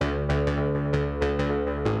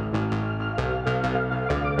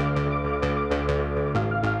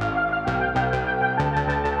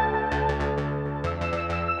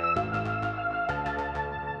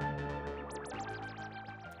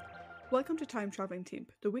Welcome to Time Travelling Team,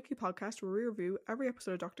 the weekly podcast where we review every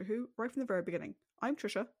episode of Doctor Who right from the very beginning. I'm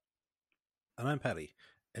Tricia. And I'm Paddy.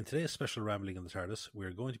 In today's special Rambling in the TARDIS,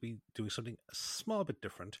 we're going to be doing something a small bit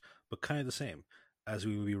different, but kind of the same, as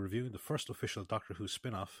we will be reviewing the first official Doctor Who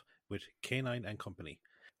spin-off with K9 and Company.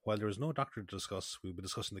 While there is no Doctor to discuss, we'll be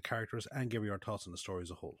discussing the characters and giving our thoughts on the story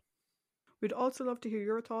as a whole. We'd also love to hear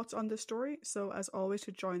your thoughts on this story, so as always,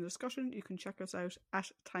 to join the discussion, you can check us out at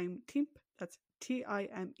Time Teamp, that's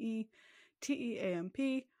TIMETEAMP,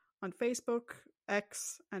 on Facebook,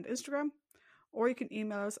 X, and Instagram, or you can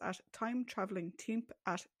email us at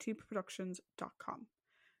timetravelingteamp@teamproductions.com.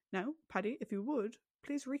 Now, Paddy, if you would,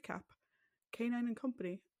 please recap K9 and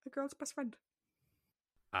Company, a girl's best friend.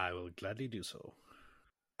 I will gladly do so.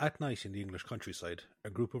 At night in the English countryside, a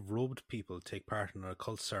group of robed people take part in an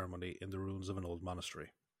occult ceremony in the ruins of an old monastery.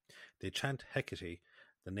 They chant Hecate,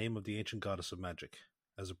 the name of the ancient goddess of magic,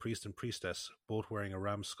 as a priest and priestess, both wearing a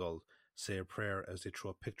ram's skull, say a prayer as they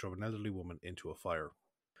throw a picture of an elderly woman into a fire.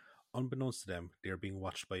 Unbeknownst to them, they are being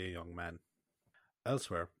watched by a young man.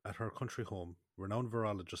 Elsewhere, at her country home, renowned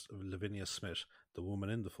virologist Lavinia Smith, the woman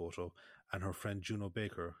in the photo, and her friend Juno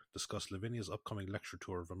Baker discuss Lavinia's upcoming lecture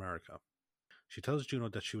tour of America. She tells Juno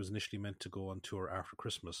that she was initially meant to go on tour after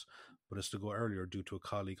Christmas, but is to go earlier due to a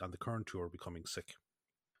colleague on the current tour becoming sick.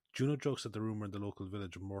 Juno jokes that the rumour in the local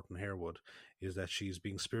village of Morton Harewood is that she is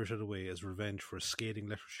being spirited away as revenge for a scathing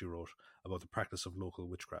letter she wrote about the practice of local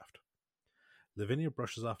witchcraft. Lavinia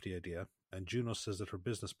brushes off the idea, and Juno says that her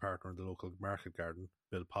business partner in the local market garden,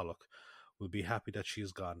 Bill Pollock, will be happy that she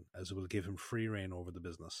is gone, as it will give him free rein over the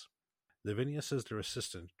business. Lavinia says their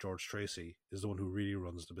assistant, George Tracy, is the one who really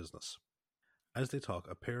runs the business. As they talk,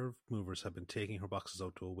 a pair of movers have been taking her boxes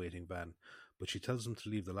out to a waiting van, but she tells them to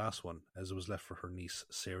leave the last one, as it was left for her niece,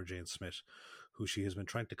 Sarah Jane Smith, who she has been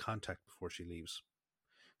trying to contact before she leaves.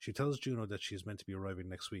 She tells Juno that she is meant to be arriving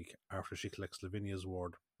next week after she collects Lavinia's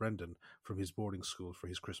ward, Brendan, from his boarding school for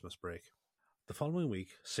his Christmas break. The following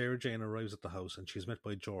week, Sarah Jane arrives at the house and she is met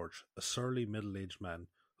by George, a surly middle-aged man,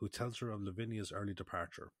 who tells her of Lavinia's early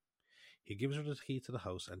departure. He gives her the key to the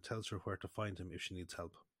house and tells her where to find him if she needs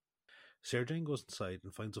help. Sarah Jane goes inside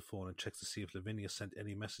and finds a phone and checks to see if Lavinia sent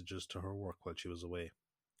any messages to her work while she was away.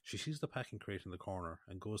 She sees the packing crate in the corner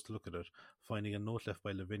and goes to look at it, finding a note left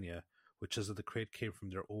by Lavinia, which says that the crate came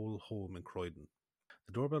from their old home in Croydon.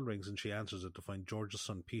 The doorbell rings and she answers it to find George's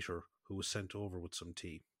son Peter, who was sent over with some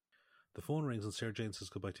tea. The phone rings and Sarah Jane says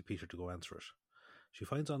goodbye to Peter to go answer it. She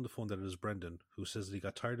finds on the phone that it is Brendan, who says that he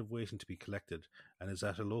got tired of waiting to be collected and is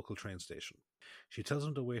at a local train station. She tells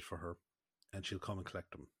him to wait for her, and she'll come and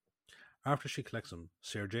collect him. After she collects him,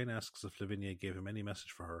 Sarah Jane asks if Lavinia gave him any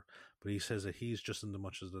message for her, but he says that he's just in as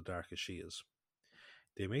much as the dark as she is.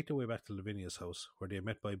 They make their way back to Lavinia's house, where they are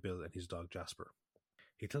met by Bill and his dog Jasper.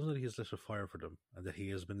 He tells them that he has lit a fire for them, and that he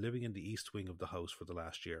has been living in the east wing of the house for the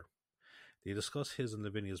last year. They discuss his and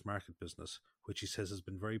Lavinia's market business, which he says has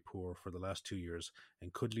been very poor for the last 2 years,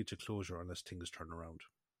 and could lead to closure unless things turn around.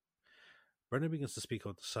 Brendan begins to speak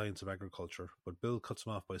about the science of agriculture, but Bill cuts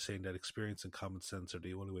him off by saying that experience and common sense are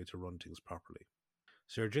the only way to run things properly.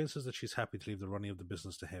 Sarah Jane says that she's happy to leave the running of the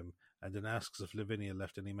business to him, and then asks if Lavinia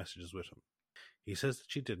left any messages with him. He says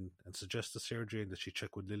that she didn't, and suggests to Sarah Jane that she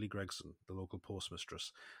check with Lily Gregson, the local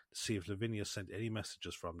postmistress, to see if Lavinia sent any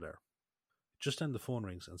messages from there. Just then the phone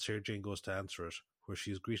rings, and Sarah Jane goes to answer it, where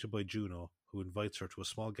she is greeted by Juno, who invites her to a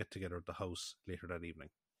small get-together at the house later that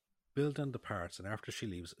evening. Bill then departs, and after she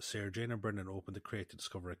leaves, Sarah Jane and Brendan open the crate to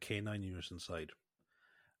discover a K9 unit inside.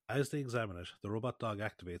 As they examine it, the robot dog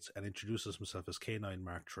activates and introduces himself as K9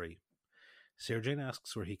 Mark III. Sarah Jane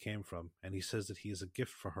asks where he came from, and he says that he is a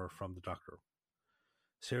gift for her from the Doctor.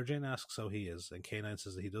 Sarah Jane asks how he is, and K9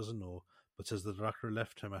 says that he doesn't know, but says that the Doctor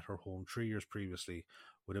left him at her home 3 years previously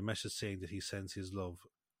with a message saying that he sends his love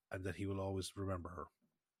and that he will always remember her.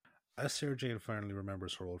 As Sarah Jane finally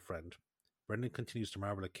remembers her old friend, Brendan continues to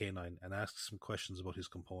marvel at K9 and asks him questions about his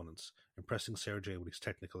components, impressing Sarah Jane with his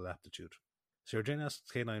technical aptitude. Sarah Jane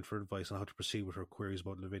asks K9 for advice on how to proceed with her queries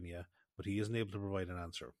about Lavinia, but he isn't able to provide an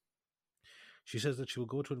answer. She says that she will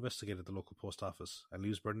go to investigate at the local post office and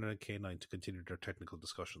leaves Brendan and K9 to continue their technical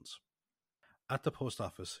discussions. At the post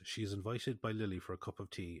office, she is invited by Lily for a cup of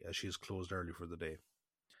tea as she is closed early for the day.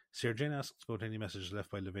 Sarah Jane asks about any messages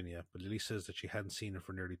left by Lavinia, but Lily says that she hadn't seen her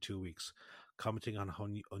for nearly 2 weeks, commenting on how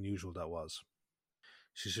unusual that was.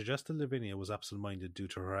 She suggests that Lavinia was absent-minded due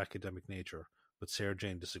to her academic nature, but Sarah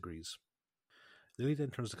Jane disagrees. Lily then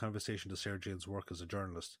turns the conversation to Sarah Jane's work as a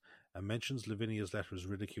journalist and mentions Lavinia's letters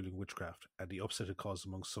ridiculing witchcraft and the upset it caused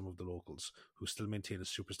amongst some of the locals, who still maintain a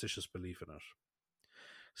superstitious belief in it.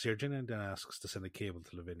 Sarah Jane then asks to send a cable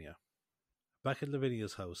to Lavinia. Back at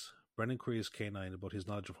Lavinia's house, Brendan queries K9 about his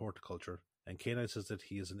knowledge of horticulture, and K9 says that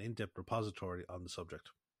he is an in-depth repository on the subject.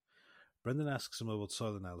 Brendan asks him about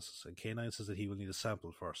soil analysis, and K9 says that he will need a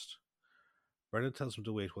sample first. Brendan tells him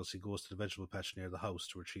to wait whilst he goes to the vegetable patch near the house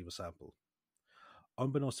to retrieve a sample.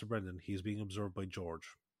 Unbeknownst to Brendan, he is being observed by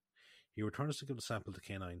George. He returns to give the sample to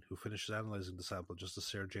K9, who finishes analysing the sample just as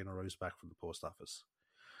Sarah Jane arrives back from the post office.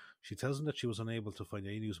 She tells him that she was unable to find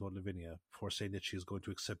any news about Lavinia before saying that she is going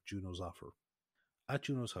to accept Juno's offer. At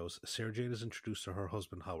Juno's house, Sarah Jane is introduced to her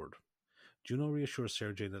husband Howard. Juno reassures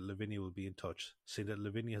Sarah Jane that Lavinia will be in touch, saying that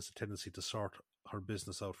Lavinia has a tendency to sort her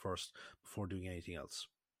business out first before doing anything else.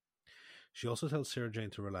 She also tells Sarah Jane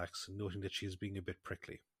to relax, noting that she is being a bit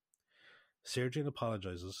prickly. Sarah Jane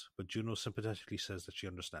apologizes, but Juno sympathetically says that she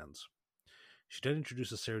understands. She then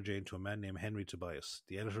introduces Sarah Jane to a man named Henry Tobias,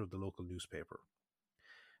 the editor of the local newspaper.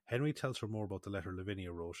 Henry tells her more about the letter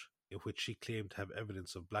Lavinia wrote, in which she claimed to have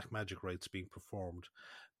evidence of black magic rites being performed,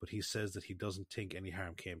 but he says that he doesn't think any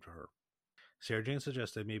harm came to her. Sarah Jane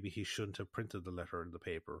suggests that maybe he shouldn't have printed the letter in the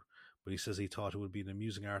paper, but he says he thought it would be an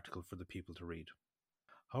amusing article for the people to read.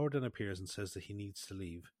 Howard then appears and says that he needs to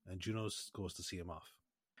leave, and Juno goes to see him off.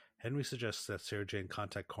 Henry suggests that Sarah Jane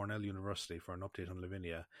contact Cornell University for an update on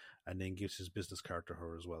Lavinia, and then gives his business card to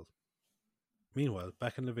her as well. Meanwhile,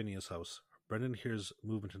 back in Lavinia's house, Brendan hears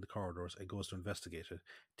movement in the corridors and goes to investigate it,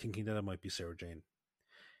 thinking that it might be Sarah Jane.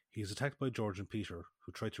 He is attacked by George and Peter,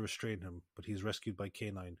 who try to restrain him, but he is rescued by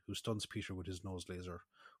K9, who stuns Peter with his nose laser,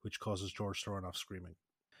 which causes George to run off screaming.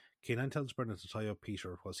 K9 tells Brendan to tie up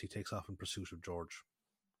Peter whilst he takes off in pursuit of George.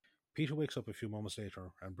 Peter wakes up a few moments later,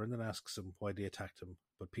 and Brendan asks him why they attacked him,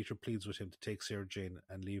 but Peter pleads with him to take Sarah Jane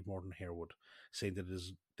and leave Morton Harewood, saying that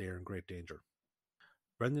they are in great danger.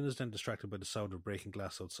 Brendan is then distracted by the sound of breaking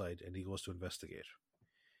glass outside, and he goes to investigate.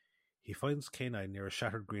 He finds K9 near a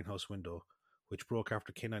shattered greenhouse window, which broke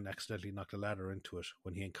after K9 accidentally knocked a ladder into it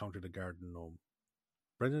when he encountered a garden gnome.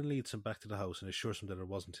 Brendan leads him back to the house and assures him that it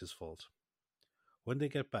wasn't his fault. When they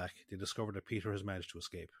get back, they discover that Peter has managed to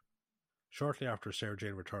escape. Shortly after, Sarah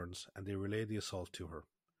Jane returns, and they relay the assault to her.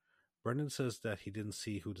 Brendan says that he didn't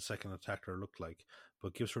see who the second attacker looked like,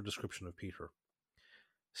 but gives her a description of Peter.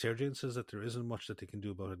 Sarah Jane says that there isn't much that they can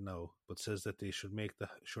do about it now, but says that they should make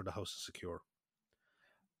sure the house is secure.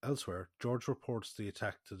 Elsewhere, George reports the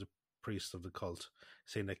attack to the priest of the cult,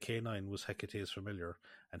 saying that K9 was Hecate's familiar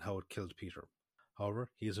and how it killed Peter. However,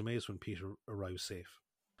 he is amazed when Peter arrives safe.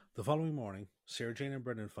 The following morning, Sarah Jane and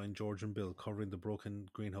Brendan find George and Bill covering the broken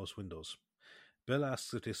greenhouse windows. Bill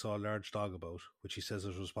asks if they saw a large dog about, which he says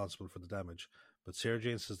is responsible for the damage, but Sarah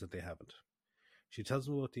Jane says that they haven't. She tells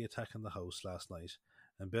them about the attack on the house last night,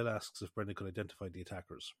 and Bill asks if Brendan could identify the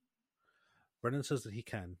attackers. Brendan says that he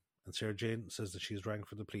can, and Sarah Jane says that she has rang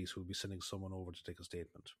for the police, who will be sending someone over to take a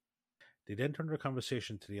statement. They then turn their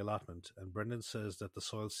conversation to the allotment, and Brendan says that the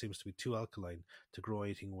soil seems to be too alkaline to grow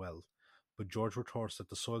anything well, but George retorts that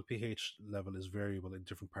the soil pH level is variable in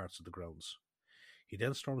different parts of the grounds. He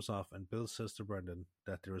then storms off, and Bill says to Brendan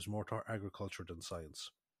that there is more to agriculture than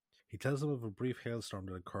science. He tells them of a brief hailstorm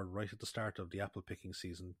that occurred right at the start of the apple picking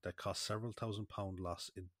season that cost several £1,000 loss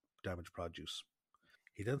in damaged produce.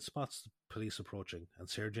 He then spots the police approaching, and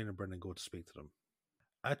Sarah Jane and Brendan go to speak to them.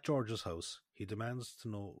 At George's house, he demands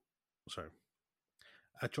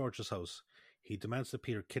that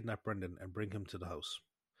Peter kidnap Brendan and bring him to the house.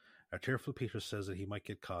 A tearful Peter says that he might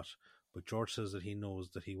get caught, but George says that he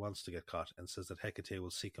knows that he wants to get caught and says that Hecate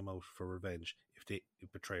will seek him out for revenge if they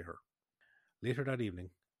betray her. Later that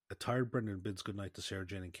evening, a tired Brendan bids goodnight to Sarah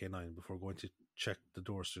Jane and K9 before going to check the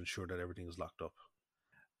doors to ensure that everything is locked up.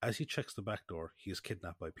 As he checks the back door, he is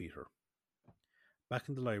kidnapped by Peter. Back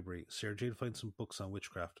in the library, Sarah Jane finds some books on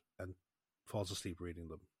witchcraft and falls asleep reading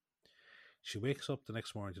them. She wakes up the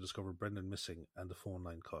next morning to discover Brendan missing and the phone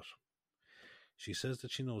line cut. She says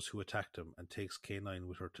that she knows who attacked him and takes K9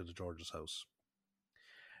 with her to the George's house.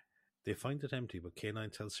 They find it empty, but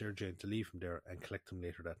K9 tells Sarah Jane to leave him there and collect him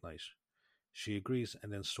later that night. She agrees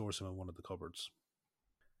and then stores him in one of the cupboards.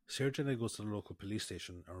 Sarah Jane goes to the local police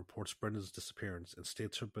station and reports Brendan's disappearance and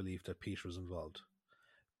states her belief that Peter is involved.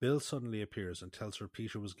 Bill suddenly appears and tells her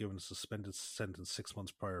Peter was given a suspended sentence 6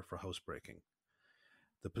 months prior for housebreaking.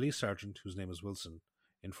 The police sergeant, whose name is Wilson,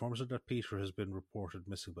 informs her that Peter has been reported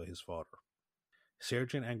missing by his father. Sarah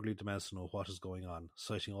Jane angrily demands to know what is going on,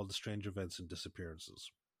 citing all the strange events and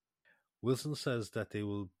disappearances. Wilson says that they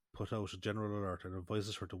will put out a general alert and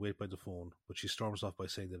advises her to wait by the phone, but she storms off by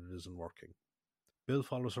saying that it isn't working. Bill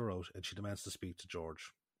follows her out and she demands to speak to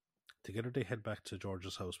George. Together they head back to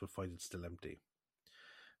George's house but find it still empty.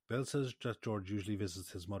 Bill says that George usually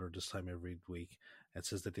visits his mother this time every week and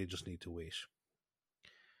says that they just need to wait.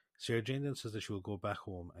 Sarah Jane then says that she will go back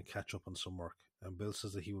home and catch up on some work, and Bill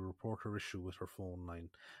says that he will report her issue with her phone line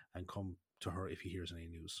and come to her if he hears any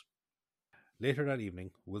news. Later that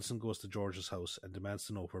evening, Wilson goes to George's house and demands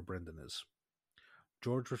to know where Brendan is.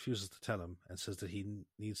 George refuses to tell him and says that he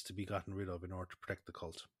needs to be gotten rid of in order to protect the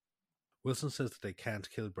cult. Wilson says that they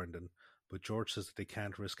can't kill Brendan, but George says that they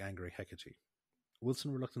can't risk angering Hecate.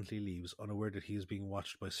 Wilson reluctantly leaves, unaware that he is being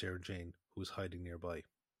watched by Sarah Jane, who is hiding nearby.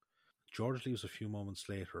 George leaves a few moments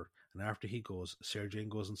later, and after he goes, Sarah Jane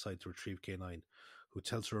goes inside to retrieve K9, who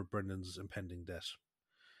tells her of Brendan's impending death.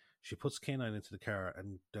 She puts K9 into the car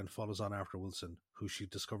and then follows on after Wilson, who she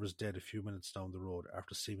discovers dead a few minutes down the road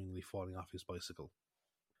after seemingly falling off his bicycle.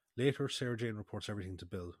 Later, Sarah Jane reports everything to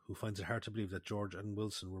Bill, who finds it hard to believe that George and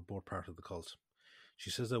Wilson were both part of the cult. She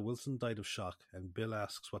says that Wilson died of shock, and Bill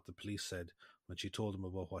asks what the police said when she told him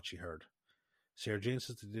about what she heard. Sarah Jane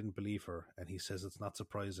says they didn't believe her, and he says it's not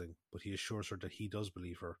surprising, but he assures her that he does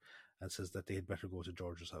believe her, and says that they had better go to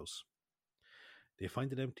George's house. They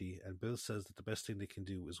find it empty, and Bill says that the best thing they can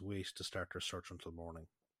do is wait to start their search until morning.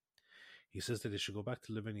 He says that they should go back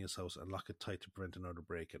to Lavinia's house and lock it tight to prevent another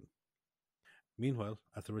break-in. Meanwhile,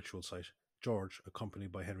 at the ritual site, George,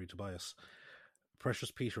 accompanied by Henry Tobias, pressures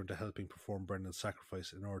Peter into helping perform Brendan's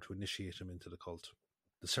sacrifice in order to initiate him into the cult.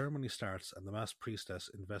 The ceremony starts, and the masked priestess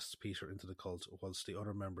invests Peter into the cult whilst the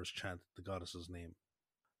other members chant the goddess's name.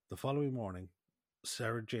 The following morning,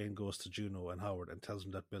 Sarah Jane goes to Juno and Howard and tells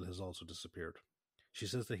them that Bill has also disappeared. She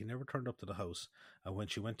says that he never turned up to the house, and when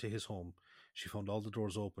she went to his home, she found all the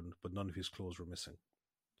doors open, but none of his clothes were missing.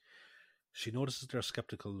 She notices their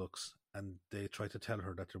skeptical looks, and they try to tell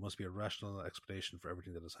her that there must be a rational explanation for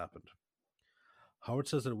everything that has happened. Howard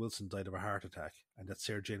says that Wilson died of a heart attack, and that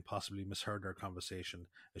Sarah Jane possibly misheard their conversation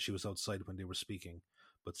as she was outside when they were speaking,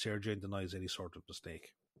 but Sarah Jane denies any sort of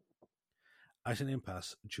mistake. At an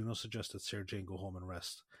impasse, Juno suggests that Sarah Jane go home and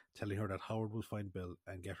rest, telling her that Howard will find Bill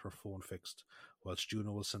and get her phone fixed, whilst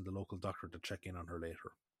Juno will send the local doctor to check in on her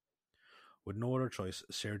later. With no other choice,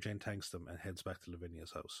 Sarah Jane thanks them and heads back to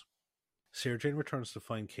Lavinia's house. Sarah Jane returns to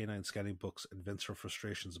find K9 scanning books and vents her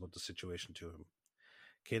frustrations about the situation to him.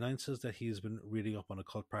 K9 says that he has been reading up on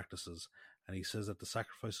occult practices, and he says that the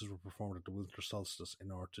sacrifices were performed at the winter solstice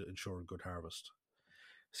in order to ensure a good harvest.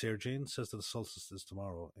 Sarah Jane says that the solstice is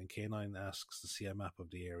tomorrow, and K9 asks to see a map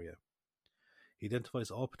of the area. He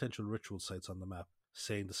identifies all potential ritual sites on the map,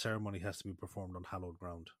 saying the ceremony has to be performed on hallowed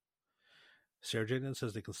ground. Sarah Jane then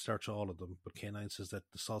says they can search all of them, but K9 says that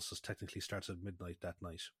the solstice technically starts at midnight that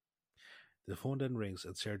night. The phone then rings,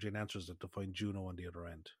 and Sarah Jane answers it to find Juno on the other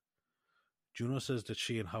end. Juno says that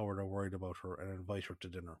she and Howard are worried about her and invite her to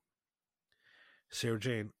dinner. Sarah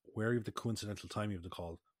Jane, wary of the coincidental timing of the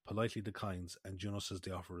call, politely declines, and Juno says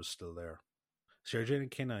the offer is still there. Sarah Jane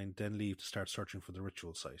and K9 then leave to start searching for the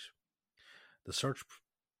ritual site. The search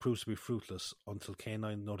proves to be fruitless until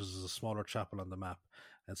K9 notices a smaller chapel on the map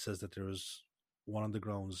and says that there is one on the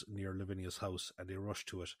grounds near Lavinia's house, and they rush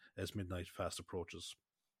to it as midnight fast approaches.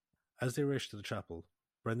 As they race to the chapel,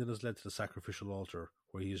 Brendan is led to the sacrificial altar,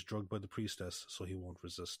 where he is drugged by the priestess so he won't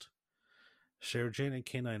resist. Sarah Jane and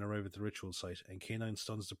K9 arrive at the ritual site, and K9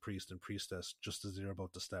 stuns the priest and priestess just as they are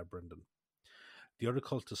about to stab Brendan. The other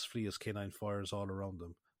cultists flee as K9 fires all around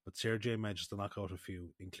them, but Sarah Jane manages to knock out a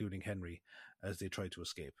few, including Henry, as they try to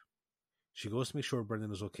escape. She goes to make sure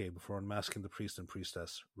Brendan is okay before unmasking the priest and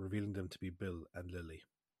priestess, revealing them to be Bill and Lily.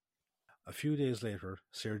 A few days later,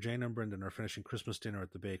 Sarah Jane and Brendan are finishing Christmas dinner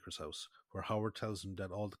at the baker's house, where Howard tells them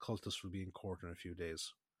that all the cultists will be in court in a few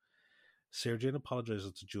days. Sarah Jane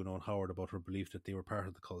apologizes to Juno and Howard about her belief that they were part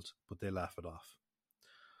of the cult, but they laugh it off.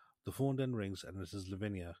 The phone then rings, and it is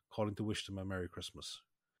Lavinia calling to wish them a Merry Christmas.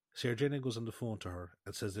 Sarah Jane goes on the phone to her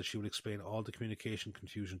and says that she will explain all the communication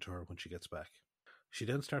confusion to her when she gets back. She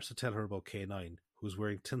then starts to tell her about K9, who is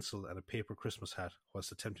wearing tinsel and a paper Christmas hat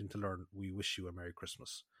whilst attempting to learn "We wish you a Merry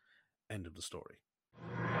Christmas." End of the story.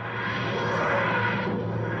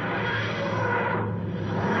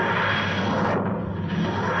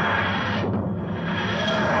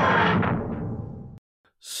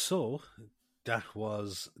 So, that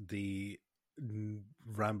was the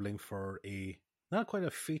rambling for a, not quite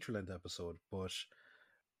a feature-length episode, but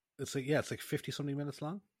it's like 50-something minutes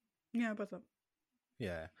long. Yeah, about that.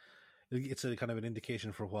 Yeah. It's a kind of an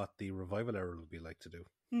indication for what the revival era will be like to do.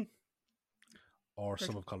 Or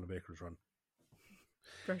some of Colin Baker's run.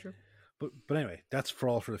 Very true. But anyway, that's for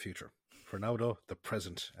all for the future. For now, though, the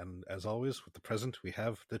present. And as always, with the present, we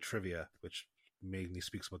have the trivia, which mainly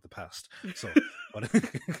speaks about the past. So,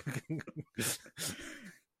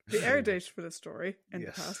 the air date for the story in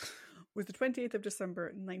the past was the 28th of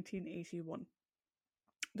December, 1981.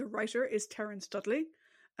 The writer is Terence Dudley,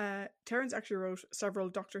 Terrence actually wrote several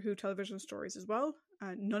Doctor Who television stories as well,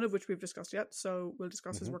 none of which we've discussed yet, so we'll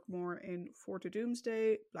discuss his work more in Four to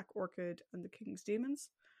Doomsday, Black Orchid, and The King's Demons.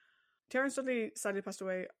 Terrence Dudley sadly passed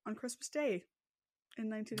away on Christmas Day in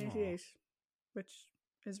 1988, which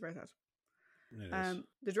is very sad.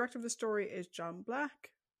 The director of the story is John Black.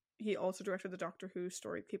 He also directed the Doctor Who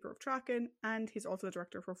story Keeper of Traken, and he's also the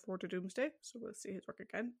director for Four to Doomsday, so we'll see his work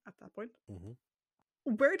again at that point.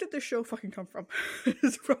 Where did this show fucking come from?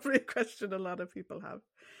 It's probably a question a lot of people have.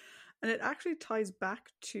 And it actually ties back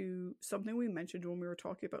to something we mentioned when we were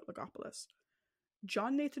talking about Logopolis.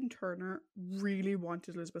 John Nathan Turner really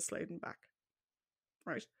wanted Elizabeth Sladen back.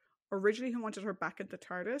 Right? Originally, he wanted her back at the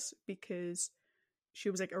TARDIS because she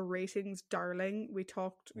was like a ratings darling. We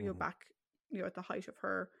talked, back, at the height of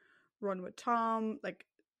her run with Tom, like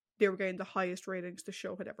they were getting the highest ratings the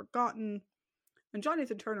show had ever gotten. And John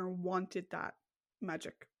Nathan Turner wanted that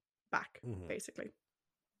magic back, basically.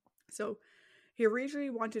 So he originally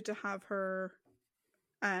wanted to have her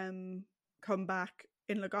come back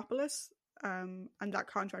in Logopolis, and that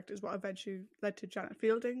contract is what eventually led to Janet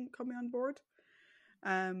Fielding coming on board.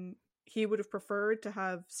 He would have preferred to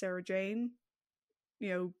have Sarah Jane,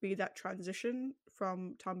 be that transition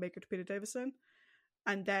from Tom Baker to Peter Davison,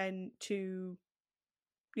 and then to,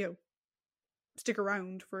 stick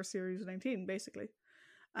around for series 19, basically.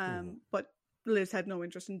 But Liz had no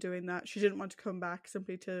interest in doing that. She didn't want to come back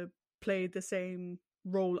simply to play the same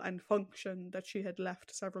role and function that she had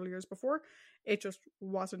left several years before. It just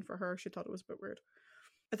wasn't for her. She thought it was a bit weird.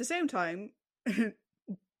 At the same time,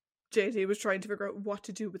 JT was trying to figure out what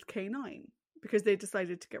to do with K9, because they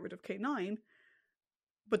decided to get rid of K9,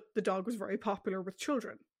 but the dog was very popular with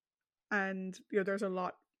children. And, there's a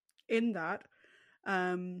lot in that.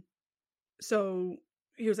 So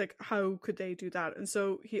he was like, how could they do that? And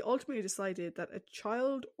so he ultimately decided that a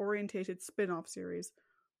child-orientated spin-off series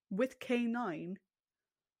with K9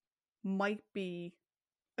 might be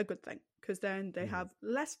a good thing, because then they have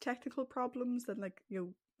less technical problems than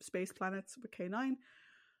Space Planets with K9,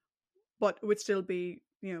 but it would still be,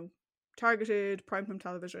 targeted, primetime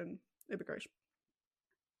television. It'd be great.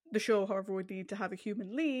 The show, however, would need to have a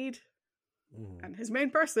human lead, and his main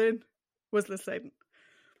person was Liz Sladen.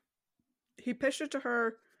 He pitched it to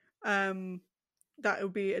her that it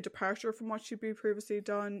would be a departure from what she'd be previously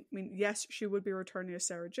done. I mean, yes, she would be returning as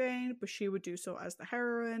Sarah Jane, but she would do so as the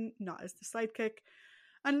heroine, not as the sidekick.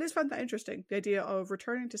 And Liz found that interesting, the idea of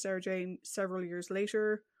returning to Sarah Jane several years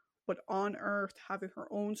later, but on Earth, having her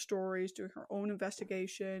own stories, doing her own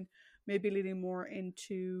investigation, maybe leading more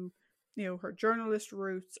into, her journalist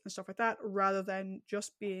roots and stuff like that, rather than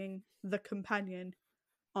just being the companion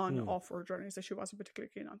on off-world journeys that she wasn't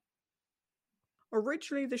particularly keen on.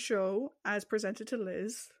 Originally, the show, as presented to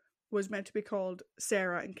Liz, was meant to be called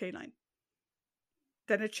Sarah and K9.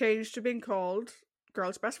 Then it changed to being called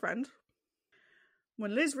Girl's Best Friend.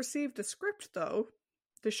 When Liz received the script, though,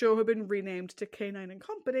 the show had been renamed to K9 and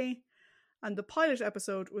Company, and the pilot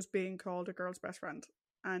episode was being called A Girl's Best Friend.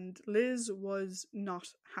 And Liz was not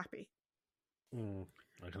happy.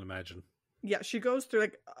 I can imagine. Yeah, she goes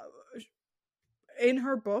through, in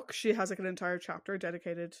her book, she has an entire chapter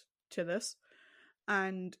dedicated to this.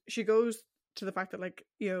 And she goes to the fact that,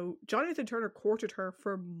 Jonathan Turner courted her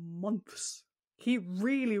for months. He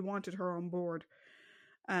really wanted her on board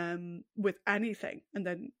with anything. And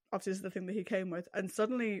then, obviously, this is the thing that he came with. And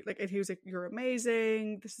suddenly, he was like, you're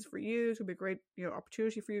amazing. This is for you. It's going to be a great,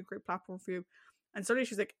 opportunity for you, great platform for you. And suddenly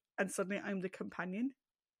she's like, and suddenly I'm the companion.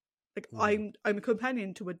 I'm a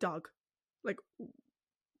companion to a dog.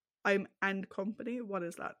 I'm and company. What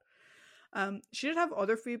is that? She did have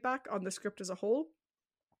other feedback on the script as a whole.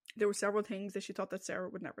 There were several things that she thought that Sarah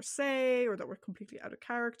would never say, or that were completely out of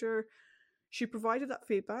character. She provided that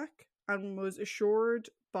feedback and was assured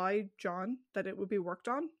by John that it would be worked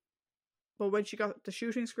on. But when she got the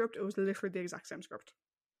shooting script, it was literally the exact same script.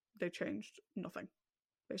 They changed nothing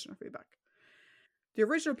based on her feedback. The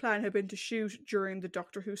original plan had been to shoot during the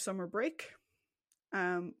Doctor Who summer break.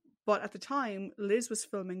 But at the time, Liz was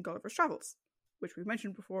filming Gulliver's Travels, which we've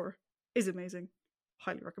mentioned before is amazing.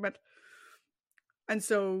 Highly recommend. And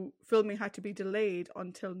so filming had to be delayed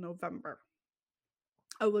until November.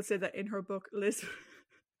 I will say that in her book, Liz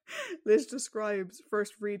describes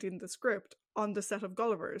first reading the script on the set of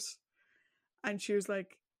Gulliver's. And she was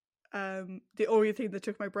like, the only thing that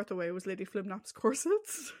took my breath away was Lady Flimnap's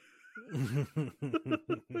corsets.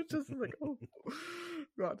 Which is oh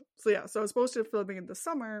god. So yeah, so I was supposed to be filming in the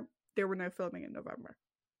summer. They were now filming in November.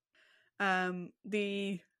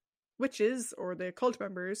 The witches, or the cult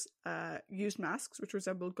members, used masks which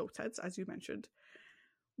resembled goat's heads, as you mentioned,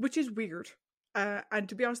 which is weird. And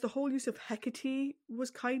to be honest, the whole use of Hecate was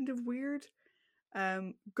kind of weird.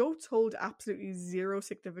 Goats hold absolutely zero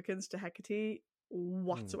significance to Hecate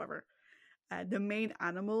whatsoever. The main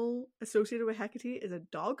animal associated with Hecate is a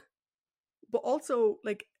dog. But also,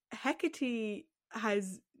 like, Hecate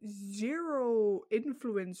has zero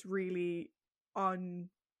influence really on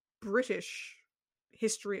British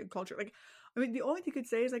history and culture. Like, I mean, the only thing you could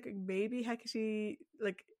say is, like, maybe Hecate,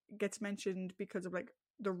 like, gets mentioned because of, like,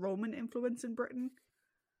 the Roman influence in Britain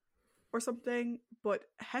or something, but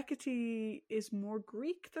Hecate is more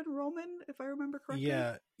Greek than Roman, if I remember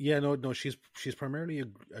correctly. No, she's primarily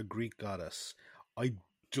a Greek goddess. I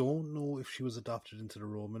don't know if she was adopted into the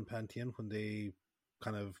Roman pantheon when they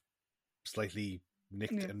kind of slightly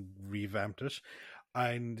nicked and revamped it.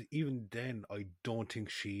 And even then, I don't think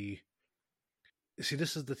she... See,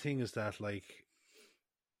 this is the thing, is that, like,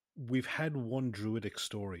 we've had one druidic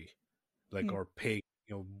story, like, or pagan,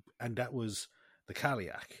 and that was the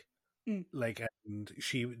Kaliak. Like, and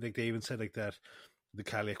she, like, they even said, like, that the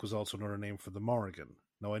Kaliak was also another name for the Morrigan.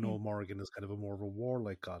 Now, I know Morrigan is kind of more of a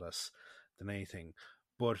warlike goddess than anything,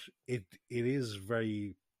 but it is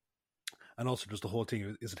very... And also, there's the whole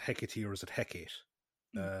thing, is it Hecate or is it Hecate?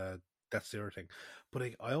 That's the other thing. But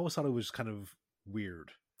I always thought it was kind of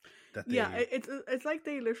weird that they... Yeah, it's like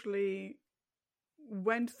they literally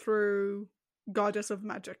went through Goddess of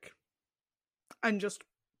Magic and just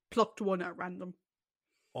plucked one at random.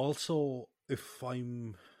 Also, if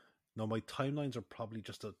I'm... Now, my timelines are probably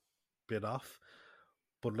just a bit off,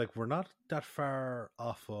 but, like, we're not that far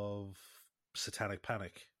off of Satanic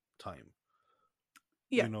Panic time.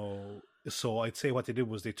 Yeah. So I'd say what they did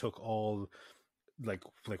was they took all, like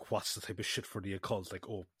what's the type of shit for the occult? Like,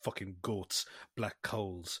 oh, fucking goats, black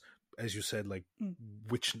cows, as you said, like,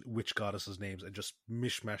 which goddesses' names, and just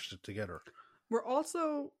mishmashed it together. We're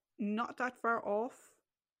also not that far off,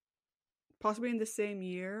 possibly in the same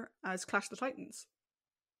year as Clash of the Titans.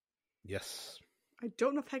 Yes. I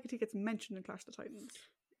don't know if Hecate gets mentioned in Clash of the Titans.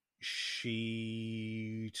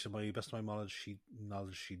 She, to my best of my knowledge,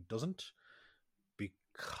 she doesn't,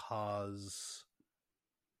 because...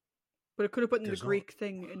 But it could have put in the Greek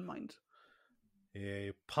thing in mind.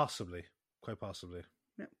 Yeah, possibly. Quite possibly.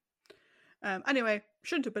 Yeah. Anyway,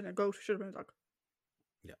 shouldn't have been a goat, should have been a dog.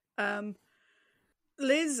 Yeah.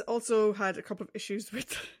 Liz also had a couple of issues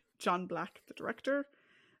with John Black, the director.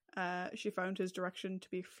 She found his direction to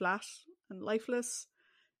be flat and lifeless.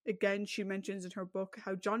 Again, she mentions in her book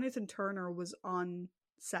how Jonathan Turner was on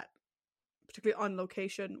set, particularly on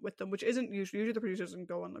location with them, which isn't usually the producers don't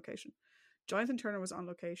go on location. Jonathan Turner was on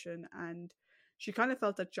location, and she kind of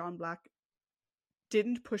felt that John Black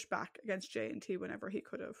didn't push back against J&T whenever he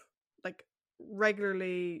could have. Like,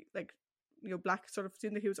 regularly, like, Black sort of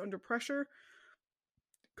seemed that he was under pressure,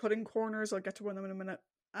 cutting corners. I'll get to one of them in a minute.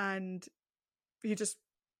 And he just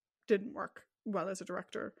didn't work well as a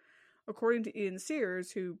director. According to Ian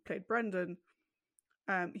Sears, who played Brendan,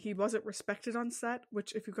 he wasn't respected on set,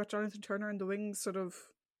 which, if you've got Jonathan Turner in the wings sort of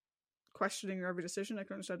questioning your every decision, I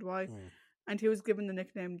can understand why. And he was given the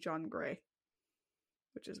nickname John Grey,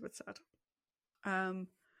 which is a bit sad.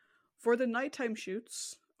 For the nighttime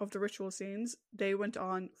shoots of the ritual scenes, they went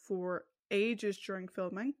on for ages during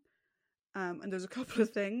filming. And there's a couple of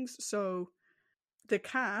things. So the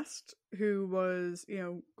cast, who was,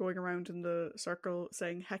 going around in the circle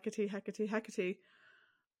saying Hecate, Hecate, Hecate,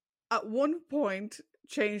 at one point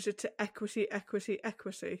changed it to Equity, Equity,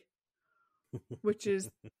 Equity, which is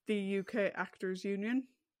the UK Actors Union,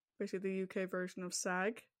 basically the UK version of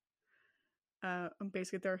SAG. And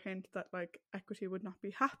basically their hint that, like, Equity would not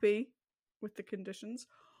be happy with the conditions.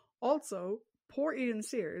 Also, poor Ian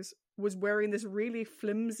Sears was wearing this really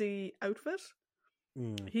flimsy outfit.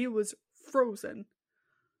 He was frozen.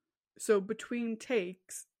 So between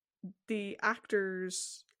takes, the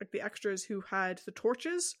actors, like the extras who had the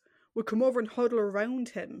torches, would come over and huddle around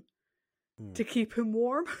him to keep him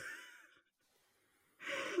warm.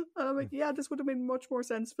 And I'm like, yeah, this would have made much more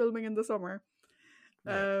sense filming in the summer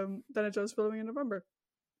than it does filming in November.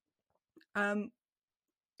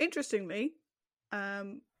 Interestingly, A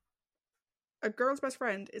Girl's Best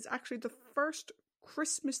Friend is actually the first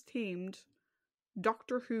Christmas-themed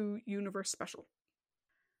Doctor Who universe special,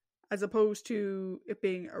 as opposed to it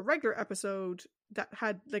being a regular episode that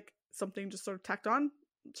had, like, something just sort of tacked on,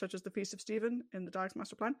 such as the Feast of Stephen in the Daleks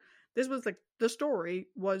Master Plan. This was, like, the story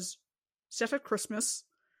was set at Christmas,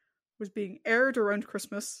 was being aired around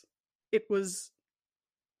Christmas. It was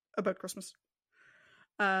about Christmas,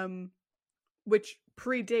 which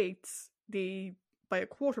predates by a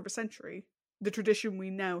quarter of a century, the tradition we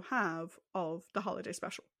now have of the holiday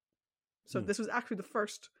special. So this was actually the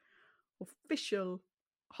first official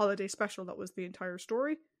holiday special that was the entire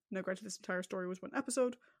story. Now, granted, this entire story was one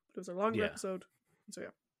episode, but it was a longer episode. So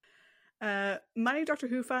yeah. Many Doctor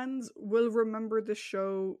Who fans will remember this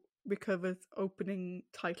show because of its opening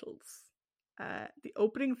titles. The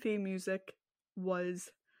opening theme music was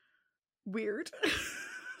weird.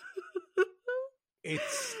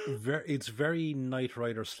 It's very Knight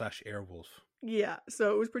Rider / Airwolf. Yeah,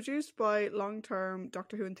 so it was produced by long-term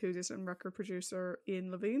Doctor Who enthusiast and record producer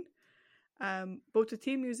Aunt Lavinia. Both the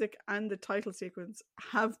theme music and the title sequence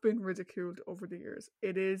have been ridiculed over the years.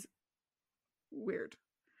 It is weird.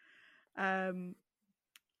 Levine,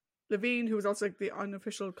 who was also like the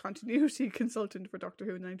unofficial continuity consultant for Doctor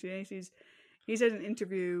Who in the 1980s, he said in an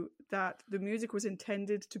interview that the music was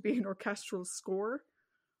intended to be an orchestral score,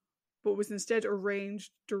 but was instead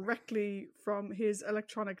arranged directly from his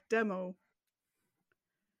electronic demo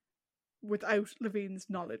without Levine's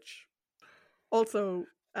knowledge. Also,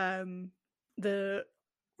 the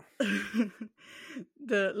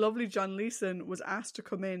lovely John Leeson was asked to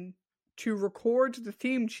come in to record the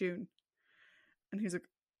theme tune, and he's like,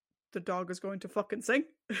 the dog is going to fucking sing.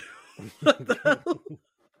 What the hell?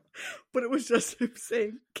 But it was just him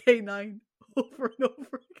saying K9 over and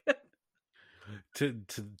over again.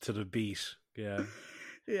 To the beat. Yeah.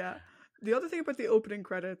 Yeah. The other thing about the opening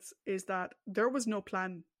credits is that there was no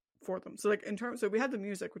plan for them. So like so we had the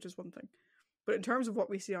music, which is one thing. But in terms of what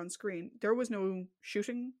we see on screen, there was no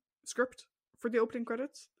shooting script for the opening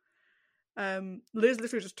credits. Liz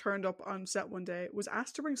literally just turned up on set one day, was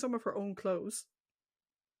asked to bring some of her own clothes,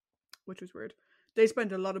 which was weird. They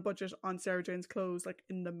spent a lot of budget on Sarah Jane's clothes, like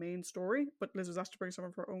in the main story, but Liz was asked to bring some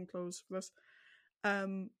of her own clothes for this.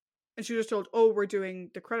 And she was told, "Oh, we're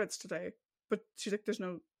doing the credits today," but she's like, "There's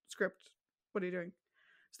no script. What are you doing?"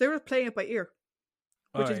 So they were playing it by ear,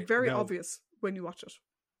 which is very obvious when you watch it.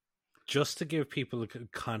 Just to give people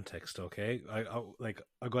context, okay?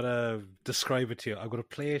 I'm gonna describe it to you. I'm gonna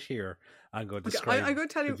play it here. I'm gonna describe. I'm going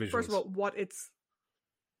to tell you first of all what it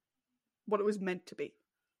was meant to be.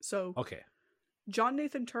 So, okay, John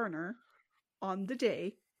Nathan Turner, on the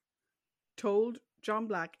day, told John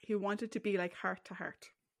Black he wanted to be like Heart to Heart.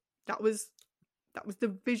 That was the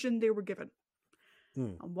vision they were given.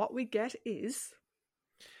 And what we get is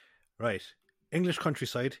right, English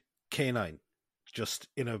countryside, K9, just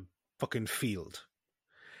in a fucking field.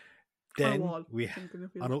 Then on a wall, we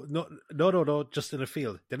no, just in a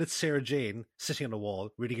field. Then it's Sarah Jane sitting on a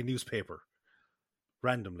wall reading a newspaper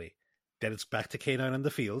randomly. Then it's back to K9 on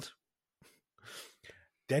the field.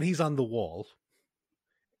 Then he's on the wall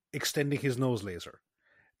extending his nose laser.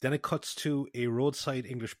 Then it cuts to a roadside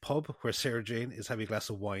English pub where Sarah Jane is having a glass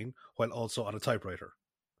of wine while also on a typewriter,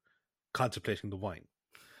 contemplating the wine.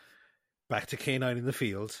 Back to K9 in the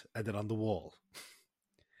field and then on the wall.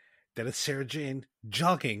 Then it's Sarah Jane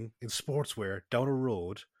jogging in sportswear down a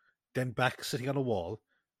road, then back sitting on a wall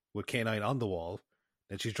with K9 on the wall.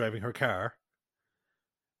 Then she's driving her car,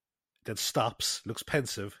 then stops, looks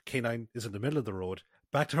pensive. K9 is in the middle of the road,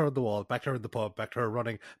 back to her on the wall, back to her in the pub, back to her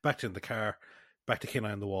running, back to in the car, back to K9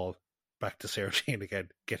 on the wall, back to Sarah Jane again,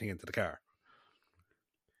 getting into the car.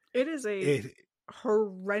 It is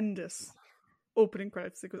horrendous opening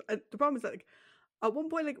credits. Because the problem is that like, at one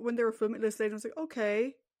point, like when they were filming this, I was like,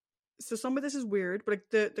 okay, so some of this is weird, but like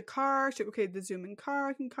the car, okay, the zooming car,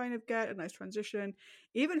 I can kind of get a nice transition.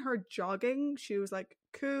 Even her jogging, she was like,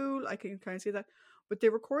 cool, I can kind of see that. But they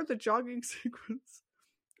record the jogging sequence,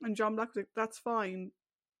 and John Black was like, that's fine,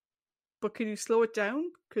 but can you slow it down?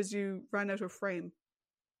 Because you ran out of frame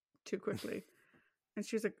too quickly. And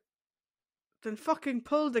she's like, then fucking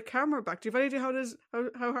pull the camera back. Do you have any idea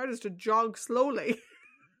how hard it is to jog slowly?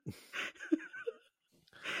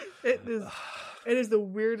 It is the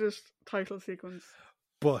weirdest title sequence.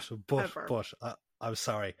 But ever. I'm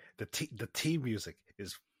sorry. The theme music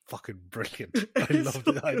is fucking brilliant. I love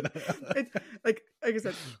it. Like I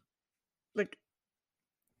said, like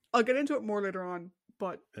I'll get into it more later on,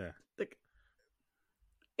 but yeah, like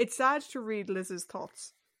it's sad to read Liz's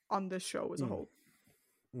thoughts on this show as a whole.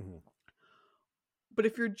 Mm-hmm. But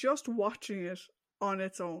if you're just watching it on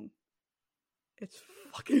its own, it's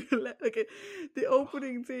fucking like the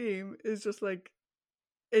opening theme is just like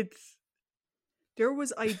there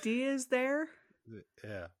was ideas there.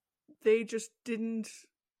 Yeah. They just didn't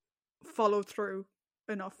follow through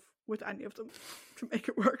enough with any of them to make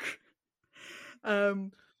it work.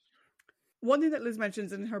 One thing that Liz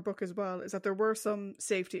mentions in her book as well is that there were some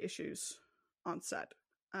safety issues on set.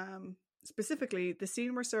 Specifically, the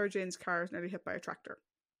scene where Sarah Jane's car is nearly hit by a tractor.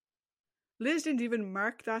 Liz didn't even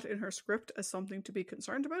mark that in her script as something to be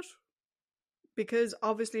concerned about, because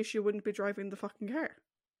obviously she wouldn't be driving the fucking car,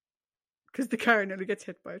 because the car nearly gets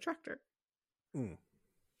hit by a tractor.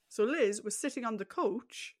 So Liz was sitting on the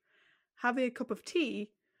coach having a cup of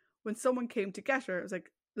tea when someone came to get her. It was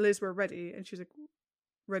like, Liz, we're ready. And she's like,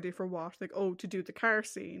 ready for what? Like, oh, to do the car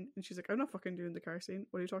scene. And she's like, I'm not fucking doing the car scene.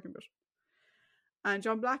 What are you talking about? And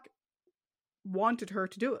John Black wanted her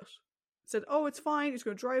to do it. Said, oh, it's fine. You're just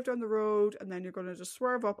going to drive down the road and then you're going to just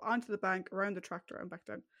swerve up onto the bank, around the tractor and back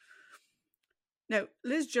down. Now,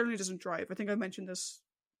 Liz generally doesn't drive. I think I mentioned this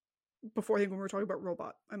before, I think when we were talking about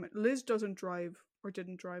Robot. I mean, Liz doesn't drive, or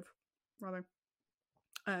didn't drive, rather,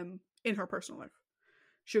 in her personal life.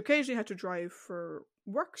 She occasionally had to drive for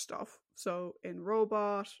work stuff. So in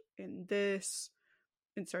Robot, in this,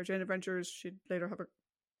 in Sarah Jane Adventures, she'd later have an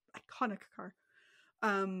iconic car.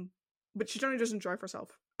 But she generally doesn't drive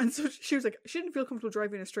herself. And so she was like, she didn't feel comfortable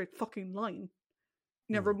driving a straight fucking line.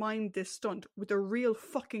 Never mind this stunt with a real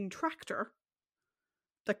fucking tractor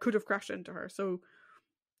that could have crashed into her. So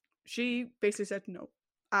she basically said no.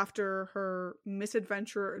 After her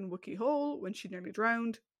misadventure in Wookiee Hole, when she nearly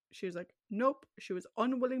drowned, she was like, nope. She was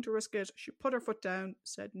unwilling to risk it. She put her foot down,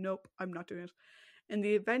 said, nope, I'm not doing it. In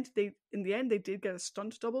the end, they did get a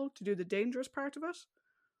stunt double to do the dangerous part of it.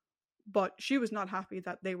 But she was not happy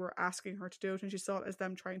that they were asking her to do it, and she saw it as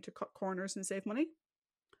them trying to cut corners and save money.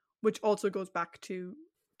 Which also goes back to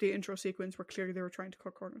the intro sequence where clearly they were trying to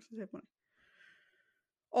cut corners and save money.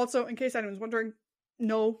 Also, in case anyone's wondering,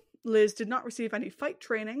 no, Liz did not receive any fight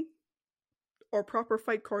training or proper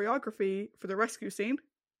fight choreography for the rescue scene.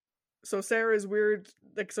 So Sarah's weird,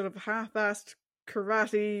 like, sort of half-assed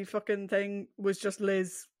karate fucking thing was just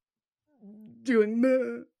Liz doing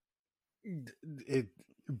meh.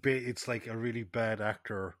 It's like a really bad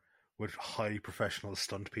actor with highly professional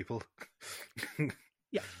stunt people.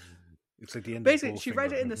 Yeah. It's like the end. Basically, she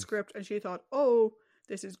read it in the script and she thought, oh,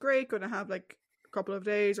 this is great, going to have like a couple of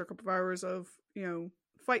days or a couple of hours of, you know,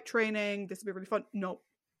 fight training. This will be really fun. No,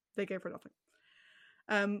 they gave her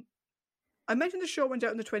nothing. I mentioned the show went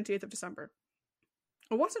out on the 28th of December.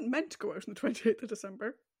 It wasn't meant to go out on the 28th of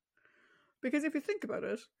December. Because if you think about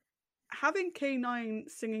it, having K9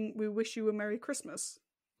 singing We Wish You a Merry Christmas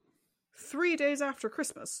 3 days after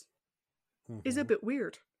Christmas is a bit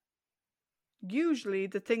weird. Usually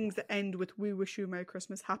the things that end with We Wish You a Merry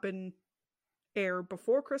Christmas air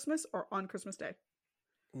before Christmas or on Christmas Day.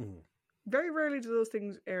 Very rarely do those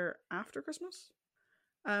things air after Christmas.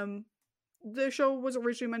 The show was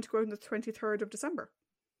originally meant to go out on the 23rd of December.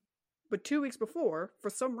 But 2 weeks before, for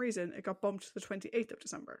some reason, it got bumped to the 28th of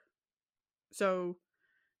December. So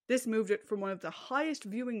this moved it from one of the highest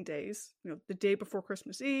viewing days, you know, the day before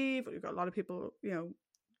Christmas Eve, you've got a lot of people, you know,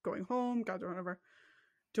 going home, gathering, whatever,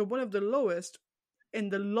 to one of the lowest in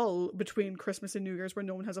the lull between Christmas and New Year's where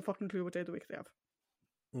no one has a fucking clue what day of the week they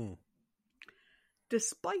have.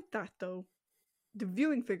 Despite that, though, the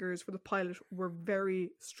viewing figures for the pilot were very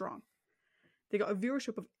strong. They got a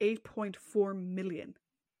viewership of 8.4 million.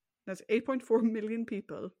 That's 8.4 million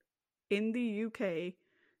people in the UK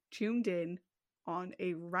tuned in on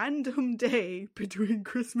a random day between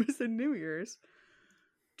Christmas and New Year's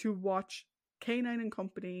to watch K9 and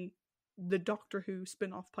Company, the Doctor Who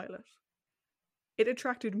spin-off pilot. It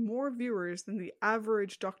attracted more viewers than the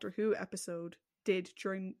average Doctor Who episode did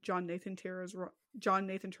during John Nathan Turner's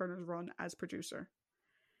run as producer.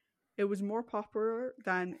 It was more popular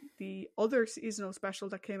than the other seasonal special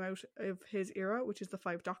that came out of his era, which is The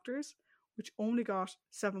Five Doctors, which only got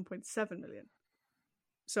 7.7 million.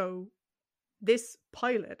 So this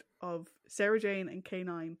pilot of Sarah Jane and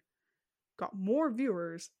K9 got more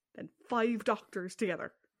viewers than 5 Doctors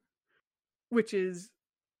together, which is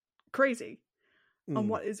crazy. And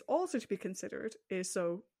what is also to be considered is,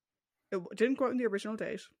 so it didn't go out on the original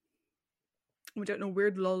date. We don't know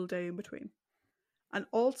weird lull day in between. And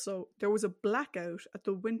also, there was a blackout at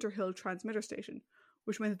the Winter Hill transmitter station,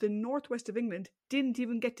 which meant that the northwest of England didn't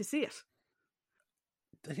even get to see it.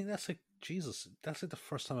 I think that's like, Jesus, that's like the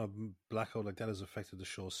first time a blackout like that has affected the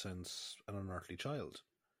show since An Unearthly Child.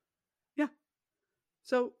 Yeah.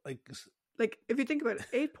 So, like if you think about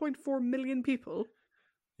it, 8.4 million people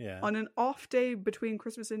on an off day between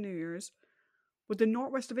Christmas and New Year's, with the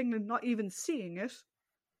northwest of England not even seeing it,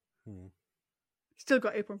 still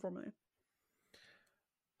got 8.4 million.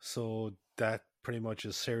 So that pretty much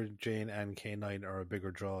is Sarah Jane and K9 are a bigger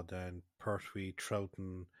draw than Pertwee,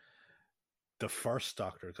 Troughton, the first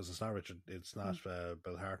Doctor, because it's not Richard, it's not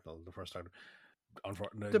Bill Hartnell, the first Doctor.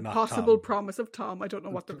 The possible Tom. Promise of Tom. I don't know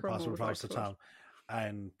what the promo was promise like. of Tom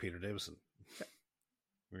and Peter Davison.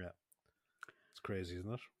 Yeah, it's crazy,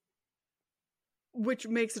 isn't it? Which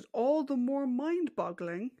makes it all the more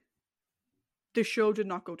mind-boggling. The show did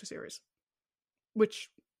not go to series, which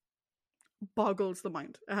boggles the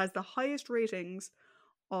mind. It has the highest ratings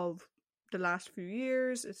of the last few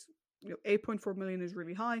years. It's 8.4 million is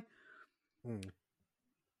really high.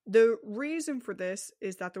 The reason for this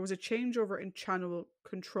is that there was a changeover in channel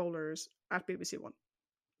controllers at BBC One.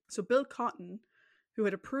 So Bill Cotton, who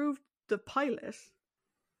had approved the pilot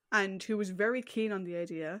and who was very keen on the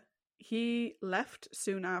idea, he left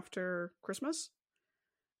soon after Christmas,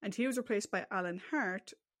 and he was replaced by Alan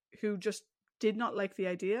Hart, who just did not like the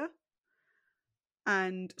idea,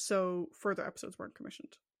 and so further episodes weren't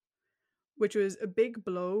commissioned, which was a big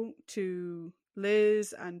blow to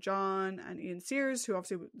Liz and John and Ian Sears, who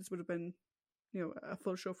obviously this would have been, a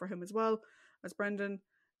full show for him as well as Brendan,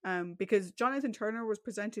 because Jonathan Turner was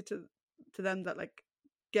presented to them that like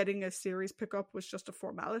getting a series pickup was just a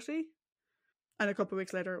formality, and a couple of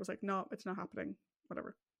weeks later it was like, no, it's not happening,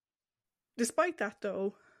 whatever. Despite that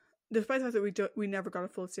we never got a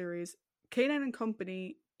full series, K9 and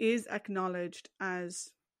Company is acknowledged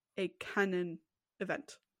as a canon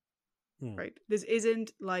event. Right? This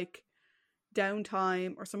isn't like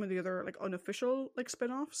Downtime or some of the other like unofficial like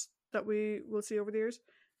spin-offs that we will see over the years.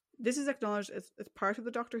 This is acknowledged as part of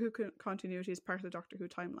the Doctor Who continuity, as part of the Doctor Who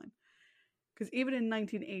timeline. Because even in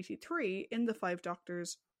 1983, in the Five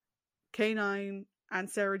Doctors, K9 and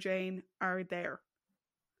Sarah Jane are there.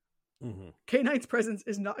 K9's presence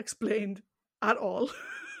is not explained at all.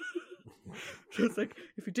 So it's like,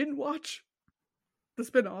 if you didn't watch the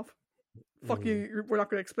spin-off, fuck you, we're not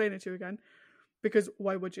going to explain it to you again. Because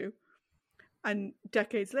why would you? And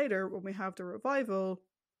decades later, when we have the revival,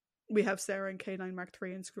 we have Sarah and K9 Mark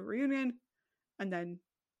III in School Reunion, and then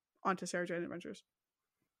on to Sarah Jane Adventures.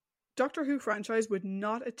 Doctor Who franchise would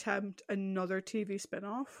not attempt another TV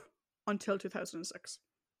spin-off until 2006.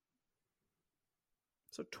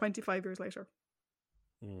 So 25 years later,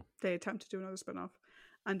 they attempt to do another spin-off,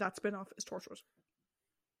 and that spin-off is torturous.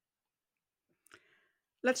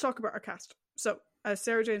 Let's talk about our cast. So, as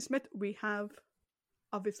Sarah Jane Smith, we have,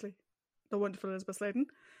 obviously, the wonderful Elizabeth Sladen.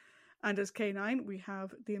 And as K9, we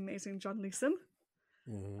have the amazing John Leeson.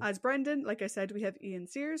 As Brendan, like I said, we have Ian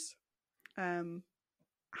Sears. Had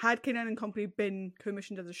K9 and Company been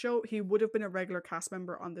commissioned as a show, he would have been a regular cast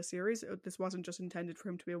member on the series. This wasn't just intended for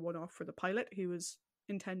him to be a one-off for the pilot. He was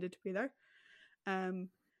intended to be there.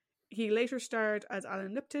 He later starred as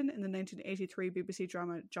Alan Lipton in the 1983 BBC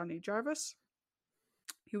drama Johnny Jarvis.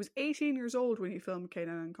 He was 18 years old when he filmed K9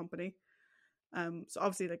 and Company. So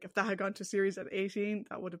obviously, like, if that had gone to series at 18,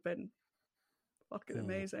 that would have been fucking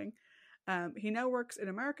amazing. He now works in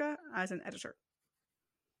America as an editor.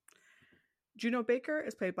 Juno Baker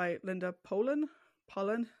is played by Linda Polan.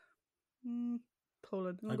 Polan.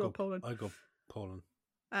 I'll go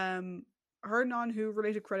Polan. Her non-Who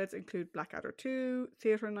related credits include Blackadder 2,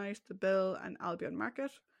 Theatre Night, The Bill, and Albion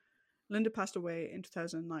Market. Linda passed away in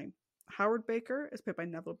 2009. Howard Baker is played by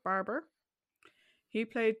Neville Barber. He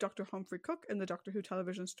played Dr. Humphrey Cook in the Doctor Who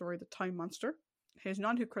television story The Time Monster. His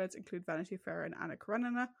non-Who credits include Vanity Fair and Anna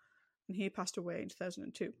Karenina, and he passed away in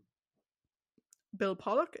 2002. Bill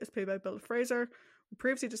Pollock is played by Bill Fraser. We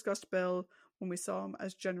previously discussed Bill when we saw him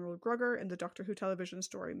as General Grugger in the Doctor Who television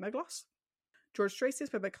story Meglos. George Tracy is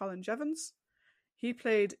played by Colin Jevons. He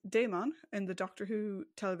played Damon in the Doctor Who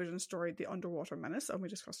television story The Underwater Menace, and we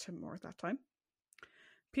discussed him more at that time.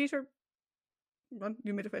 Peter...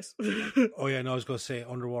 You made a face. Oh yeah, no, I was going to say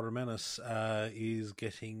Underwater Menace is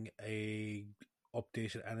getting an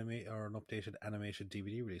updated animated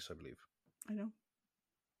DVD release, I believe. I know.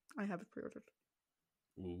 I have it pre-ordered.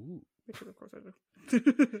 Ooh. Because of course I do.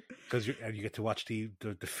 Because you get to watch the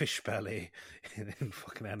fish ballet in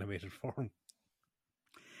fucking animated form.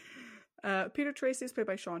 Peter Tracy is played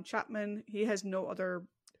by Sean Chapman. He has no other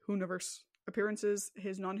Whoniverse appearances.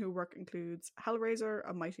 His non-Who work includes Hellraiser,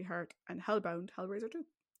 A Mighty Heart, and Hellbound, Hellraiser 2.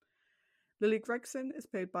 Lily Gregson is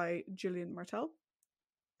played by Gillian Martell.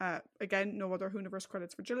 Again, no other Whoniverse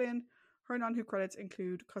credits for Gillian. Her non-Who credits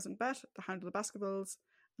include Cousin Bet, The Hand of the Baskervilles,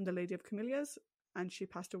 and The Lady of Camellias, and she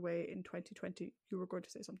passed away in 2020. You were going to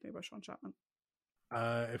say something about Sean Chapman.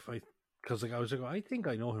 Because I was like, I think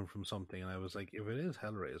I know him from something, and I was like, if it is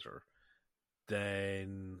Hellraiser,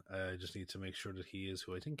 then I just need to make sure that he is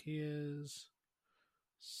who I think he is.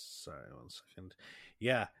 Sorry, 1 second.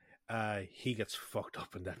 Yeah, he gets fucked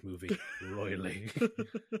up in that movie royally.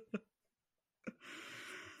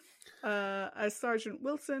 As Sergeant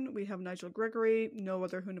Wilson, we have Nigel Gregory. No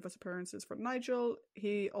other Whoniverse appearances for Nigel.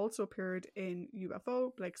 He also appeared in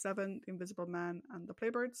UFO, Blake 7, The Invisible Man, and The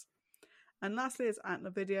Playbirds. And lastly, as Aunt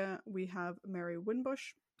Lavinia, we have Mary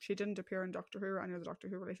Winbush. She didn't appear in Doctor Who or any other Doctor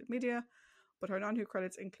Who related media, but her non-Who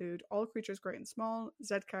credits include All Creatures Great and Small,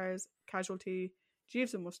 Z-Cars, Casualty,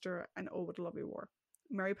 Jeeves and Wooster, and Oh What a Lovely War.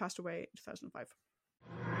 Mary passed away in 2005.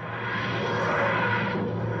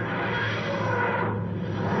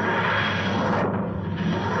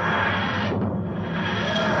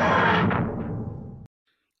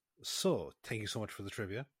 So, thank you so much for the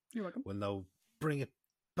trivia. You're welcome. We'll now bring it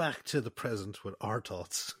back to the present with our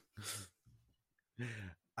thoughts.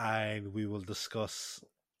 And we will discuss.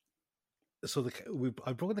 So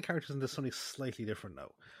I've broken the characters into something slightly different now.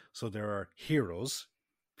 So there are heroes,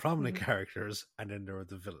 prominent characters, and then there are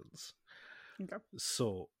the villains. Okay.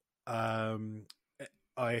 So the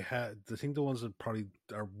ones that probably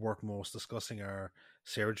are worth most discussing are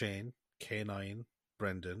Sarah Jane, K9,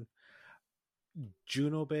 Brendan,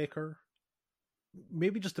 Juno Baker,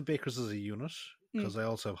 maybe just the Bakers as a unit, because I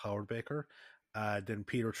also have Howard Baker, then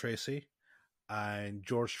Peter Tracy, and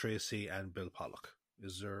George Tracy, and Bill Pollock.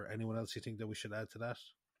 Is there anyone else you think that we should add to that?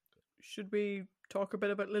 Should we talk a bit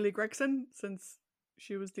about Lily Gregson, since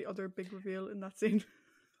she was the other big reveal in that scene?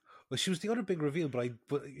 Well, she was the other big reveal, but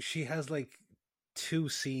she has like 2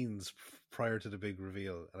 scenes prior to the big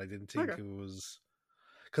reveal, and I didn't think it was,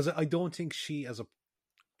 because I don't think she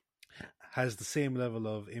has the same level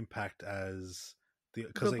of impact as the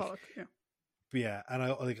Bill Pollock, yeah, and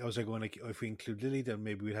I was going if we include Lily, then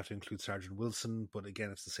maybe we'd have to include Sergeant Wilson. But again,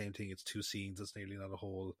 it's the same thing. It's 2 scenes. It's nearly not a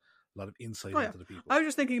whole lot of insight into the people. I was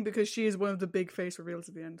just thinking because she is one of the big face reveals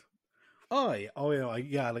at the end.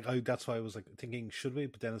 That's why I was like thinking, should we?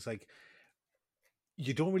 But then it's like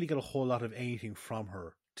you don't really get a whole lot of anything from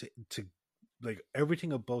her. To like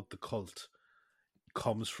everything about the cult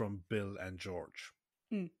comes from Bill and George.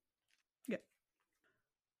 Yeah.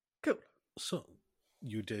 Cool. So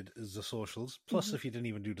you did the socials. Plus, if you didn't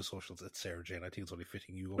even do the socials, it's Sarah Jane. I think it's only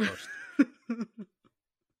fitting you go first.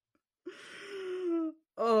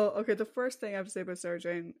 Oh, okay. The first thing I have to say about Sarah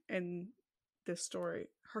Jane in this story,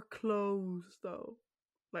 her clothes, though.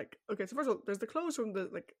 Like, okay, so first of all, there's the clothes from the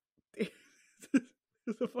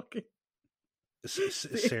the fucking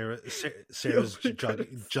Sarah's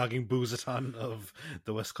jogging boozathon of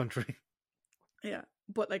the West Country. Yeah,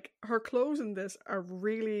 but like her clothes in this are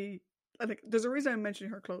really. I think there's a reason I'm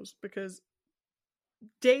mentioning her clothes because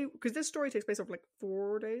this story takes place over like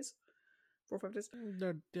 4 days, 4 or 5 days.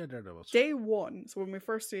 Day 1, so when we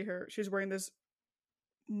first see her, she's wearing this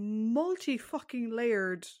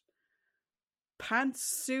multi-fucking-layered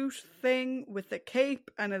pantsuit thing with a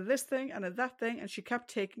cape and a this thing and a that thing, and she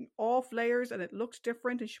kept taking off layers and it looked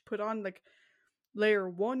different, and she put on like layer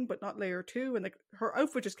 1 but not layer 2, and like her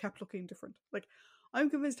outfit just kept looking different. Like,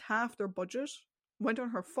 I'm convinced half their budget went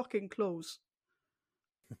on her fucking clothes.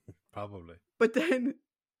 Probably. But then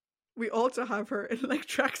we also have her in like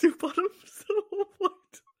tracksuit bottoms at one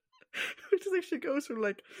point. Which is like she goes from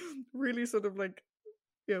like really sort of like,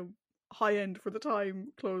 you know, high end for the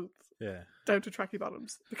time clothes down to tracky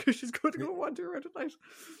bottoms because she's going to go wander around at night.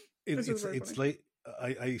 It's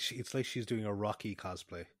like she's doing a Rocky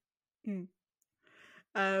cosplay.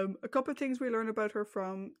 A couple of things we learn about her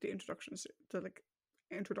from the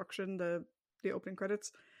the opening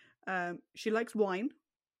credits. She likes wine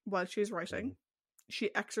while she's writing.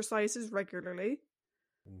 She exercises regularly.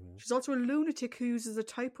 She's also a lunatic who uses a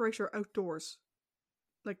typewriter outdoors.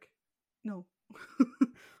 Like, no.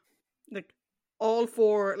 Like, all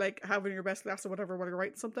for like having your best glass or whatever while you're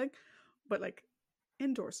writing something. But like,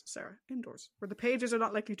 indoors, Sarah. Indoors. Where the pages are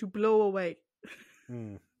not likely to blow away.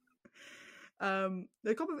 There are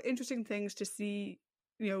a couple of interesting things to see,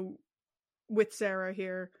 you know, with Sarah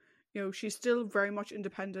here. You know, she's still very much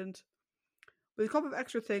independent. With a couple of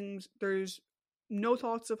extra things, there's no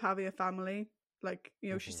thoughts of having a family. Like, you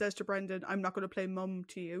know, she says to Brendan, I'm not going to play mum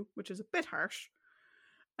to you, which is a bit harsh.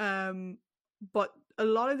 But a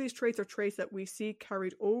lot of these traits are traits that we see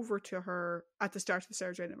carried over to her at the start of the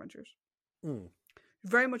Sarah Jane Adventures.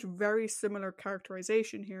 Very much very similar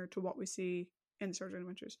characterization here to what we see in the Sarah Jane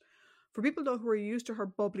Adventures. For people, though, who are used to her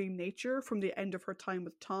bubbly nature from the end of her time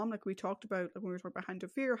with Tom, like we talked about, like when we were talking about Hand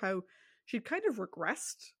of Fear, how she'd kind of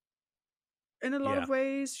regressed in a lot of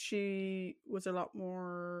ways. She was a lot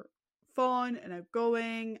more fun and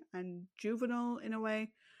outgoing and juvenile in a way.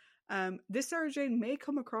 This Sarah Jane may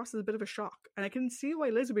come across as a bit of a shock, and I can see why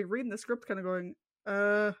Liz would be reading the script kind of going,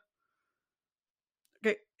 okay,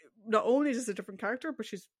 not only is this a different character, but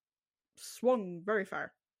she's swung very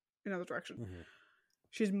far in another direction.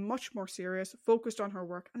 She's much more serious, focused on her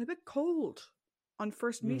work, and a bit cold on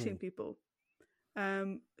first meeting people.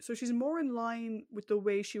 So she's more in line with the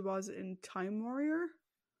way she was in Time Warrior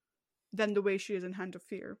than the way she is in Hand of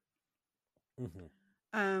Fear.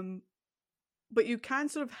 But you can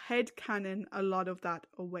sort of headcanon a lot of that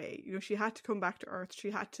away. You know, she had to come back to Earth.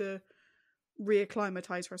 She had to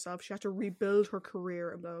reacclimatize herself. She had to rebuild her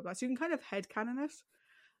career and blah, blah, blah. So you can kind of headcanon it.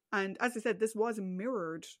 And as I said, this was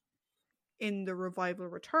mirrored in the Revival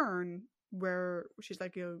Return, where she's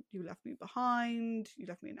like, you left me behind, you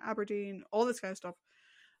left me in Aberdeen, all this kind of stuff.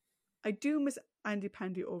 I do miss Andy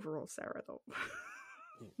Pandy overall Sarah, though.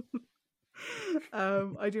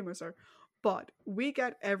 I do miss her. But we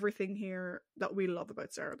get everything here that we love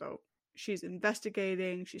about Sarah, though. She's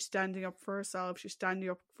investigating, she's standing up for herself, she's standing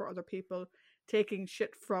up for other people, taking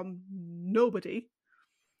shit from nobody.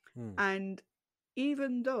 And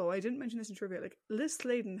even though, I didn't mention this in trivia, like, Liz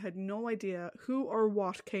Sladen had no idea who or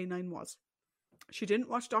what K9 was. She didn't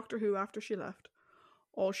watch Doctor Who after she left.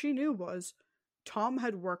 All she knew was Tom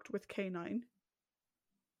had worked with K9.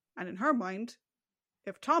 And in her mind,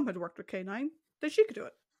 if Tom had worked with K9, then she could do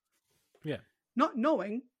it. Yeah. Not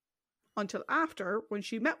knowing until after, when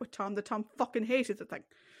she met with Tom, that Tom fucking hated the thing.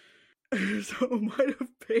 So it might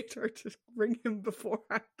have paid her to ring him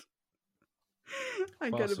beforehand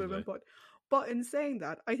and get a bit of input. But in saying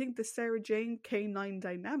that, I think the Sarah Jane K9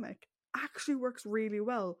 dynamic actually works really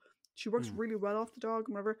well. She works really well off the dog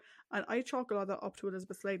and whatever. And I chalk a lot of that up to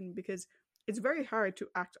Elizabeth Sladen because it's very hard to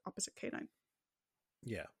act opposite K9.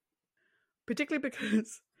 Yeah. Particularly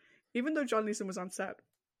because even though John Leeson was on set,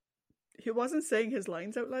 he wasn't saying his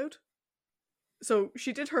lines out loud. So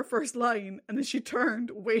she did her first line and then she turned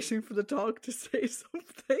waiting for the dog to say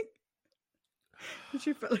something. And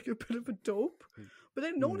she felt like a bit of a dope. But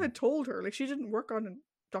then no one had told her. Like, she didn't work on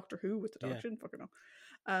Doctor Who with the dog. She didn't fucking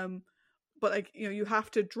know. But, like, you know, you have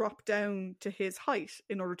to drop down to his height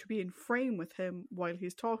in order to be in frame with him while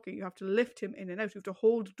he's talking. You have to lift him in and out. You have to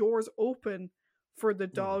hold doors open for the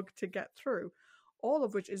dog to get through. All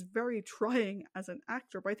of which is very trying as an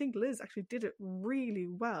actor. But I think Liz actually did it really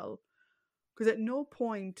well. Because at no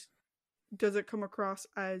point does it come across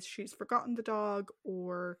as she's forgotten the dog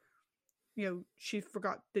or, you know, she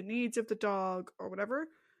forgot the needs of the dog or whatever.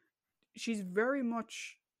 She's very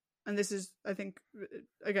much, and this is, I think,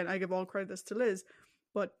 again, I give all credit to Liz,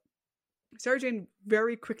 but Sarah Jane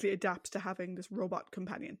very quickly adapts to having this robot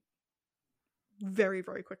companion. Very,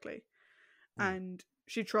 very quickly. And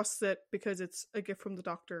she trusts it because it's a gift from the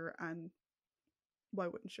Doctor, and why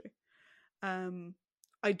wouldn't she?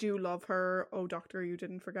 I do love her "Oh Doctor, you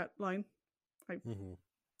didn't forget" line.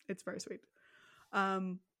 It's very sweet.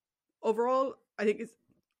 Overall, I think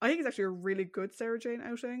it's actually a really good Sarah Jane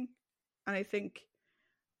outing, and I think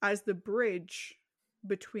as the bridge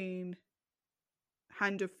between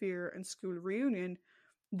Hand of Fear and School Reunion,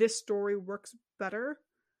 this story works better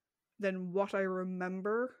than what I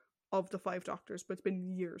remember of the Five Doctors. But it's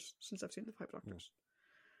been years since I've seen the Five Doctors.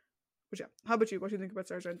 But yeah, how about you? What do you think about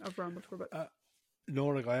Sarah Jane? I've rambled for a bit. No,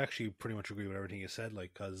 like, I actually pretty much agree with everything you said,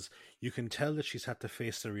 like, because you can tell that she's had to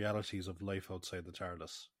face the realities of life outside the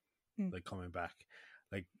TARDIS, like, coming back.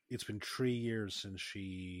 Like, it's been 3 years since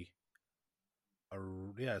she...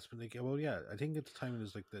 it's been like, well, yeah, I think at the time it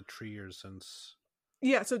was like the 3 years since...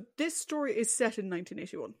 Yeah, so this story is set in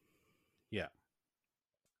 1981. Yeah.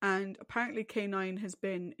 And apparently K9 has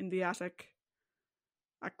been in the attic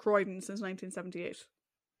at Croydon since 1978.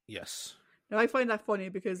 Yes. Now, I find that funny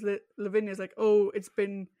because Lavinia's like, oh, it's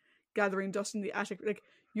been gathering dust in the attic. Like,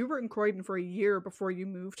 you were in Croydon for a year before you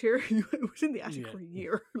moved here. You was in the attic for a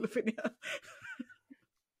year, Lavinia.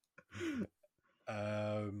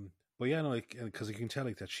 But yeah, no, like, because you can tell,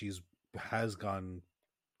 like, that has gone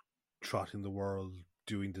trotting the world,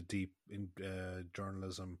 doing the deep in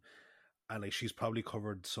journalism, and, like, she's probably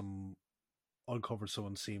uncovered some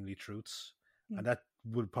unseemly truths, and that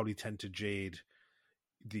would probably tend to jade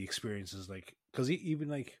the experiences, like, because even,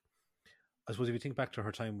 like, I suppose if you think back to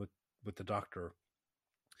her time with the Doctor,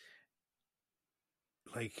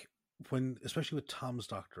 like, when, especially with Tom's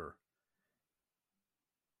Doctor,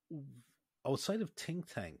 outside of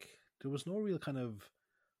Think Tank, there was no real kind of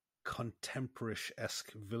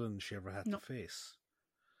contemporary-esque villain she ever had to face.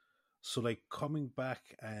 So, like, coming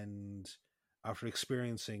back and after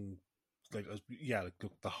experiencing, like,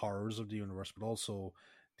 the horrors of the universe, but also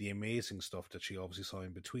the amazing stuff that she obviously saw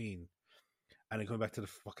in between, and then coming back to the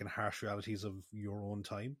fucking harsh realities of your own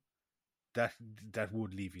time, that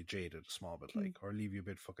would leave you jaded a small bit, like, or leave you a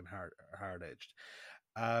bit fucking hard-edged.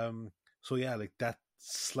 So yeah, like, that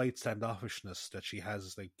slight standoffishness that she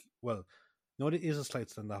has, like, well, no, it is a slight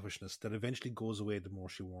standoffishness that eventually goes away the more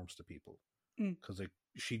she warms to people, because like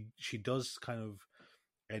she does kind of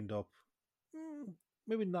end up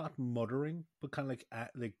maybe not muttering, but kind of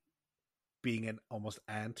like being an almost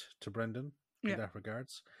aunt to Brendan in that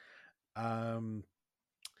regards. And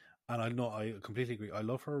I know, I completely agree. I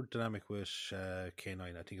love her dynamic with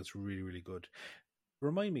K9. I think it's really, really good.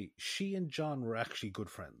 Remind me, she and John were actually good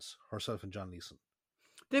friends, herself and John Leeson.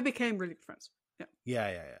 They became really good friends. Yeah.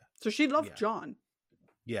 So she loved John.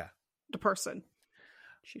 Yeah. The person.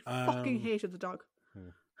 She fucking hated the dog.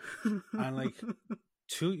 And, like,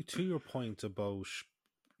 to your point about,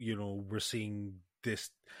 you know, we're seeing this,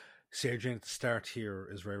 Sarah Jane at the start here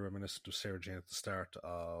is very reminiscent of Sarah Jane at the start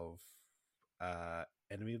of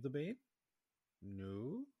Enemy of the Bane.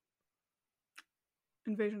 No,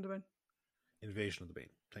 Invasion of the Bane. Invasion of the Bane.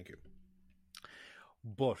 Thank you.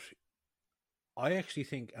 But I actually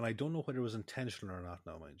think, and I don't know whether it was intentional or not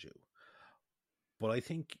now, mind you, but I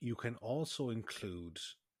think you can also include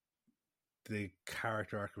the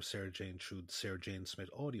character arc of Sarah Jane through the Sarah Jane Smith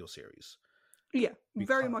audio series. Yeah,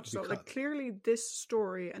 very much so. Like, clearly this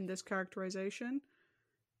story and this characterization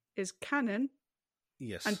is canon.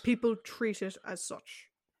 Yes. And people treat it as such.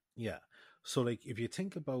 Yeah. So, like, if you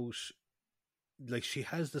think about, like, she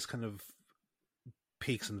has this kind of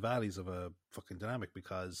peaks and valleys of a fucking dynamic,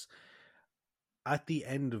 because at the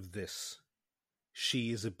end of this,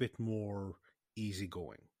 she is a bit more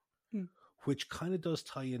easygoing, which kind of does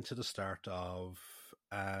tie into the start of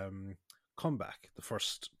Comeback, the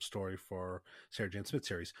first story for Sarah Jane Smith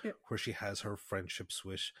series, where she has her friendships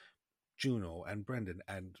with Juno and Brendan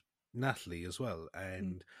and Natalie as well,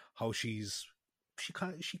 and how she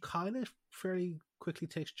kind of fairly quickly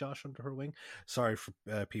takes Josh under her wing. Sorry for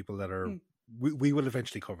people that are we will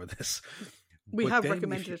eventually cover this. We have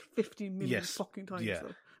recommended it 50 million fucking times. Yeah.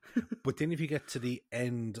 But then if you get to the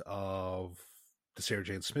end of the Sarah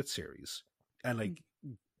Jane Smith series, and like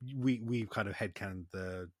we've kind of headcanoned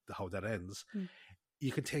the how that ends,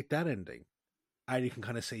 you can take that ending and you can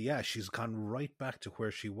kind of say, yeah, she's gone right back to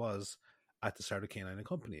where she was at the start of K9 and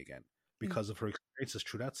Company again, because of her experiences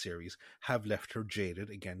through that series have left her jaded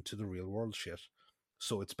again to the real world shit.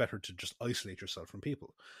 So it's better to just isolate yourself from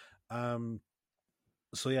people.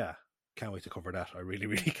 So yeah, can't wait to cover that. I really,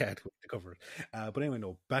 really can't wait to cover it. But anyway,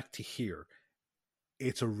 no, back to here.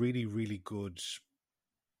 It's a really, really good,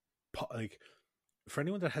 like, for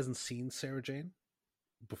anyone that hasn't seen Sarah Jane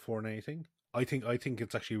before and anything, I think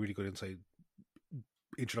it's actually a really good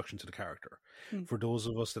introduction to the character. For those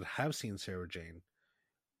of us that have seen Sarah Jane,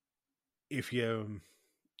 if you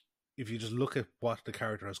just look at what the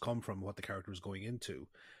character has come from, what the character is going into,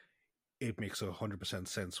 it makes 100%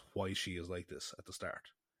 sense why she is like this at the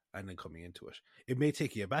start and then coming into it. It may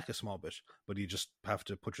take you back a small bit, but you just have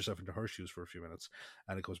to put yourself into her shoes for a few minutes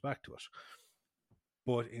and it goes back to it.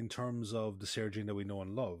 But in terms of the Sarah Jane that we know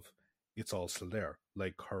and love, it's all still there.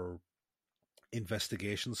 Like her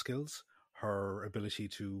investigation skills, her ability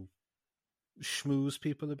to schmooze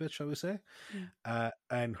people a bit, shall we say,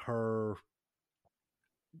 and her,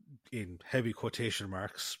 in heavy quotation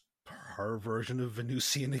marks, her version of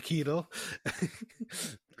Venusian Aikido.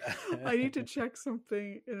 I need to check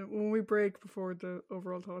something when we break before the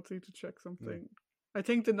overall thoughts. I need to check something. I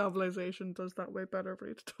think the novelization does that way better for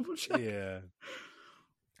you to double check. Yeah.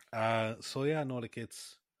 So yeah, no, like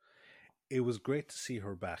it was great to see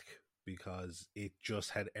her back, because it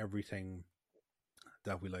just had everything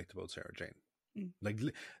that we liked about Sarah Jane. Like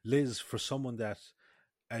Liz, for someone that,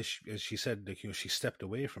 as she said, like, you know, she stepped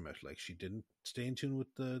away from it. Like, she didn't stay in tune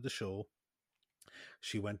with the show.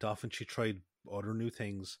 She went off and she tried other new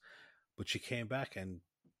things, but she came back and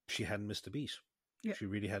she hadn't missed a beat. Yeah. She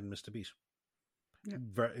really hadn't missed a beat.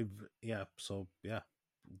 Yeah. So yeah,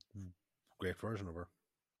 great version of her.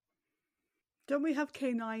 Don't we have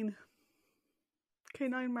K9?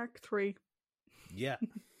 K9 Mark III. Yeah.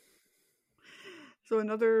 So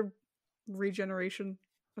another regeneration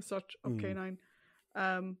as such of K9.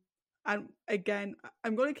 And again,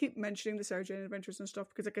 I'm going to keep mentioning the Sarah Jane Adventures and stuff,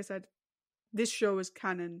 because like I said, this show is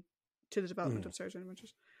canon to the development of Sarah Jane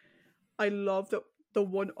Adventures. I love the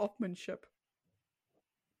one-upmanship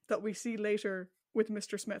that we see later with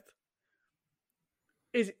Mr. Smith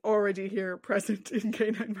is already here, present in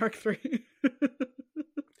K9 Mark III.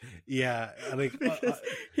 Yeah, like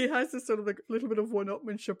he has this sort of like little bit of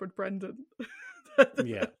one-upmanship with Brendan.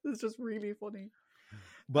 Yeah, it's just really funny.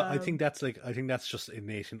 But I think that's just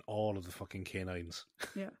innate in all of the fucking K9s.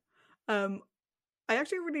 Yeah. I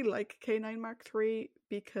actually really like K9 Mark III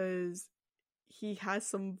because he has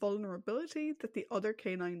some vulnerability that the other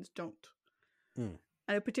K9s don't. And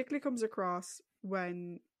it particularly comes across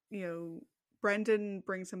when, you know, Brendan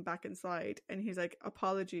brings him back inside and he's like,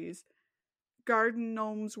 apologies, garden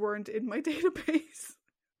gnomes weren't in my database.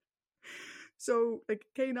 So, like,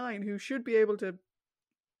 K9, who should be able to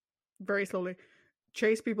very slowly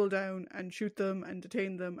chase people down and shoot them and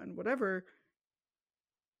detain them and whatever,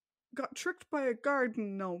 got tricked by a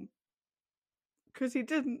garden gnome because he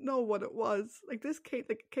didn't know what it was. Like, this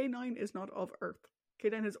K9 is not of Earth.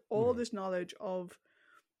 K9 has all this knowledge of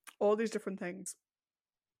all these different things,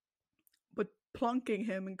 but plonking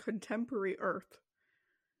him in contemporary Earth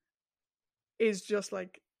is just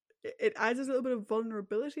like, it adds a little bit of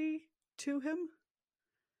vulnerability to him.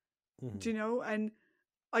 Do you know? And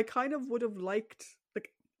I kind of would have liked,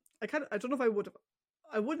 like, I don't know if I would have.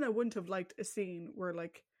 I wouldn't have liked a scene where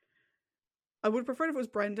like. I would prefer if it was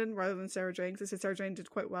Brendan rather than Sarah Jane, because I said Sarah Jane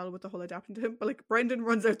did quite well with the whole adapting to him. But like Brendan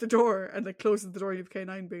runs out the door and like closes the door, and you have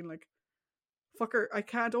K9 being like, "Fucker, I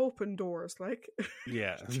can't open doors." Like,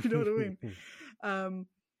 Yeah. do you know what I mean?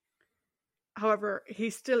 However,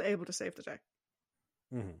 he's still able to save the day.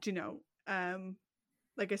 Mm-hmm. Do you know?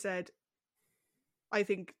 Like I said, I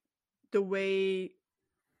think the way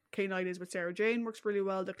K9 is with Sarah Jane works really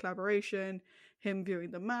well. The collaboration, him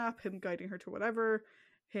viewing the map, him guiding her to whatever,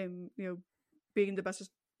 him, being the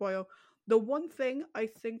bestest boyo. The one thing I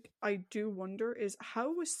think I do wonder is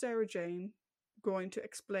how was Sarah Jane going to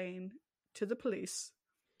explain to the police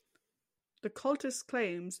the cultist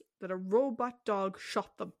claims that a robot dog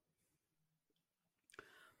shot them?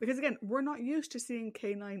 Because again, we're not used to seeing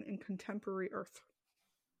K9 in contemporary Earth.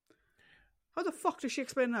 How the fuck does she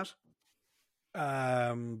explain that?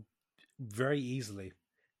 Very easily.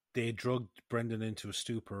 They drugged Brendan into a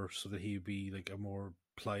stupor so that he'd be like a more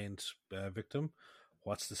pliant victim.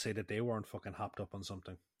 What's to say that they weren't fucking hopped up on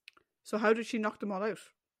something? So how did she knock them all out?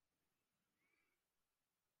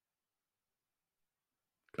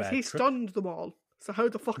 Because he stunned them all. So how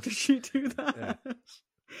the fuck did she do that?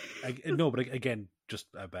 Yeah. No, but again, just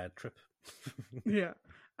a bad trip. Yeah.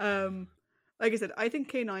 Like I said, I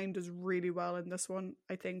think K9 does really well in this one.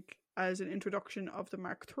 I think as an introduction of the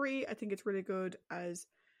Mark III, I think it's really good as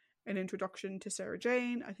an introduction to Sarah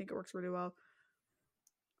Jane. I think it works really well.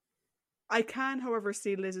 I can, however,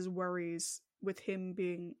 see Liz's worries with him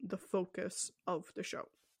being the focus of the show.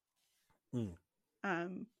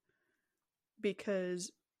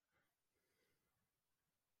 Because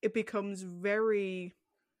it becomes very...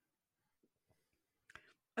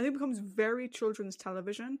 I think it becomes very children's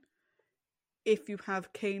television if you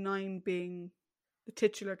have K9 being the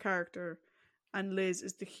titular character and Liz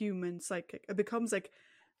is the human psychic. It becomes like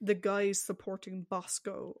the guys supporting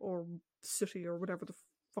Bosco or Sooty or whatever the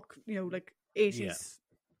fuck, like 80s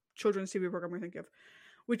children's TV program I think of.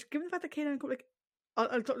 Which, given the fact that K9, like,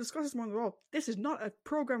 I'll discuss this more in the role, this is not a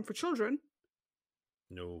program for children.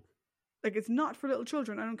 No. Like, it's not for little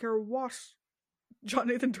children. I don't care what John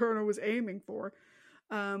Nathan Turner was aiming for.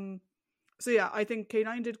 So yeah, I think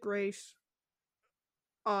K9 did great.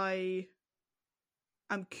 I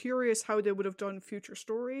am curious how they would have done future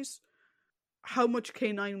stories. How much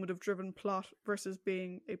K9 would have driven plot versus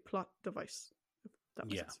being a plot device. If that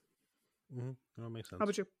makes sense. That makes sense. How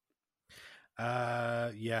about you?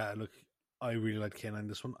 Yeah, look, I really like K9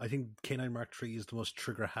 this one. I think K9 Mark III is the most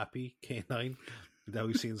trigger happy K9 that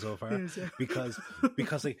we've seen so far. Yes, yeah. because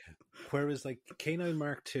like, whereas like K9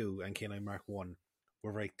 Mark II and K9 Mark I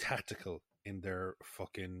were very tactical in their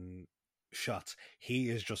fucking shots. He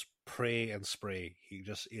is just pray and spray.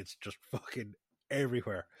 It's just fucking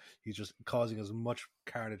everywhere. He's just causing as much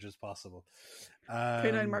carnage as possible.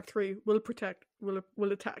 K9 Mark III will protect, will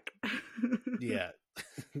attack. Yeah.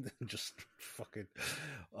 Just fucking,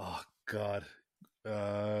 oh god.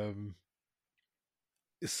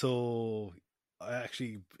 So I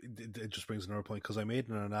actually, it just brings another point, because I made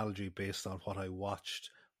an analogy based on what I watched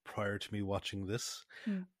prior to me watching this.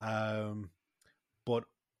 But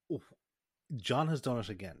John has done it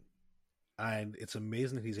again, and it's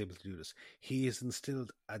amazing that he's able to do this. He has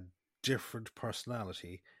instilled a different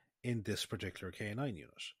personality in this particular K9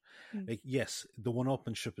 unit. Like, yes, the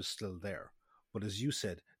one-upmanship is still there, but as you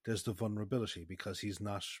said, there's the vulnerability because he's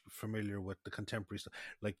not familiar with the contemporary stuff.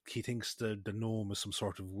 Like, he thinks the gnome is some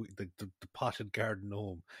sort of the potted garden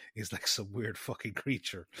gnome is like some weird fucking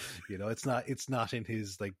creature. It's not in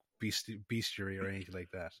his like bestiary or anything like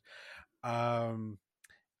that.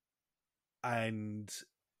 And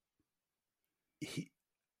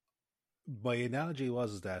my analogy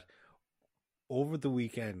was that over the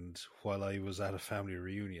weekend, while I was at a family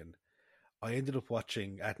reunion, I ended up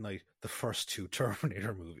watching at night the first two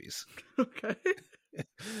Terminator movies. Okay.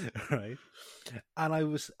 Right. And I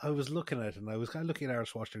was looking at it, and I was kind of looking at Aaron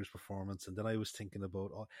Schwarzenegger's performance, and then I was thinking about,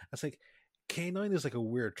 it's like, K9 is like a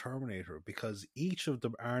weird Terminator, because each of the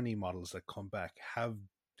Arnie models that come back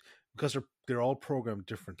because they're all programmed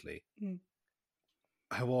differently,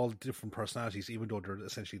 have all different personalities, even though they're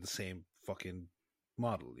essentially the same fucking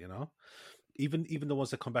model, Even the ones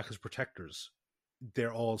that come back as protectors,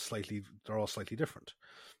 they're all slightly different,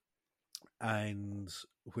 and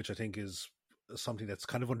which I think is something that's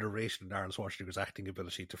kind of underrated in Arnold Schwarzenegger's acting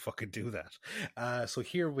ability to fucking do that. So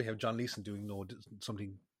here we have John Leeson doing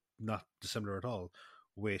something not dissimilar at all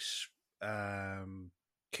with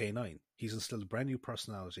K9. He's instilled a brand new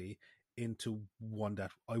personality into one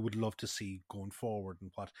that I would love to see going forward,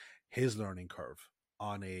 and what his learning curve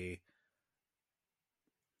on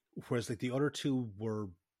whereas like the other two were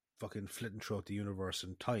fucking flitting throughout the universe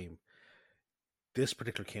and time, this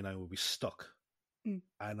particular canine would be stuck. Mm.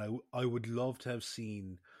 And I would love to have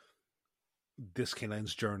seen this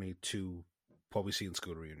canine's journey to what we see in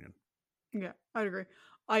School Reunion. Yeah, I'd agree.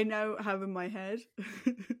 I now have in my head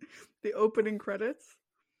the opening credits.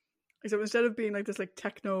 So instead of being like this like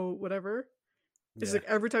techno whatever, it's like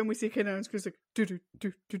every time we see K9, it's just like do do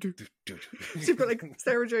do do do do. So you've got like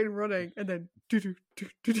Sarah Jane running and then do do do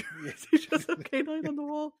do do. You just have K9 on the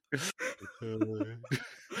wall.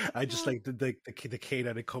 I just like the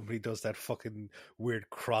K9 company does that fucking weird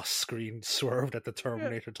cross screen swerve that the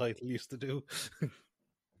Terminator title used to do.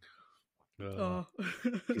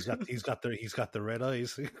 He's got the red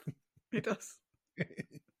eyes. He does.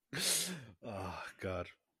 Oh God.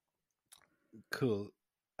 Cool.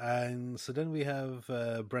 And so then we have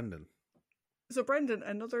Brendan. So Brendan,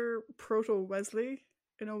 another proto-Wesley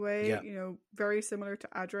in a way, you know, very similar to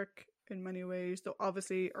Adric in many ways, though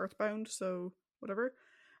obviously Earthbound, so whatever.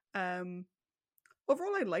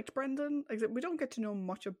 Overall, I liked Brendan, except we don't get to know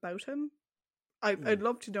much about him. I'd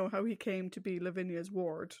love to know how he came to be Lavinia's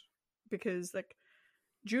ward, because like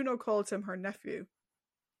Juno calls him her nephew,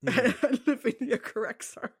 and Lavinia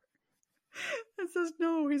corrects her and says,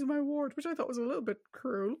 "No, he's my ward," which I thought was a little bit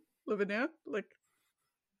cruel, Lavinia. Like,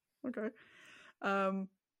 okay.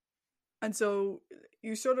 And so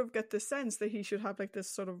you sort of get the sense that he should have like this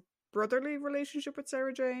sort of brotherly relationship with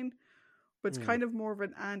Sarah Jane, but it's kind of more of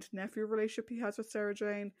an aunt-nephew relationship he has with Sarah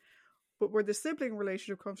Jane. But where the sibling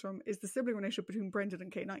relationship comes from is the sibling relationship between Brendan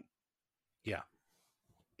and K9. Yeah.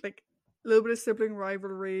 Like, a little bit of sibling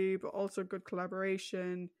rivalry, but also good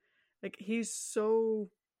collaboration. Like, he's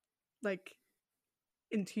so, like,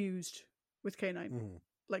 enthused with K9.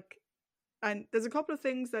 Like, and there's a couple of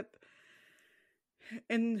things that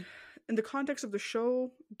in the context of the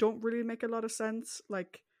show don't really make a lot of sense.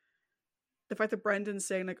 Like, the fact that Brendan's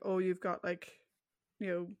saying, like, oh, you've got, like, you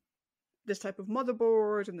know, this type of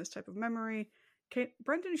motherboard and this type of memory.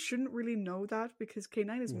 Brendan shouldn't really know that, because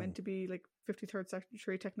K9 is meant to be, like, 53rd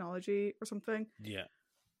century technology or something. Yeah.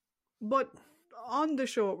 But on the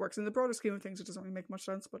show it works. In the broader scheme of things, it doesn't really make much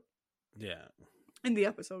sense, but yeah, in the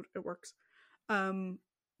episode it works. But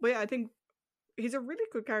yeah, I think he's a really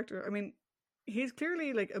good character. I mean, he's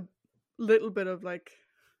clearly like a little bit of like,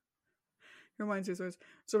 he reminds me of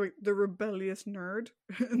so like the rebellious nerd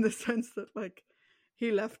in the sense that like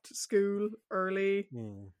he left school early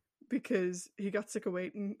because he got sick of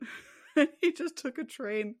waiting and he just took a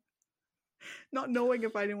train not knowing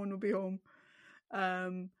if anyone would be home.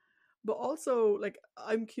 But also, like,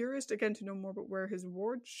 I'm curious again to know more about where his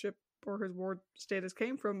wardship or his ward status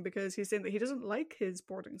came from, because he's saying that he doesn't like his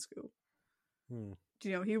boarding school. You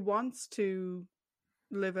know, he wants to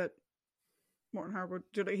live at Morton Harwood.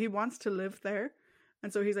 He wants to live there.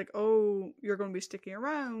 And so he's like, oh, you're going to be sticking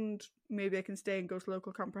around. Maybe I can stay and go to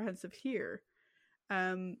local comprehensive here.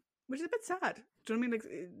 Which is a bit sad. Do you know what I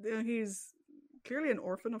mean? Like, he's clearly an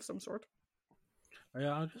orphan of some sort.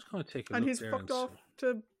 Yeah, I'm just going to take a and look he's there fucked off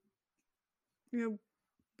to, you know,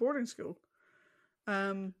 boarding school.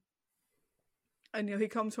 And, you know, he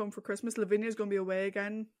comes home for Christmas. Lavinia's going to be away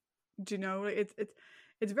again. Do you know? It's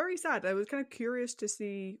very sad. I was kind of curious to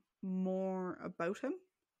see more about him.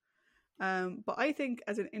 But I think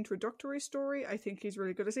as an introductory story, I think he's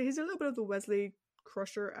really good. I say he's a little bit of the Wesley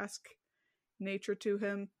Crusher-esque nature to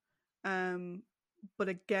him. But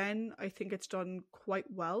again, I think it's done quite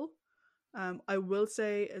well. I will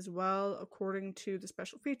say as well, according to the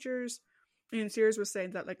special features, Ian Sears was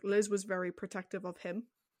saying that like Liz was very protective of him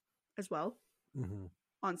as well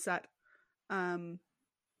on set.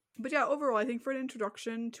 But yeah, overall, I think for an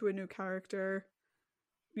introduction to a new character,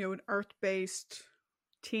 you know, an Earth-based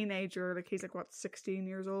teenager, like he's like, what, 16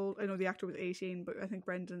 years old? I know the actor was 18, but I think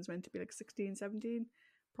Brendan's meant to be like 16, 17.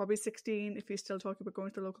 Probably 16 if he's still talking about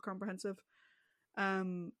going to the local comprehensive. I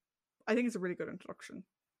think it's a really good introduction.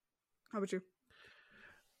 How about you?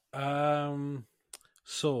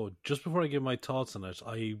 So just before I give my thoughts on it,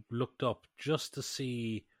 I looked up just to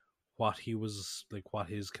see what he was like, what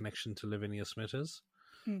his connection to Lavinia Smith is,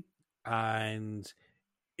 and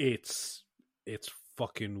it's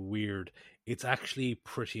fucking weird. It's actually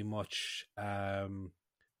pretty much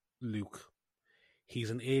Luke. He's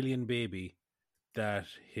an alien baby that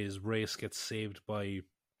his race gets saved by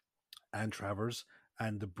Anne Travers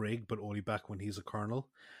and the Brig, but only back when he's a colonel.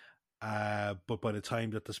 But by the time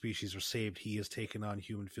that the species are saved, he has taken on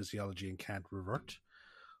human physiology and can't revert.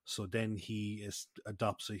 So then he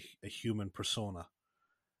adopts a human persona.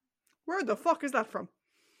 Where the fuck is that from?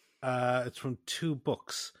 It's from 2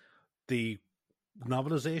 books. The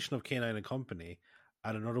novelization of K9 and Company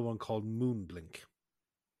and another one called Moonblink.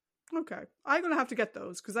 Okay. I'm going to have to get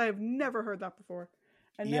those because I have never heard that before.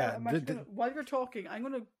 And now Yeah, I'm actually going to, while you're talking, I'm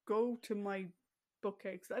going to go to my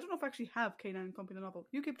bookcase. I don't know if I actually have K9 and Company the novel.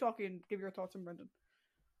 You keep talking and give your thoughts on Brendan.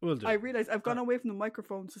 will do. I realize I've gone away from the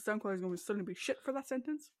microphone, so sound quality is going to suddenly be shit for that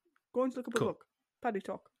sentence. Going to look up a book. Paddy,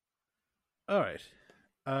 talk. All right.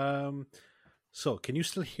 So can you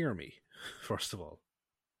still hear me? First of all.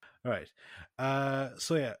 All right.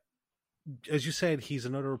 So yeah, as you said, he's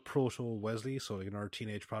another proto Wesley, so like another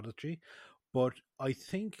teenage prodigy. But I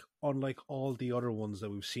think, unlike all the other ones that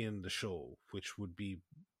we've seen in the show, which would be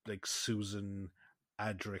like Susan,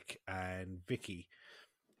 Adric, and Vicky,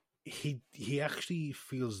 he actually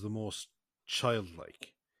feels the most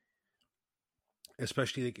childlike,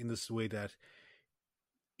 especially like in this way that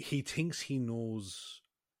he thinks he knows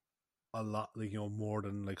a lot, like, more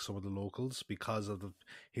than like some of the locals because of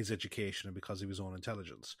his education and because of his own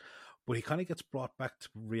intelligence. But he kind of gets brought back to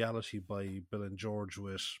reality by Bill and George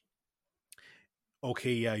with,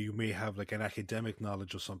 okay, yeah, you may have like an academic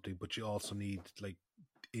knowledge of something, but you also need like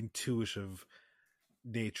intuitive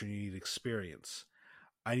nature, you need experience.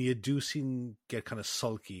 And you do seem get kind of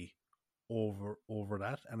sulky over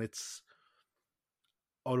that. And it's,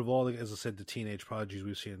 out of all, as I said, the teenage prodigies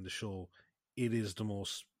we've seen in the show, it is the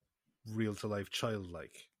most real to life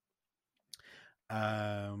childlike.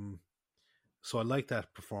 So I like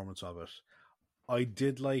that performance of it. I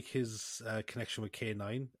did like his connection with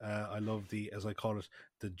K9. I love the, as I call it,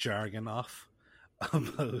 the jargon off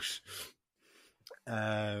about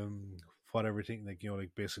what everything, like,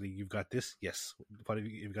 like basically you've got this, yes. What have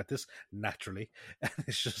you've got this naturally, and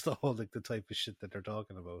it's just all like the type of shit that they're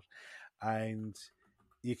talking about, and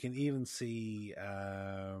you can even see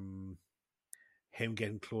him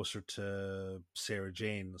getting closer to Sarah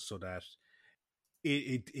Jane, so that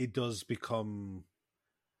it does become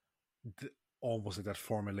almost like that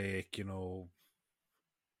formulaic,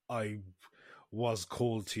 I was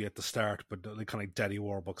cold to you at the start, but like kind of like Daddy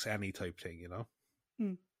Warbucks Annie type thing,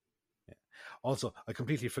 Mm. Yeah. Also, I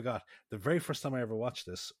completely forgot, the very first time I ever watched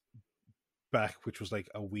this back, which was like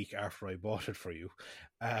a week after I bought it for you,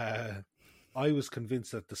 I was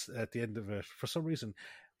convinced that at the end of it, for some reason,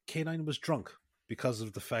 K9 was drunk because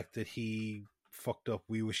of the fact that he fucked up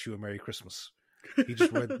 "We Wish You a Merry Christmas." He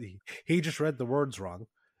just read the words wrong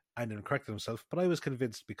and then corrected himself. But I was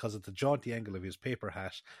convinced because of the jaunty angle of his paper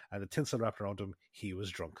hat and the tinsel wrapped around him, he was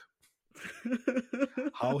drunk.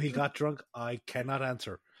 How he got drunk, I cannot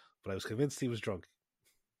answer, but I was convinced he was drunk.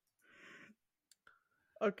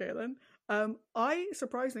 Okay, then. I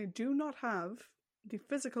surprisingly do not have the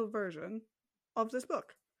physical version of this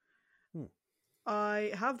book.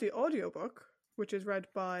 I have the audiobook, which is read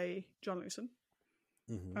by John Lewison.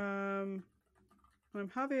 Mm-hmm. I'm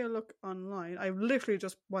having a look online. I literally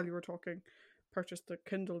just, while you were talking, purchased the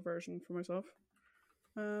Kindle version for myself.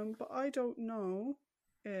 But I don't know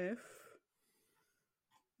if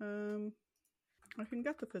I can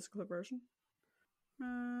get the physical version.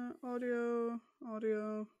 Audio.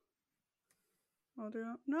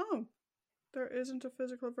 No, there isn't a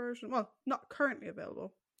physical version. Well, not currently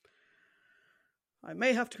available. I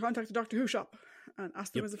may have to contact the Doctor Who shop and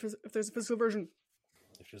ask them if there's a physical version.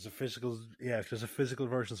 If there's a physical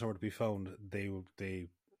version somewhere to be found, they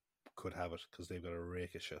could have it because they've got a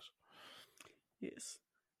rake of shit. Yes,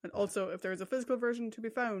 and also if there is a physical version to be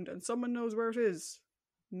found and someone knows where it is,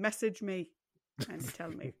 message me and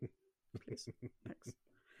tell me, please. Thanks.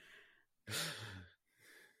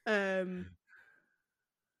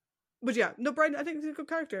 But yeah, no, Brian, I think he's a good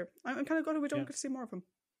character. I'm kind of glad we don't get to see more of him.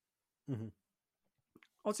 Mm-hmm.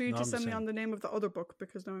 Also, you just send me on the name of the other book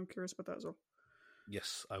because now I'm curious about that as well.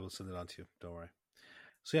 Yes, I will send it on to you. Don't worry.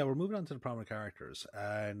 So yeah, we're moving on to the prominent characters,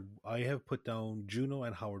 and I have put down Juno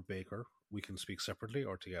and Howard Baker. We can speak separately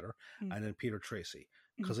or together, and then Peter Tracy,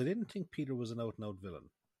 because I didn't think Peter was an out-and-out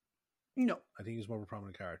villain. No, I think he's more of a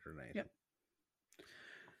prominent character than anything. Yeah.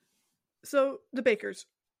 So the Bakers.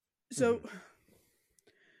 So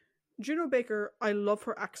Juno Baker, I love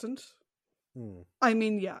her accent. I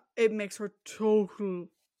mean, yeah, it makes her total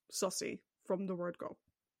sussy from the word go.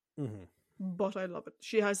 But I love it.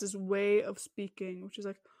 She has this way of speaking, which is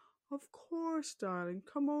like, "Of course, darling,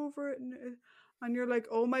 come over." And you're like,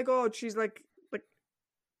 "Oh my god," she's like,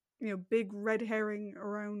 big red herring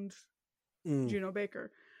around Juno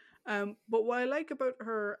Baker. But what I like about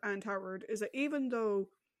her and Howard is that even though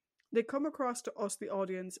they come across to us, the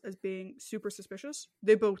audience, as being super suspicious,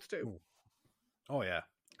 they both do. Oh yeah.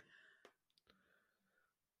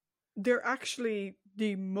 They're actually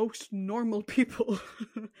the most normal people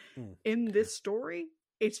in this story.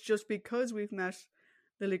 It's just because we've met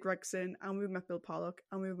Lily Gregson and we've met Bill Pollock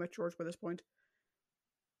and we've met George by this point.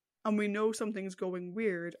 and we know something's going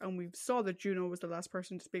weird, and we saw that Juno was the last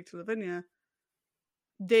person to speak to Lavinia,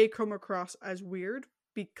 they come across as weird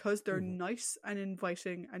because they're nice and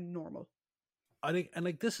inviting and normal. I think, and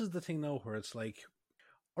like, this is the thing now where it's like,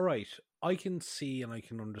 all right, I can see and I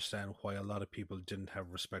can understand why a lot of people didn't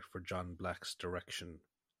have respect for John Black's direction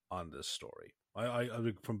on this story. I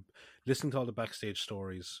from listening to all the backstage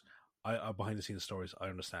stories, behind the scenes stories, I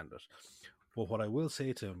understand it. But what I will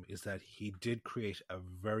say to him is that he did create a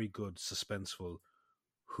very good suspenseful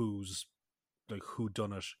who's like who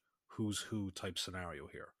done it, who's who type scenario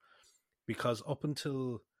here. Because up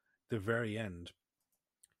until the very end,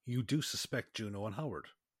 you do suspect Juno and Howard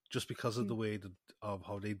just because of the way of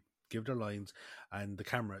how they give their lines and the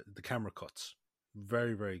camera cuts.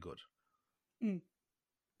 Very, very good.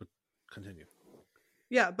 But continue.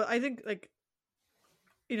 Yeah, but I think, like,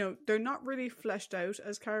 you know, they're not really fleshed out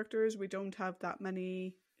as characters. We don't have that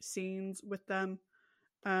many scenes with them.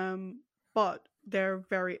 But they're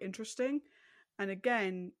very interesting. And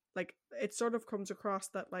again, like, it sort of comes across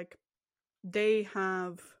that, like, they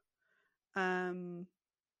have the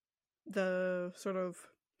sort of,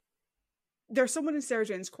 there's someone in Sarah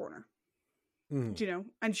Jane's corner. You know,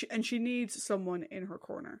 and she needs someone in her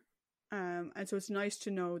corner. And so it's nice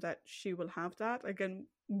to know that she will have that. Again,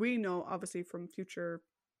 we know obviously from future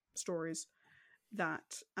stories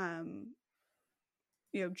that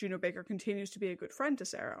you know, Juno Baker continues to be a good friend to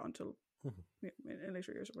Sarah until in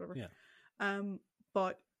later years or whatever. Yeah.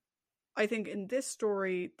 But I think in this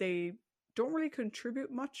story they don't really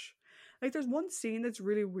contribute much. Like, there's one scene that's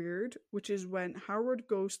really weird, which is when Howard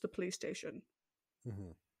goes to the police station.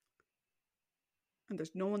 And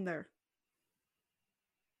there's no one there.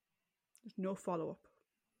 There's no follow-up.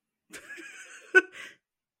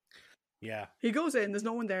 Yeah. He goes in, there's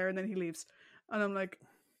no one there, and then he leaves. And I'm like,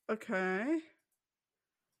 okay.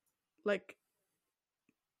 Like,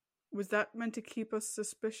 was that meant to keep us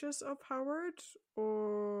suspicious of Howard?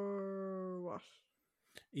 Or what?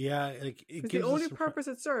 Yeah, like, it gives the only purpose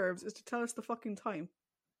it serves is to tell us the fucking time.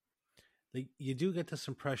 Like, you do get this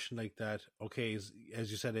impression, like, that, okay,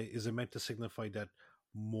 as you said, is it meant to signify that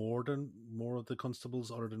more of the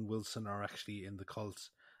constables other than Wilson are actually in the cult,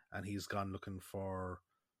 and he's gone looking for,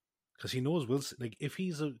 because he knows Wilson, like, if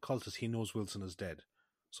he's a cultist, he knows Wilson is dead,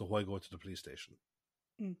 so why go to the police station?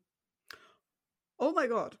 Oh my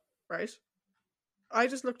god, right? I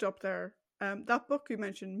just looked up there. That book you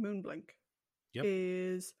mentioned, Moonblink,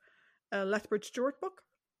 is a Lethbridge Stewart book.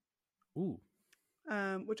 Ooh.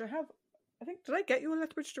 Which I have. I think, did I get you a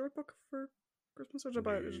Lethbridge Stewart book for Christmas, or did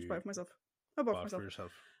I just buy it for myself? I bought it for myself. For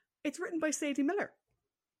yourself. It's written by Sadie Miller.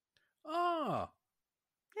 Ah.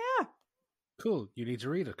 Yeah. Cool. You need to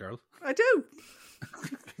read it, girl. I do.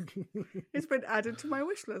 It's been added to my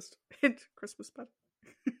wish list. Hint, Christmas pad.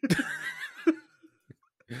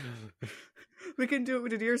 We can do it we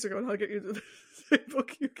did years ago, and I'll get you the same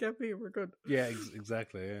book you kept me, and we're good. Yeah,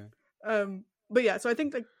 exactly, yeah. But yeah, so I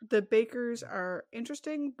think, like, the Bakers are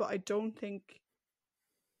interesting, but I don't think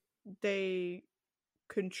they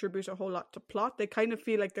contribute a whole lot to plot. They kind of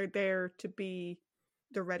feel like they're there to be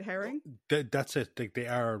the red herring. That's it. Like, they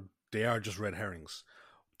are just red herrings.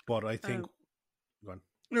 But I think go on.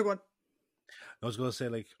 No, go on. I was going to say,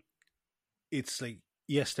 like, it's like,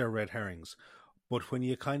 yes, they're red herrings, but when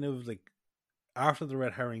you kind of, like, after the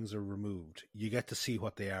red herrings are removed, you get to see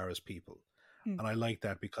what they are as people. And I like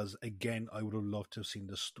that because, again, I would have loved to have seen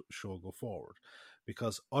this show go forward.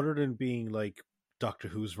 Because other than being like Doctor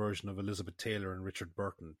Who's version of Elizabeth Taylor and Richard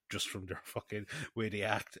Burton, just from their fucking way they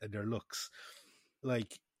act and their looks,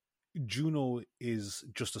 like, Juno is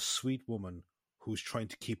just a sweet woman who's trying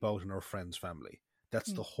to keep out in her friend's family.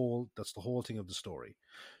 That's the whole thing of the story.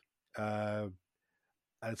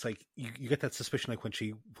 And it's like you get that suspicion, like when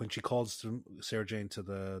she calls Sarah Jane to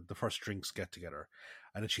the first drinks get together,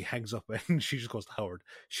 and then she hangs up and she just goes to Howard,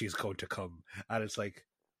 she's going to come, and it's like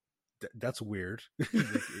that's weird.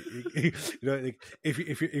 You know, like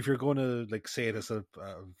if you're going to, like, say it as a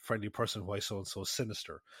friendly person, why so and so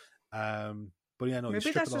sinister? But yeah, no,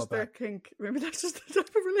 maybe that's just their kink. Maybe that's just the type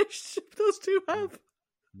of relationship those two have.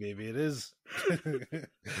 Maybe it is.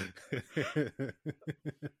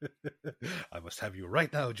 I must have you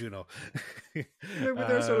right now, Juno. Maybe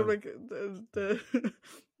they're sort of like the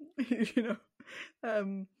you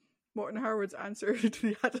know, Morton Howard's answer to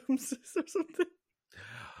the Adamses or something.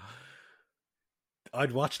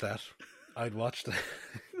 I'd watch that.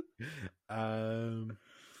 And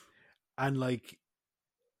like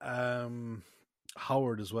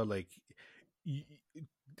Howard as well, like,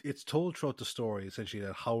 it's told throughout the story essentially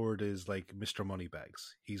that Howard is like Mr.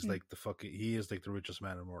 Moneybags. He's like he is like the richest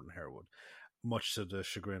man in Morton Harewood, much to the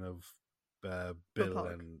chagrin of Bill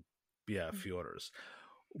and a few others.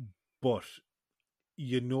 But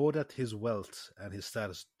you know that his wealth and his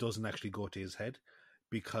status doesn't actually go to his head,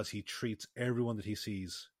 because he treats everyone that he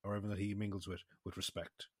sees or everyone that he mingles with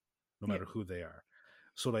respect, no matter who they are.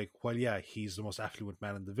 So, like, while, he's the most affluent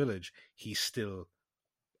man in the village, he's still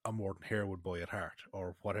a Morton Harewood boy at heart,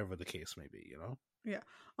 or whatever the case may be, you know? Yeah.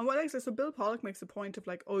 And what I say, so Bill Pollock makes a point of,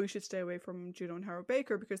 like, oh, you should stay away from Juno and Howard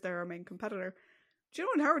Baker because they're our main competitor. Juno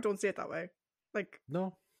and Howard don't see it that way. Like,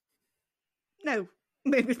 no.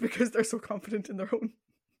 Maybe it's because they're so confident in their own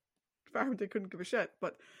farm they couldn't give a shit.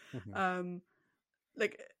 But,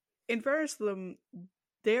 like, in fairness to them,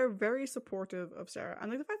 they're very supportive of Sarah. And,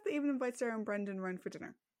 like, the fact they even invite Sarah and Brendan around for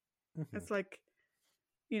dinner. It's like,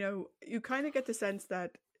 you know, you kind of get the sense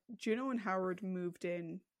that Juno and Howard moved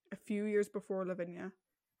in a few years before Lavinia.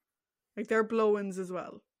 Like, they're blow-ins as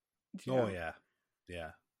well. Oh, yeah.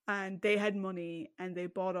 Yeah. And they had money, and they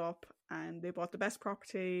bought up, and they bought the best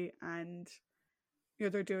property, and, you know,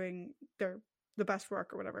 they're doing the best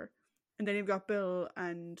work or whatever. And then you've got Bill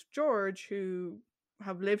and George, who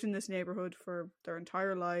have lived in this neighborhood for their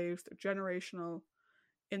entire lives. They're generational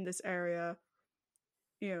in this area.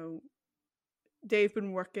 You know, they've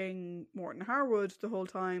been working Morton Harwood the whole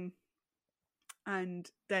time. And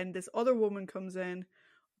then this other woman comes in,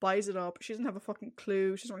 buys it up. She doesn't have a fucking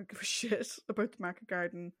clue. She doesn't really give a shit about the market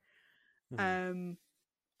garden. And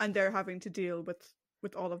they're having to deal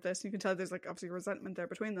with all of this. You can tell there's, like, obviously resentment there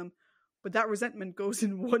between them. But that resentment goes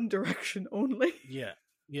in one direction only. Yeah.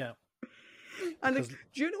 Yeah. And, like,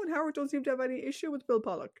 Juno and Howard don't seem to have any issue with Bill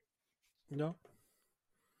Pollock. No.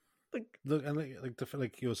 Like, look, and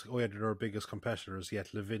like he was, they're our biggest competitors,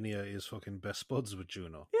 yet Lavinia is fucking best buds with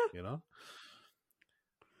Juno. Yeah. You know?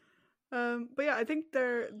 But yeah, I think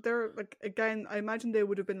they're like, again, I imagine they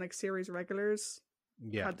would have been like series regulars.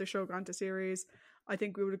 Yeah. Had the show gone to series. I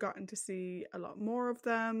think we would have gotten to see a lot more of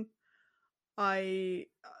them. I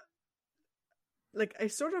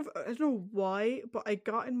don't know why, but I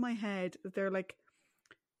got in my head that they're like,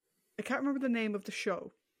 I can't remember the name of the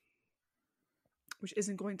show, which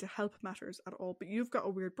isn't going to help matters at all, but you've got a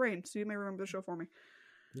weird brain, so you may remember the show for me.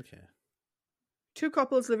 Okay. 2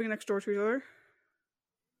 couples living next door to each other.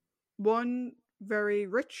 One very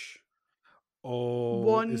rich. Oh,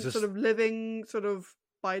 one sort of living sort of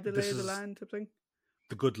by the lay of the land type thing.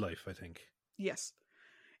 The Good Life, I think. Yes.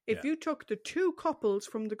 If you took the 2 couples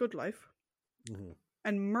from The Good Life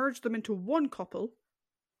and merged them into one couple,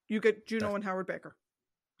 you get Juno and Howard Baker.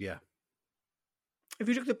 Yeah. If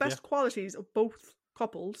you took the best qualities of both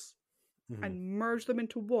couples and merged them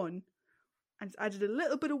into one and added a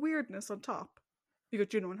little bit of weirdness on top, you get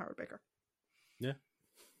Juno and Howard Baker. Yeah.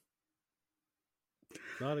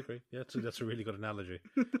 No, I'd agree. Yeah, that's a really good analogy.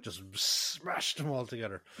 Just smashed them all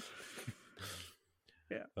together.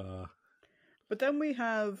 Yeah. But then we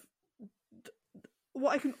have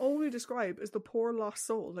what I can only describe as the poor lost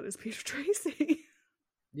soul that is Peter Tracy.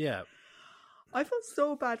 Yeah. I felt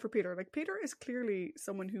so bad for Peter. Like, Peter is clearly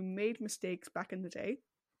someone who made mistakes back in the day.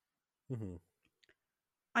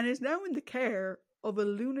 And is now in the care of a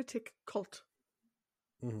lunatic cult.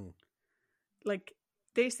 Like,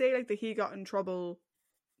 they say, like, that he got in trouble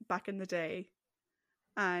back in the day.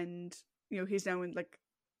 And, you know, he's now in, like,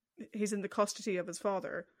 he's in the custody of his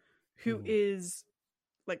father, who is,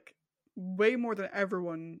 like, way more than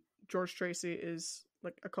everyone. George Tracy is,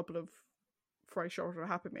 like, a couple of fries short of a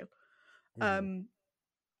Happy Meal.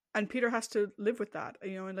 And Peter has to live with that,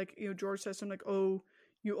 you know, and, like, you know, George says to him, like, oh,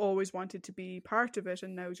 you always wanted to be part of it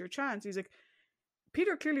and now's your chance. He's like,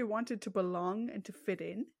 Peter clearly wanted to belong and to fit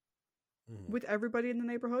in with everybody in the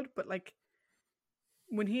neighborhood, but, like,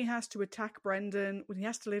 when he has to attack Brendan, when he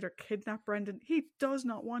has to later kidnap Brendan, he does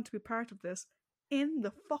not want to be part of this in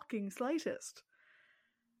the fucking slightest.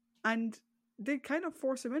 And they kind of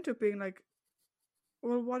force him into being like,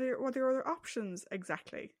 well, what are your other options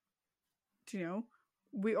exactly? Do you know?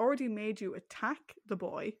 We already made you attack the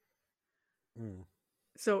boy.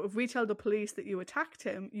 So if we tell the police that you attacked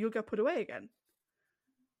him, you'll get put away again.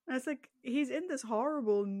 And it's like, he's in this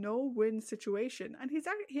horrible no-win situation. And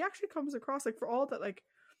he actually comes across, like, for all that, like,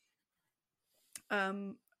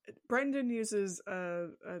 Brendan uses a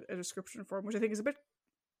description for him, which I think is a bit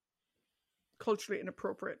culturally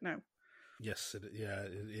inappropriate now. Yes, it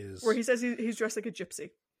is. Where he says he's dressed like a gypsy.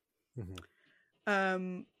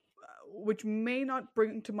 Which may not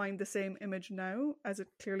bring to mind the same image now as it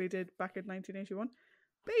clearly did back in 1981.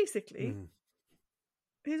 Basically,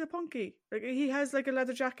 he's a punky. Like, he has, like, a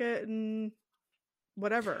leather jacket and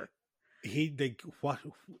whatever.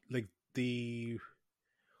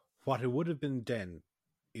 What it would have been then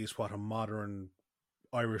is what a modern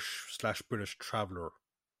Irish/British traveller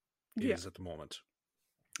is at the moment.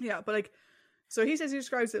 Yeah, but like, so he says he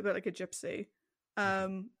describes it a bit like a gypsy.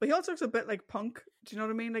 But he also looks a bit like punk. Do you know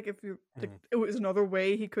what I mean? Like, if you like, it was another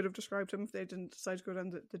way he could have described him if they didn't decide to go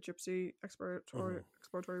down the gypsy exploratory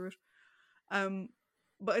route.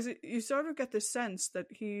 But as you sort of get this sense that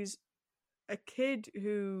he's a kid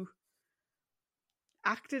who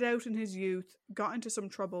acted out in his youth, got into some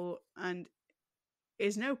trouble, and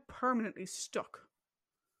is now permanently stuck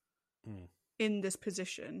in this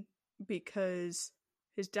position because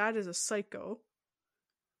his dad is a psycho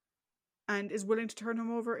and is willing to turn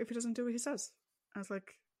him over if he doesn't do what he says. I was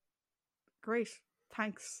like, great,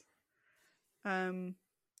 thanks. And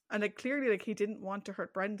like, clearly, like, he didn't want to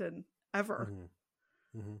hurt Brendan ever.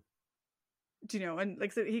 Do you know? And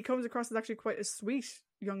like, he comes across as actually quite a sweet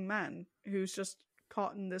young man who's just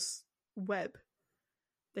caught in this web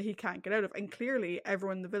that he can't get out of. And clearly,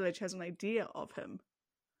 everyone in the village has an idea of him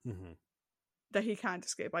that he can't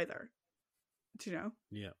escape either. Do you know?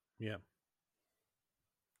 Yeah.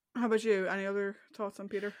 How about you? Any other thoughts on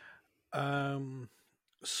Peter?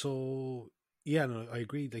 So yeah, no, I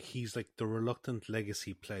agree. Like, he's like the reluctant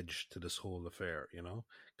legacy pledge to this whole affair, you know,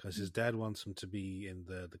 because his dad wants him to be in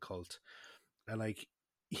the cult, and like,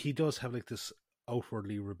 he does have like this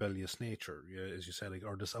outwardly rebellious nature, yeah, as you said, like,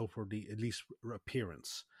 or this outwardly, at least,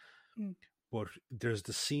 appearance. But there's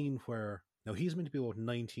the scene where now he's meant to be about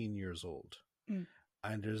 19 years old.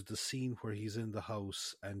 And there's the scene where he's in the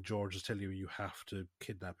house and George is telling you have to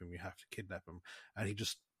kidnap him, and he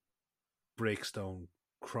just breaks down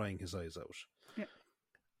crying his eyes out. Yeah.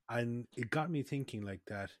 And it got me thinking like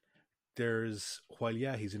that there's, while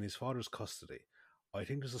he's in his father's custody, I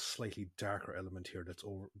think there's a slightly darker element here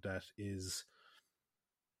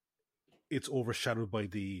it's overshadowed by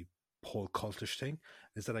the whole cultish thing,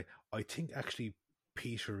 is that I think actually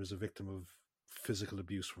Peter is a victim of physical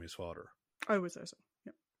abuse from his father. I would say so.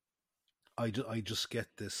 Yeah. I just get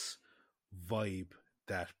this vibe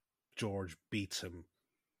that George beats him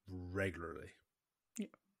regularly. Yeah.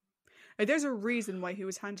 And there's a reason why he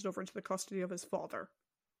was handed over into the custody of his father.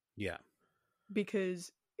 Yeah.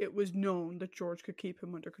 Because it was known that George could keep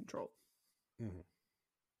him under control. Do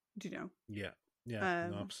you know? Yeah. Yeah.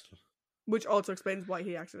 No, absolutely. Which also explains why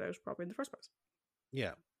he acted out probably in the first place.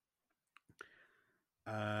 Yeah.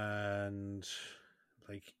 And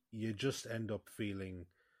like, you just end up feeling,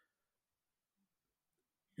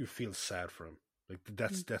 you feel sad for him. Like,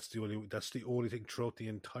 that's the only thing throughout the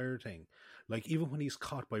entire thing. Like, even when he's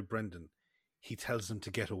caught by Brendan, he tells them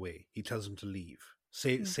to get away. He tells them to leave,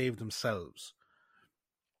 save themselves.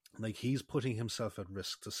 Like, he's putting himself at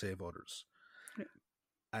risk to save others,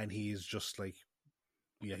 and he's just like,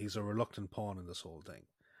 he's a reluctant pawn in this whole thing.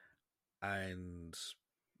 And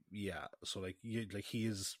so like, he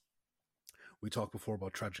is. We talked before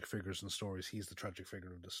about tragic figures in stories. He's the tragic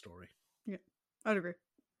figure of this story. Yeah, I'd agree.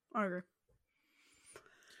 Do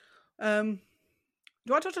you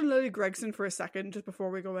want to touch on Lily Gregson for a second, just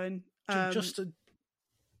before we go in?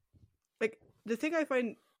 Like, the thing I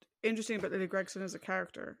find interesting about Lily Gregson as a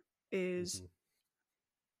character is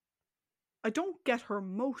I don't get her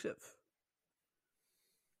motive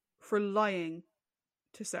for lying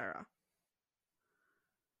to Sarah.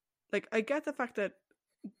 Like, I get the fact that,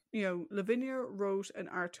 you know, Lavinia wrote an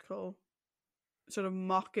article sort of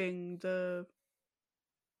mocking the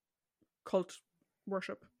cult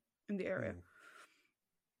worship in the area.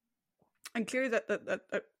 And clearly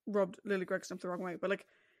that rubbed Lily Gregson up the wrong way. But like,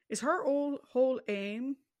 is her whole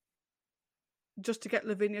aim just to get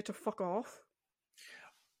Lavinia to fuck off?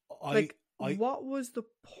 What was the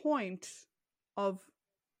point of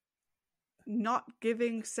not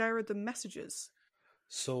giving Sarah the messages?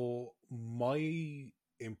 So my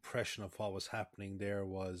impression of what was happening there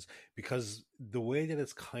was, because the way that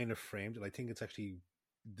it's kind of framed, and I think it's actually,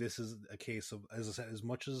 this is a case of, as I said, as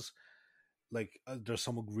much as like there's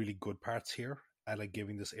some really good parts here and like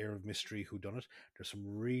giving this air of mystery who done it, there's some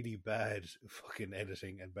really bad fucking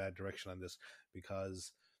editing and bad direction on this,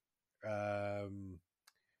 because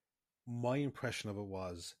my impression of it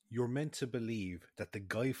was, you're meant to believe that the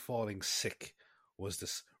guy falling sick was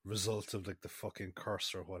this result of like the fucking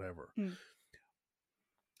curse or whatever.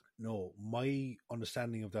 No, my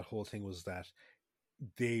understanding of that whole thing was that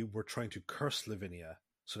they were trying to curse Lavinia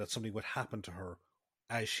so that something would happen to her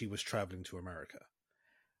as she was traveling to America.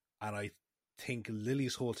 And I think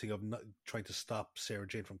Lily's whole thing of not trying to stop Sarah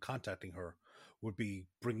Jane from contacting her would be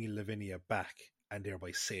bringing Lavinia back and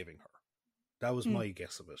thereby saving her. That was my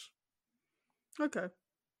guess of it. Okay.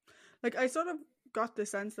 Like, I sort of got the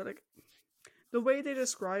sense that, like, the way they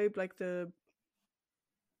describe, like, the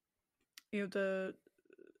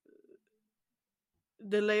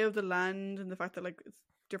lay of the land and the fact that, like,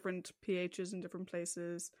 different pHs in different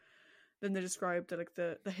places. Then they described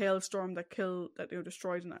the hailstorm that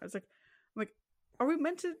destroyed, and I was like, are we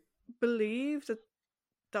meant to believe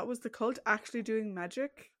that was the cult actually doing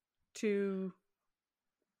magic to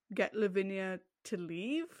get Lavinia to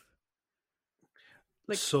leave?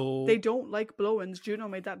 Like, so they don't like blow-ins. Juno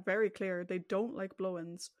made that very clear. They don't like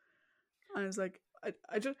blow-ins. And I was like,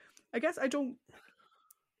 I guess I don't.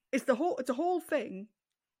 It's a whole thing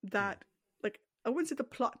that, like, I wouldn't say the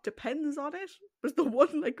plot depends on it, but it's the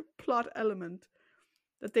one, like, plot element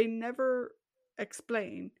that they never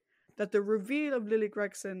explain, that the reveal of Lily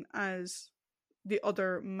Gregson as the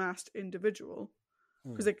other masked individual,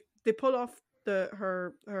 because like they pull off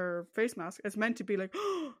her face mask, it's meant to be like,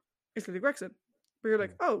 oh, it's Lily Gregson, but you're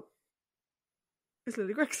like, oh, it's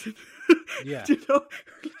Lily Gregson. Yeah. You know?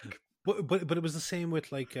 But it was the same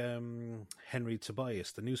with like Henry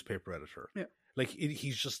Tobias, the newspaper editor. Yeah. Like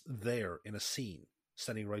he's just there in a scene,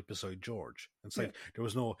 standing right beside George. It's like there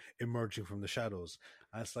was no emerging from the shadows.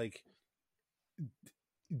 And it's like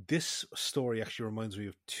this story actually reminds me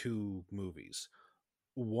of two movies.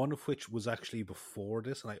 One of which was actually before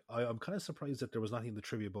this, and I'm kind of surprised that there was nothing in the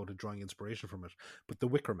trivia about it drawing inspiration from it. But The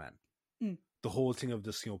Wicker Man, the whole thing of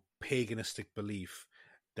this, paganistic belief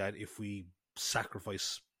that if we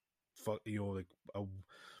sacrifice, like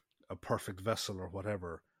a perfect vessel or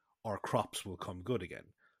whatever, our crops will come good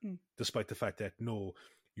again. Despite the fact that no,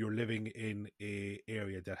 you're living in a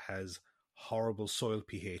area that has horrible soil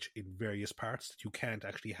pH in various parts, that you can't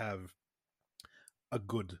actually have a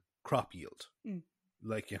good crop yield.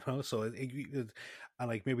 Like, so and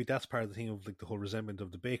like maybe that's part of the thing of like the whole resentment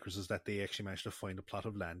of the bakers, is that they actually managed to find a plot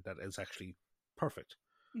of land that is actually perfect.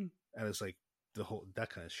 And it's like the whole, that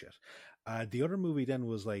kind of shit. The other movie then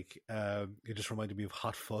was like, it just reminded me of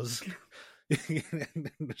Hot Fuzz. And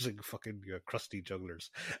there's like fucking crusty jugglers.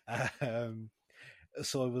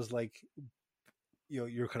 So it was like,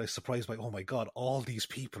 you're kind of surprised by, oh my god, all these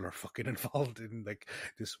people are fucking involved in like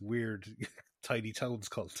this weird tiny towns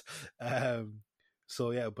cult.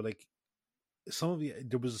 So yeah, but like some of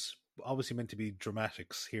there was obviously meant to be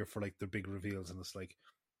dramatics here for like the big reveals, and it's like,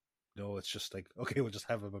 no, it's just like, okay, we'll just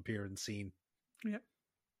have him appear in scene. Yeah.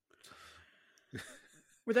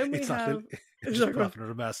 But then we it's have just put off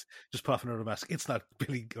another mask. Just put off another mask. It's not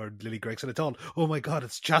Billy or Lily Gregson at all. Oh my god,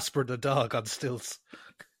 it's Jasper the dog on stilts.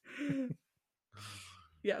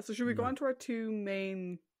 Yeah. So should we go on to our two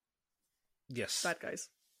main yes bad guys?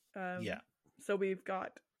 Yeah. So we've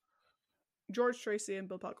got George Tracy and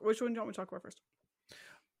Bill Puck. Which one do you want me to talk about first?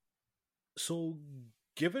 So,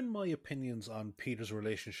 given my opinions on Peter's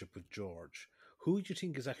relationship with George, who do you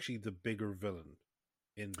think is actually the bigger villain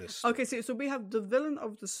in this story? Okay, so we have the villain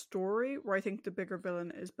of the story, where I think the bigger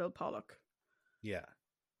villain is Bill Pollock. Yeah.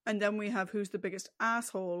 And then we have who's the biggest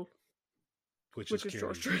asshole, which is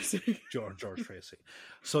George Tracy. George Tracy.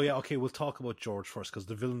 So yeah, okay, we'll talk about George first, because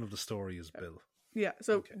the villain of the story is Bill. Yeah,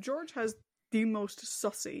 so George has the most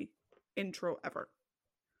sussy intro ever,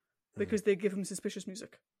 because they give him suspicious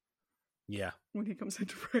music. Yeah. When he comes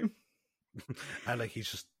into frame. And like he's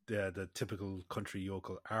just the typical country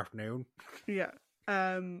yokel afternoon. Yeah.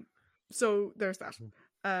 So there's that.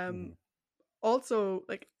 Also,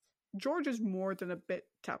 like, George is more than a bit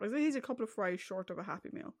tapped. Like, he's a couple of fries short of a Happy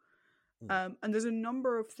Meal. And there's a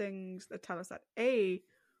number of things that tell us that A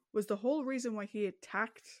was the whole reason why he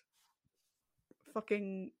attacked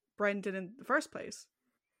fucking Brendan in the first place.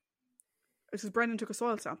 Because Brendan took a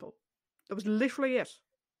soil sample. That was literally it.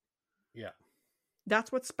 Yeah.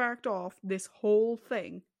 That's what sparked off this whole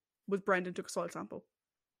thing, was Brendan took a soil sample.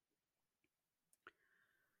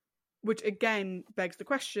 Which again begs the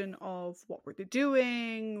question of what were they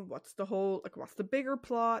doing? What's the bigger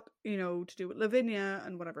plot, to do with Lavinia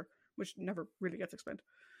and whatever, which never really gets explained.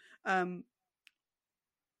 So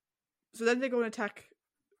then they go and attack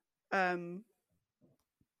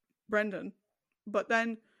Brendan. But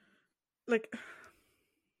then, like,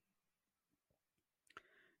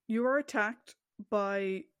 you are attacked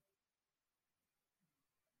by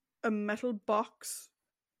a metal box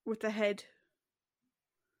with a head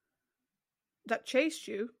that chased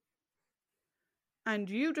you, and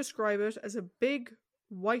you describe it as a big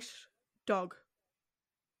white dog.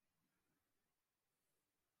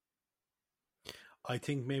 I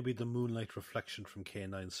think maybe the moonlight reflection from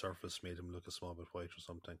K9's surface made him look a small bit white or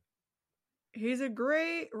something. He's a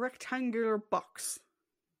grey rectangular box,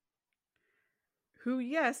 who,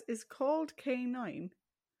 yes, is called K9,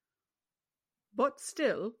 but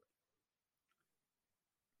still,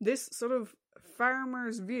 this sort of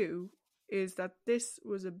farmer's view is that this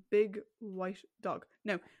was a big white dog.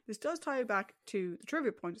 Now, this does tie back to the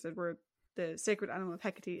trivia point. It said where the sacred animal of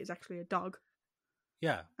Hecate is actually a dog.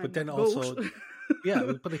 Yeah, but and then vote. also,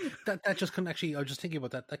 yeah, but like, that just can actually. I was just thinking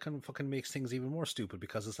about that. That kind of fucking makes things even more stupid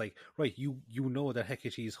because it's like, right, you know that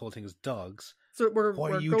Hecate's whole thing is dogs. So Why are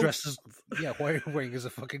we're you dressed ghosts. as? Yeah, why are you wearing as a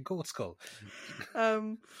fucking goat skull?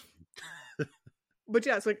 um, but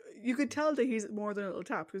yeah, it's like you could tell that he's more than a little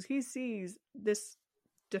tap because he sees this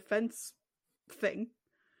defense thing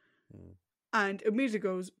Mm. and immediately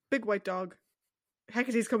goes, "Big white dog,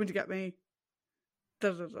 Hecate's coming to get me."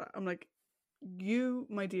 Da, da, da. I'm like, you,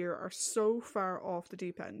 my dear, are so far off the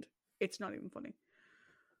deep end. It's not even funny.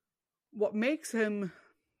 What makes him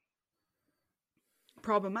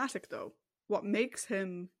problematic, though, what makes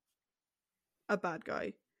him a bad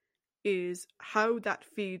guy, is how that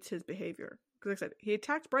feeds his behavior. Because, like I said, he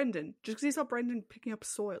attacked Brendan just because he saw Brendan picking up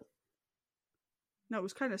soil. Now, it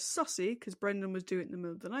was kind of sussy because Brendan was doing it in the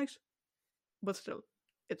middle of the night, but still,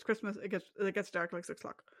 it's Christmas. It gets dark like 6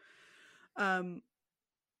 o'clock.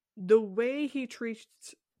 The way he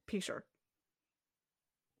treats Peter,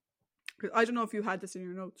 because I don't know if you had this in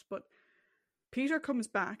your notes, but Peter comes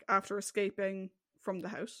back after escaping from the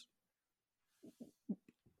house.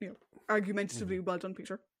 You know, argumentatively, well done,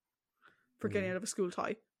 Peter, for getting out of a school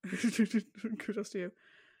tie. Kudos to you.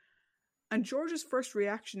 And George's first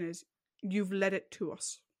reaction is, "You've led it to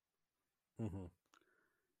us." Mm-hmm.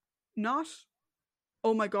 Not,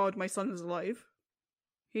 "Oh my god, my son is alive."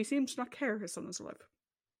 He seems to not care his son is alive.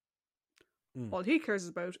 All he cares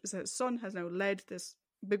about is that his son has now led this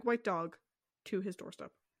big white dog to his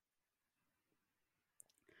doorstep.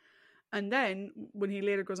 And then, when he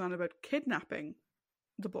later goes on about kidnapping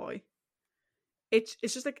the boy, it's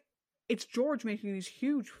just like, it's George making these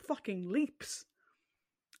huge fucking leaps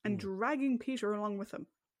and dragging Peter along with him.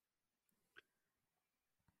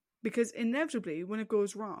 Because inevitably, when it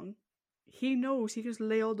goes wrong, he knows he can just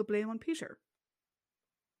lay all the blame on Peter.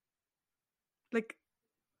 Like,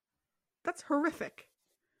 that's horrific.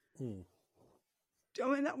 I mean,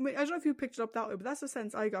 I don't know if you picked it up that way, but that's the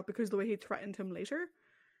sense I got because of the way he threatened him later.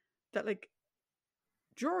 That, like,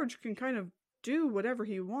 George can kind of do whatever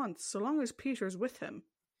he wants so long as Peter's with him.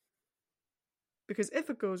 Because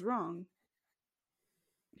if it goes wrong,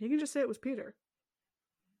 he can just say it was Peter.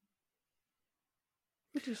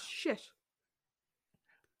 Which is shit.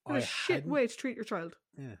 What a shit way to treat your child.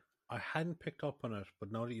 Yeah, I hadn't picked up on it,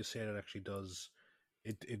 but now that you say it actually does,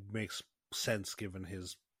 it makes sense given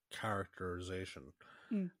his characterization.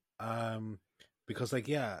 Because like,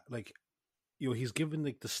 yeah, like, you know, he's given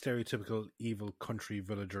like the stereotypical evil country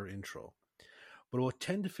villager intro, but about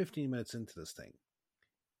 10 to 15 minutes into this thing,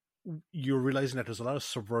 you're realizing that there's a lot of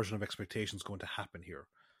subversion of expectations going to happen here.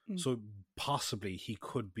 So possibly he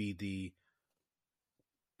could be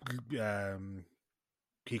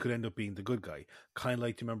he could end up being the good guy. Kind of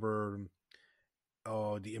like, do you remember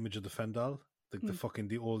the Image of the Fendal? Like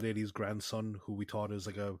the old lady's grandson who we thought is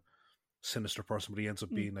like a sinister person, but he ends up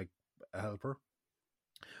being like a helper.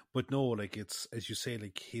 But no, like, it's, as you say,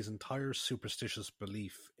 like, his entire superstitious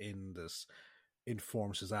belief in this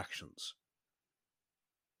informs his actions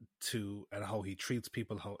and how he treats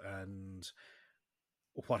people, and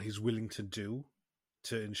what he's willing to do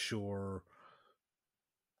to ensure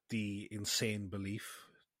the insane belief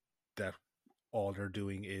that all they're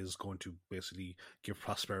doing is going to basically give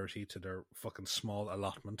prosperity to their fucking small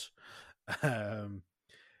allotment.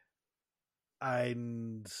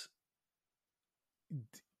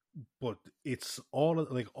 But it's all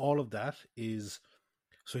of that is,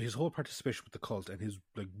 so his whole participation with the cult and his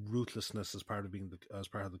like ruthlessness as part of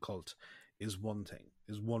the cult is one thing,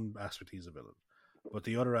 is one aspect. He's a villain, but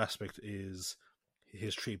the other aspect is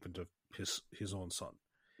his treatment of his own son.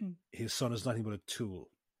 His son is nothing but a tool,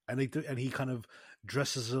 and he kind of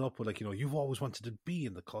dresses it up with, like, you know, you've always wanted to be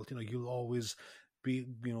in the cult, you know, you'll always be,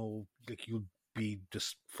 you know, like, you'll be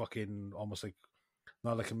just fucking almost like,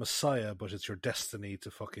 not like a messiah, but it's your destiny to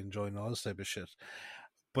fucking join all this type of shit.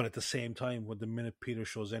 But at the same time, when the minute Peter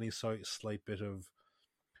shows any slight bit of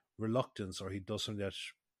reluctance, or he does something that,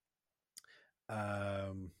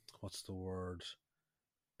 what's the word,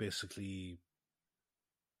 basically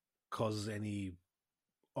causes any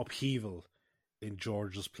upheaval in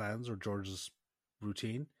George's plans or George's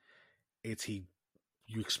routine,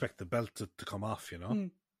 you expect the belt to come off, you know?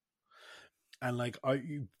 And like,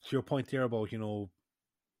 your point there about, you know,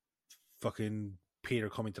 fucking Peter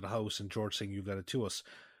coming to the house and George saying, "You've led it to us."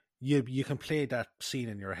 You can play that scene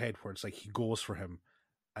in your head where it's like he goes for him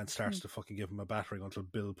and starts to fucking give him a battering until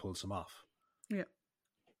Bill pulls him off. Yeah.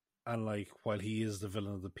 And like, while he is the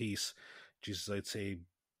villain of the piece, Jesus, I'd say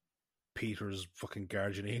Peter's fucking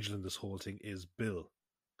guardian angel in this whole thing is Bill,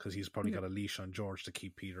 because he's probably got a leash on George to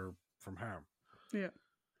keep Peter from harm. Yeah.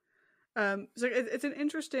 So it's an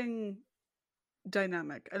interesting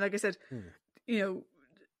dynamic. And like I said, Hmm. you know,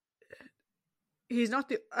 he's not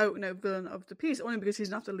the out and out villain of the piece, only because he's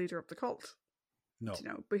not the leader of the cult. No. You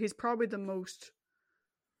know, but he's probably the most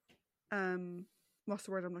what's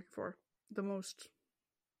the word I'm looking for? The most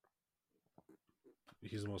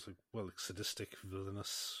He's the most like sadistic,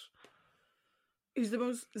 villainous. He's the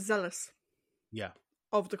most zealous. Yeah.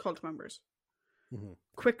 Of the cult members. Mm-hmm.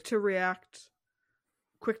 Quick to react,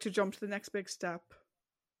 quick to jump to the next big step.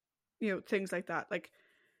 You know, things like that. Like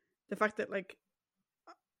the fact that, like,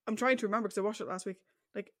 I'm trying to remember because I watched it last week.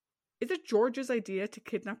 Like, is it George's idea to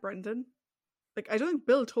kidnap Brendan? Like, I don't think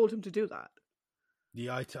Bill told him to do that.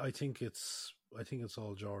 Yeah, I think it's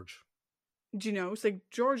all George. Do you know? It's like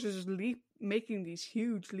George is making these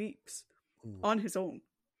huge leaps on his own,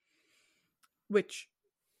 which,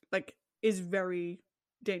 like, is very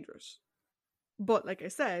dangerous. But like I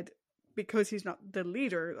said, because he's not the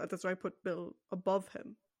leader, that's why I put Bill above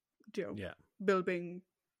him. Do you know? Yeah. Bill being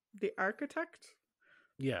the architect.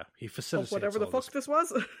 Yeah, he facilitates whatever the fuck this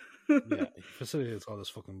was. Yeah, he facilitates all this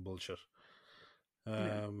fucking bullshit.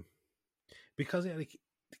 Because like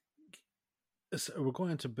we're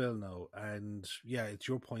going into Bill now, and yeah, it's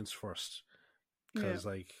your points first. Because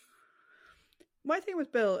like my thing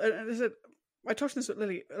with Bill, and I said I touched on this with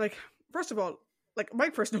Lily. Like, first of all, like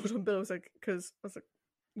my first note on Bill was like, because I was like,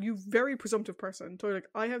 you very presumptive person. So like,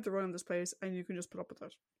 I have the run of this place, and you can just put up with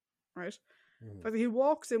it, right? The fact that he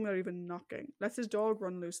walks in without even knocking, lets his dog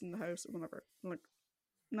run loose in the house or whatever. I'm like,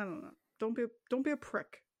 no. Don't be a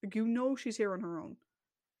prick. Like, you know she's here on her own.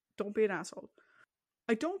 Don't be an asshole.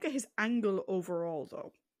 I don't get his angle overall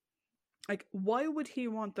though. Like, why would he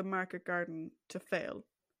want the market garden to fail?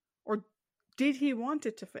 Or did he want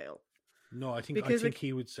it to fail? No, I think like,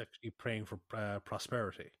 he was actually praying for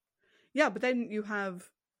prosperity. Yeah, but then you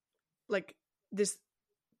have like this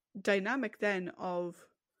dynamic then of,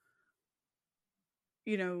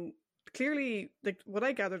 you know, clearly, like what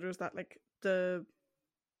I gathered was that like the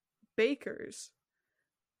bakers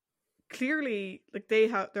clearly, like,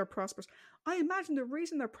 they're prosperous. I imagine the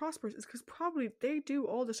reason they're prosperous is because probably they do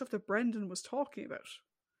all the stuff that Brendan was talking about.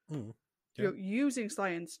 Yeah. You know, using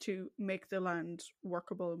science to make the land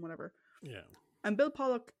workable and whatever. Yeah. And Bill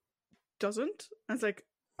Pollock doesn't. And it's like,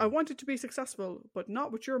 I want it to be successful, but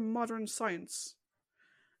not with your modern science.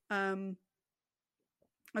 I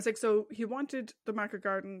was like, so he wanted the market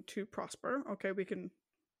garden to prosper. Okay, we can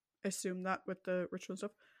assume that with the ritual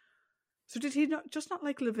stuff. So did he not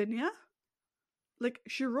like Lavinia? Like,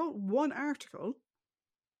 she wrote one article,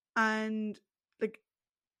 and like,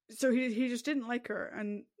 so he just didn't like her.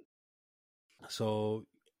 And so,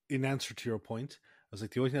 in answer to your point, I was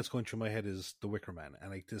like, the only thing that's going through my head is the Wicker Man,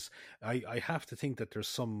 and like this, I have to think that there's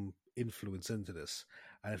some influence into this,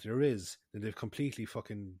 and if there is, then they've completely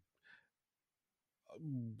fucking,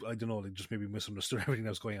 I don't know, like just maybe misunderstood everything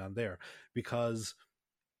that was going on there, because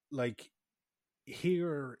like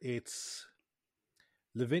here it's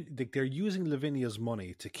they're using Lavinia's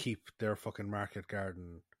money to keep their fucking market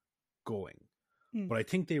garden going, but I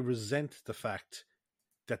think they resent the fact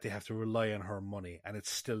that they have to rely on her money and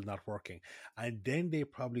it's still not working, and then they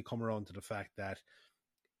probably come around to the fact that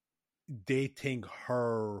they think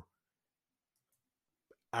her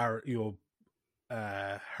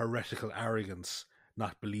heretical arrogance,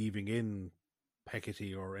 not believing in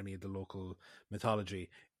Hecate or any of the local mythology,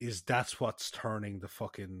 that's what's turning the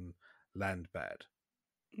fucking land bad,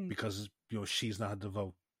 because she's not a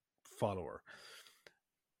devout follower.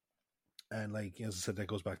 And like, as I said, that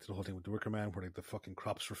goes back to the whole thing with the Wicker Man, where like the fucking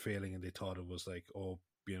crops were failing and they thought it was like, oh,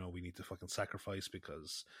 we need to fucking sacrifice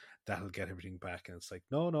because that'll get everything back. And it's like,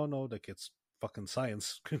 no, like, it's fucking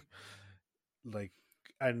science. Like,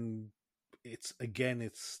 and it's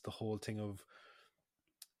the whole thing of,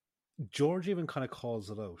 George even kind of calls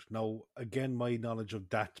it out. Now, again, my knowledge of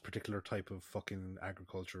that particular type of fucking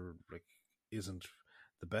agriculture, like, isn't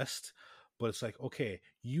the best, but it's like, okay,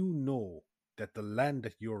 that the land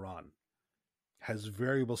that you're on has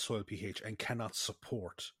variable soil pH and cannot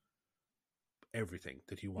support everything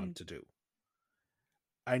that you want to do.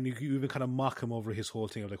 And you even kind of mock him over his whole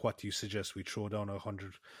thing of like, what do you suggest we throw down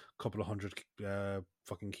couple of hundred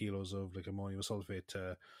fucking kilos of like ammonium sulfate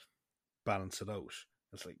to balance it out?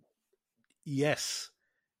 It's like, yes,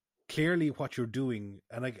 clearly what you're doing,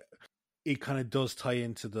 and like, it kind of does tie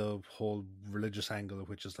into the whole religious angle,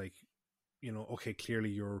 which is like, okay, clearly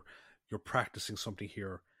you're practicing something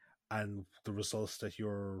here, and the results that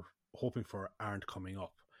you're hoping for aren't coming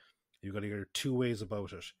up. You've got either two ways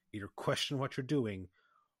about it: either question what you're doing,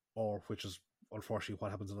 or, which is unfortunately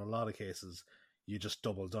what happens in a lot of cases, you just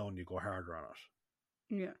double down, you go harder on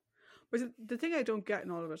it. Yeah, but the thing I don't get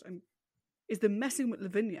in all of it is the messing with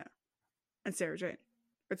Lavinia. and Sarah Jane.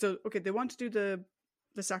 But so, okay, they want to do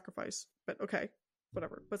the sacrifice, but okay,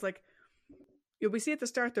 whatever. But it's like, we see at the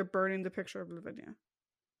start they're burning the picture of Lavinia.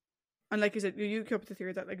 And like you said, you came up with the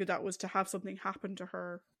theory that like that was to have something happen to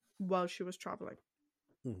her while she was traveling.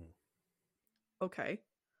 Mm-hmm. Okay.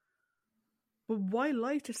 But why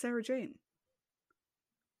lie to Sarah Jane?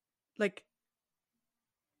 Like,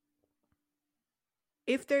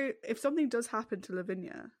 if something does happen to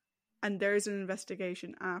Lavinia and there's an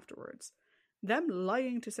investigation afterwards, them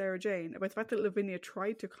lying to Sarah Jane about the fact that Lavinia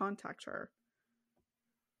tried to contact her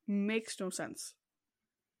makes no sense.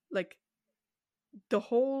 Like, the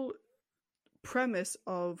whole premise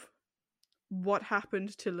of what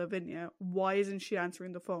happened to Lavinia, why isn't she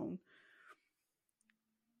answering the phone,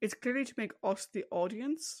 it's clearly to make us, the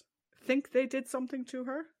audience, think they did something to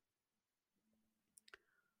her.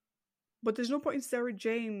 But there's no point in Sarah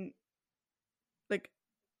Jane, like,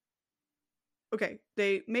 okay,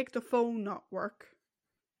 they make the phone not work.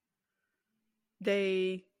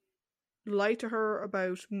 They lie to her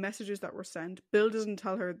about messages that were sent. Bill doesn't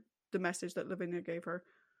tell her the message that Lavinia gave her.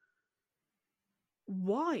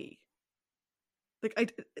 Why?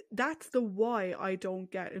 Like, that's the why I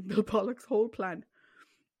don't get in Bill Pollock's whole plan.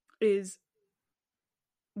 Is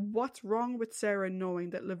what's wrong with Sarah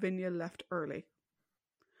knowing that Lavinia left early?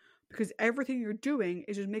 Because everything you're doing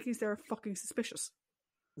is just making Sarah fucking suspicious.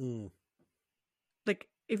 Like,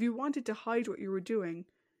 if you wanted to hide what you were doing,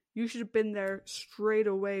 you should have been there straight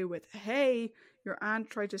away with, hey, your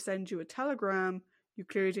aunt tried to send you a telegram, you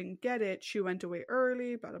clearly didn't get it, she went away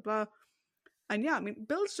early, blah, blah, blah. And yeah, I mean,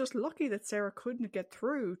 Bill's just lucky that Sarah couldn't get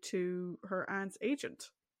through to her aunt's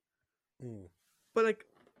agent. But like,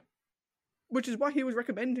 which is what he was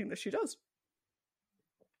recommending that she does.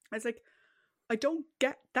 It's like, I don't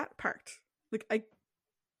get that part. Like,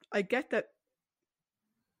 I get that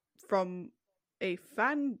from a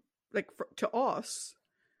fan, like, to us,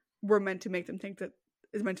 we're meant to make them think that,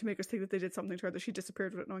 is meant to make us think that they did something to her, that she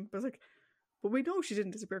disappeared without knowing. But it's like, but we know she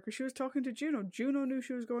didn't disappear because she was talking to Juno. Juno knew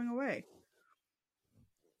she was going away.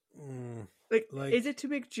 Like, is it to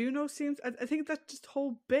make Juno seem... I think that just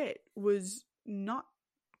whole bit was not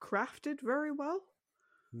crafted very well.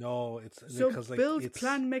 No, it's... So because, like, Bill's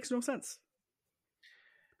plan makes no sense.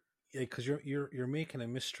 Yeah, because you're making a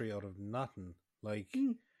mystery out of nothing. Like...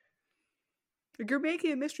 Like, you're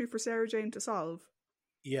making a mystery for Sarah Jane to solve.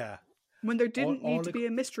 Yeah. When there didn't need to be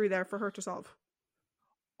a mystery there for her to solve.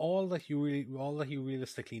 All that you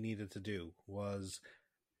realistically needed to do was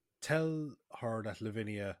tell her that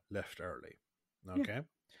Lavinia left early. Okay?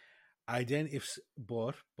 Yeah.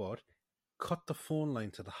 But cut the phone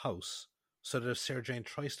line to the house so that if Sarah Jane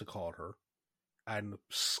tries to call her and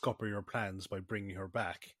scupper your plans by bringing her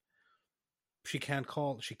back, she can't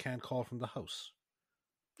call from the house.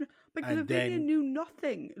 But Lavinia knew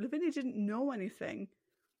nothing. Lavinia didn't know anything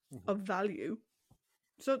of value.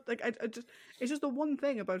 So, like, I just, it's just the one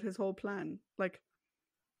thing about his whole plan. Like,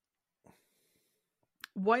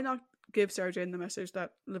 why not give Sarah Jane the message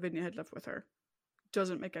that Lavinia had left with her?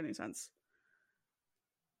 Doesn't make any sense.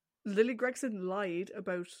 Lily Gregson lied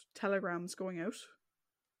about telegrams going out.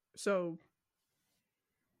 So,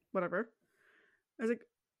 whatever. I was like,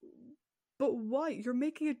 but why? You're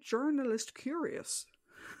making a journalist curious.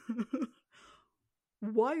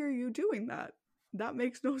 Why are you doing that? That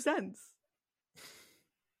makes no sense.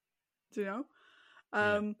 Do you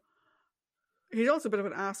know? He's also a bit of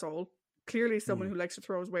an asshole. Clearly someone who likes to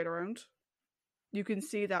throw his weight around. You can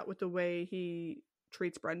see that with the way he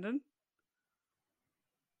treats Brendan.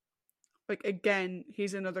 Like, again,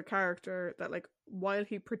 he's another character that, like, while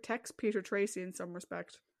he protects Peter Tracy in some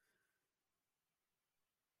respect,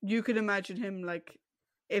 you could imagine him, like,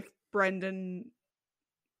 if Brendan,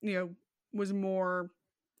 you know, was more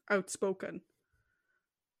outspoken,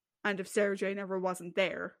 and if Sarah Jane ever wasn't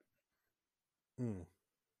there,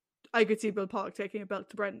 I could see Bill Pollock taking a belt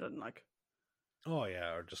to Brendan, like. Oh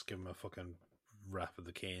yeah, or just give him a fucking rap of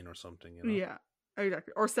the cane or something, you know? Yeah,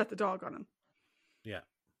 exactly. Or set the dog on him. Yeah.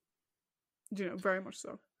 You know, very much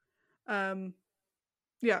so.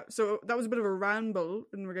 Yeah, so that was a bit of a ramble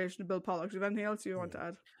in relation to Bill Pollock. Do you have anything else you want to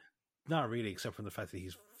add? Not really, except from the fact that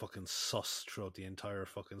he's fucking sus throughout the entire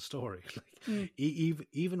fucking story. Like,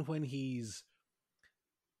 even when he's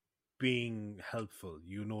being helpful,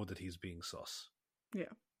 you know that he's being sus. Yeah.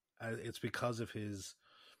 It's because of his...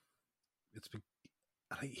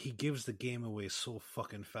 he gives the game away so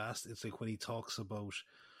fucking fast. It's like when he talks about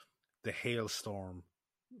the hailstorm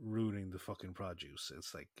ruining the fucking produce.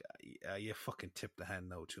 It's like, you fucking tip the hand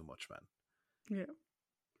now too much, man. Yeah.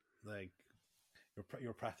 Like,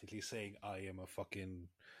 you're practically saying, I am a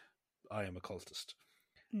cultist.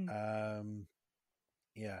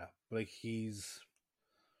 yeah, like it's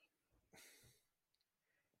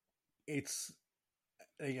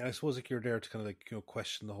like, I suppose like you're there to kind of like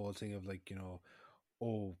question the whole thing of like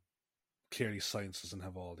oh, clearly science doesn't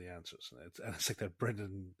have all the answers, and it's like that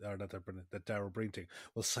Brendan or not that Brendan that Darrow Breen thing.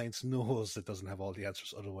 Well, science knows it doesn't have all the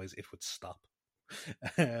answers, otherwise it would stop.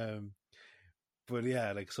 um, but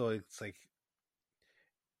yeah, like so it's like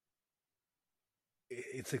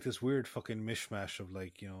this weird fucking mishmash of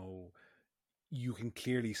like you can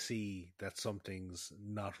clearly see that something's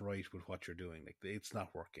not right with what you're doing. Like it's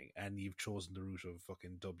not working, and you've chosen the route of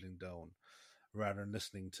fucking doubling down rather than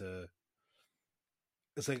listening to.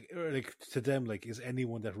 It's like to them, like is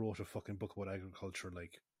anyone that wrote a fucking book about agriculture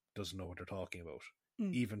like doesn't know what they're talking about?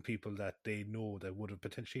 Even people that they know that would have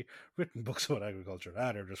potentially written books about agriculture,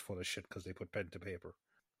 they're just full of shit because they put pen to paper.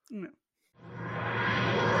 No.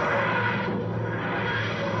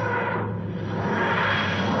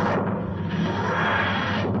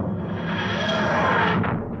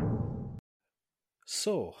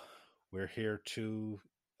 So, we're here to.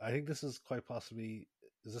 I think this is quite possibly.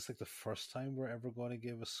 Is this like the first time we're ever going to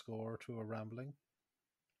give a score to a rambling?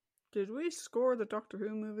 Did we score the Doctor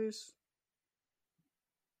Who movies?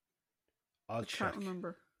 I can't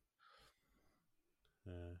remember.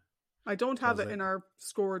 I don't have it in our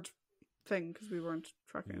scored thing because we weren't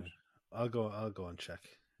tracking it. I'll go and check.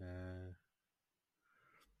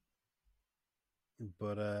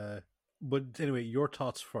 But anyway, your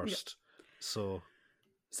thoughts first. Yeah.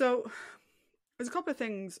 So there's a couple of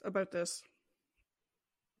things about this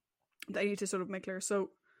that I need to sort of make clear. So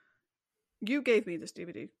you gave me this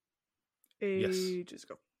DVD ages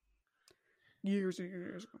ago. Years and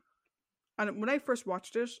years ago. And when I first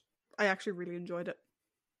watched it, I actually really enjoyed it.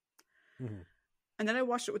 Mm-hmm. And then I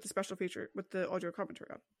watched it with the special feature, with the audio commentary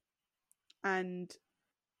on. And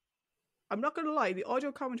I'm not going to lie, the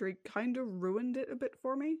audio commentary kind of ruined it a bit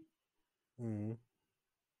for me. Mm-hmm.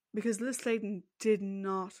 Because Liz Sladen did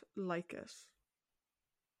not like it.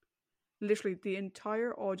 Literally, the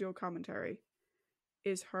entire audio commentary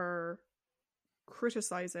is her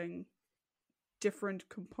criticizing different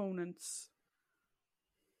components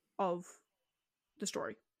of the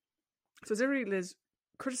story. So it's literally Liz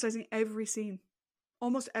criticizing every scene,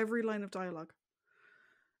 almost every line of dialogue.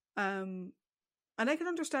 And I can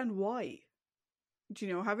understand why.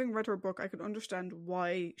 Having read her book, I can understand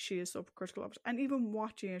why she is so critical of it. And even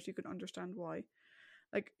watching it, you can understand why.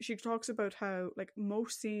 Like, she talks about how, like,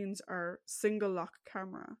 most scenes are single lock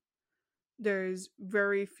camera. There's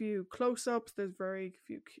very few close-ups, there's very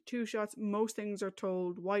few two shots. Most things are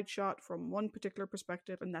told wide shot from one particular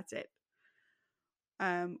perspective, and that's it.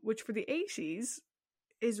 Which for the 80s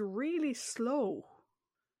is really slow.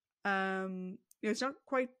 It's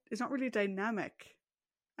not really dynamic.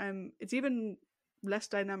 It's even less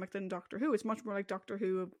dynamic than Doctor Who. It's much more like Doctor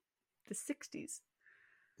Who of the 60s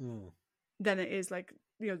than it is like,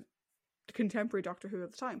 the contemporary Doctor Who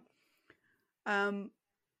of the time.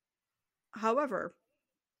 However,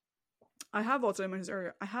 I have also, I mentioned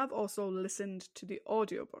earlier, I have also listened to the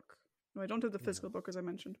audiobook. No, I don't have the physical book, as I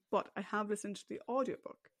mentioned, but I have listened to the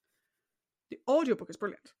audiobook. The audiobook is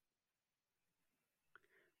brilliant.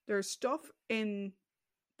 There's stuff in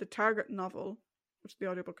the Target novel, which the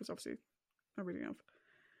audiobook is obviously not reading of,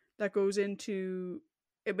 that goes into,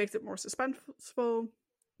 it makes it more suspenseful.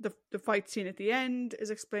 The fight scene at the end is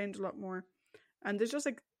explained a lot more. And there's just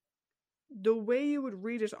like, the way you would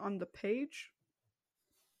read it on the page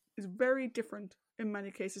is very different in many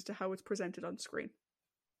cases to how it's presented on screen.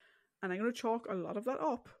 And I'm going to chalk a lot of that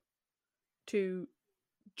up to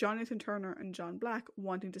Jonathan Turner and John Black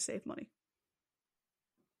wanting to save money.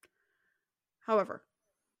 However,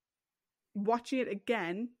 watching it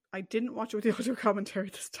again, I didn't watch it with the audio commentary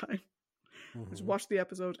this time. I just watched the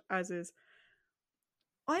episode as is.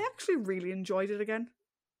 I actually really enjoyed it again.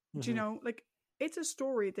 Do you know, like, it's a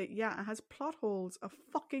story that, it has plot holes a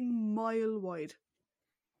fucking mile wide.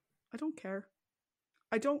 I don't care.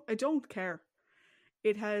 I don't care.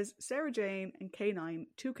 It has Sarah Jane and K9,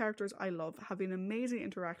 two characters I love, having amazing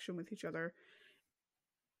interaction with each other.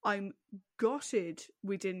 I'm gutted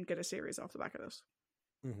we didn't get a series off the back of this.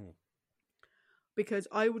 Because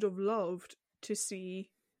I would have loved to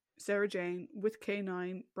see Sarah Jane with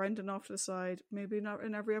K9, Brendan off to the side, maybe not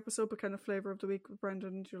in every episode, but kind of flavour of the week with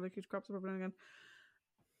Brendan, like he crops up every now and again.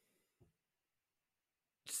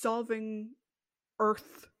 Solving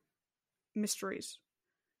Earth mysteries.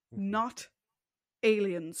 Not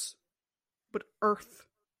aliens, but Earth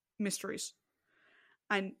mysteries.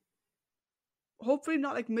 And hopefully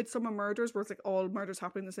not like Midsummer Murders, where it's like all murders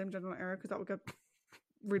happening in the same general area, because that would get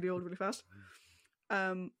really old really fast.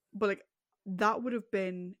 But like, that would have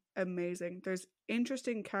been amazing. There's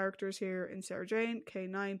interesting characters here in Sarah Jane,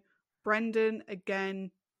 K9, Brendan,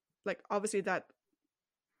 again, like obviously that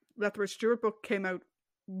Lethbridge Stewart book came out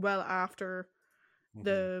well after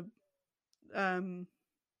the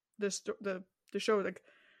the show. Like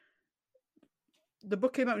the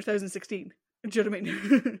book came out in 2016. Do you know what I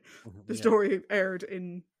mean? The story aired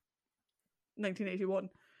in 1981.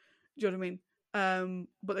 Do you know what I mean?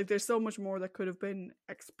 But like there's so much more that could have been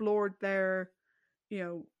explored there. You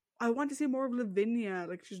know, I want to see more of Lavinia.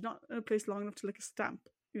 Like she's not in a place long enough to lick a stamp.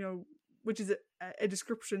 You know, which is a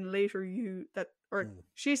description later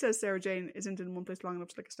she says Sarah Jane isn't in one place long enough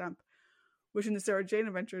to lick a stamp, which in the Sarah Jane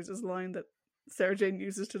Adventures is a line that Sarah Jane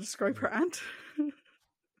uses to describe her aunt.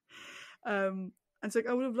 And it's like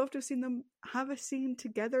I would have loved to have seen them have a scene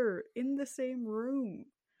together in the same room.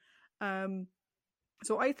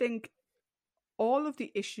 So I think all of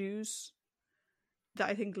the issues that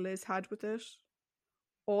I think Liz had with it,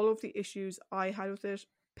 all of the issues I had with it,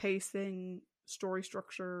 pacing, story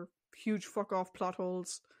structure, huge fuck off plot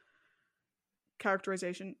holes,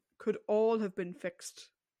 characterization, could all have been fixed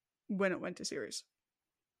when it went to series.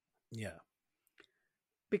 Yeah.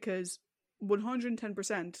 Because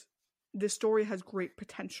 110%, this story has great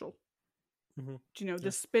potential. Mm-hmm. Do you know,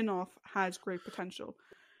 the spin-off has great potential.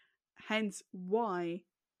 Hence why,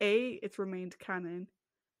 A, it's remained canon,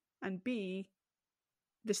 and B,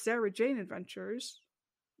 the Sarah Jane Adventures,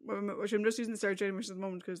 which I'm just using the Sarah Jane Adventures at the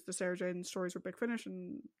moment because the Sarah Jane stories were Big Finish,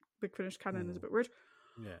 and Big Finish canon is a bit weird.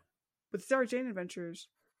 Yeah. But the Sarah Jane Adventures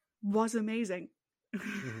was amazing.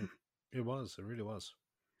 Mm-hmm. It was. It really was.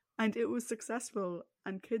 And it was successful,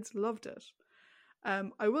 and kids loved it.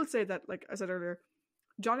 I will say that, like I said earlier,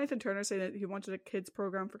 Jonathan Turner said that he wanted a kids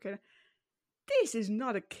program for kids. This is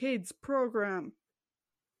not a kids program.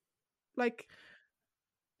 Like,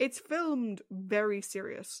 it's filmed very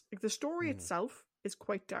serious. Like, the story itself is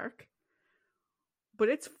quite dark, but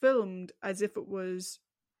it's filmed as if it was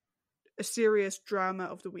a serious drama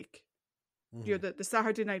of the week. You know, the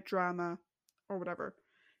Saturday night drama or whatever.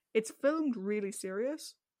 It's filmed really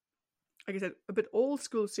serious. Like I said, a bit old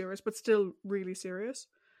school serious, but still really serious.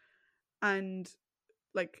 And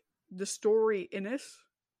like the story in it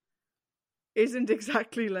isn't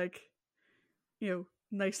exactly like, you know,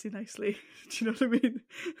 nicely. Do you know what I mean?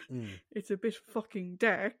 It's a bit fucking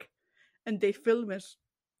dark, and they film it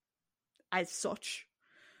as such.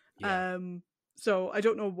 Yeah. So I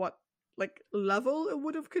don't know what like level it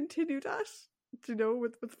would have continued at, you know,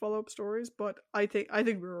 with follow up stories, but I think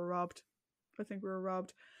we were robbed.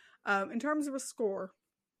 In terms of a score,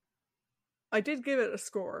 I did give it a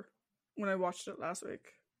score when I watched it last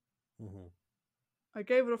week. I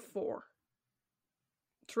gave it a 4.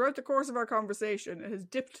 Throughout the course of our conversation, it has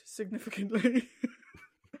dipped significantly.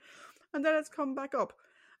 And then it's come back up.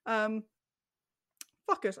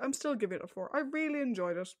 Fuck it, I'm still giving it a 4. I really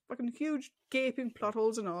enjoyed it. Fucking huge gaping plot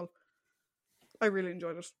holes and all. I really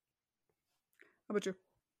enjoyed it. How about you?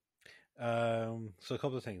 So a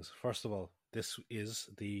couple of things. First of all, this is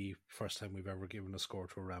the first time we've ever given a score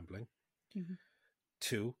to a rambling.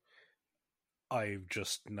 2, I've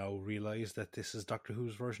just now realised that this is Doctor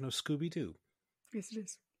Who's version of Scooby-Doo. Yes, it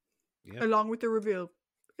is. Yep. Along with the reveal.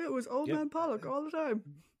 It was Old Man Pollock all the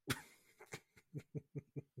time.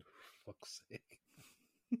 Fuck's sake.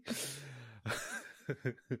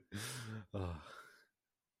 Oh.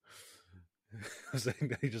 I was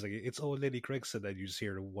like, just like, it's old Lady Gregson, and you just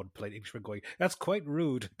hear one polite Englishman going, "That's quite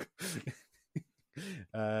rude."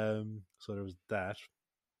 So there was that.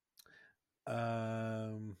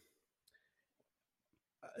 And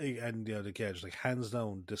again, just like hands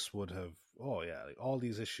down, this would have, like all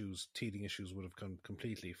these issues, teething issues, would have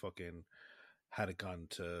completely fucking had it gone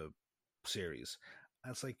to series.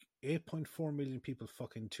 And it's like 8.4 million people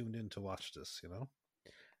fucking tuned in to watch this, you know.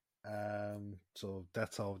 So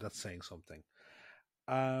that's saying something.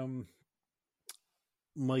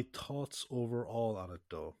 My thoughts overall on it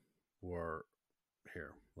though were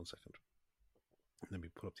here. 1 second. Let me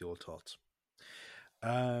put up the old thoughts.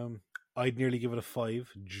 I'd nearly give it a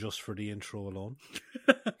 5 just for the intro alone.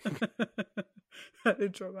 That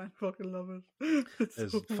intro, man, fucking love it.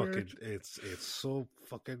 It's so fucking, it's so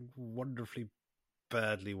fucking wonderfully,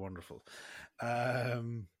 badly wonderful.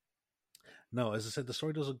 No, as I said, the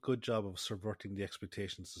story does a good job of subverting the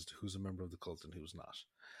expectations as to who's a member of the cult and who's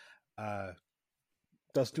not.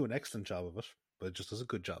 Does do an excellent job of it, but it just does a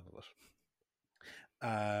good job of it.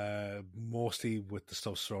 Mostly with the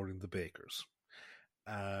stuff surrounding the bakers.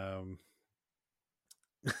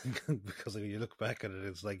 Because when you look back at it,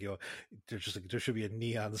 it's like, there's just like, there should be a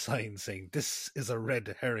neon sign saying this is a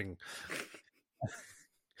red herring.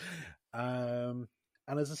 And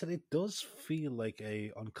And as I said, it does feel like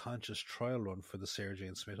a unconscious trial run for the Sarah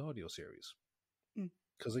Jane Smith audio series.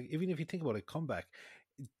 Because like, even if you think about it, Comeback,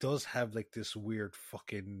 it does have like this weird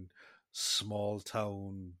fucking small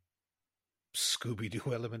town Scooby Doo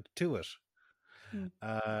element to it.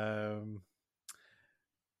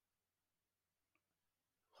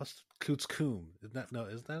 What's Klutz Coom? Isn't that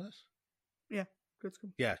it? Yeah, Klutz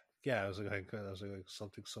Coom. Yeah. I was like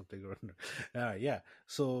something or other. Yeah.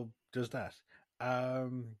 So there's that.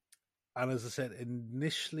 And as I said,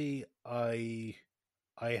 initially I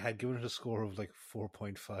had given it a score of like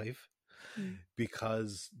 4.5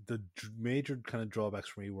 because the major kind of drawbacks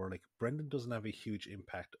for me were like Brendan doesn't have a huge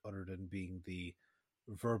impact other than being the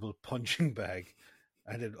verbal punching bag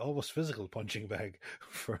and an almost physical punching bag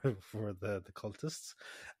for the cultists.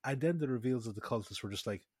 And then the reveals of the cultists were just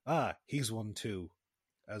like, he's one too,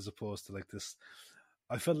 as opposed to like this.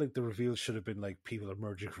 I felt like the reveal should have been like people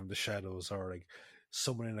emerging from the shadows or like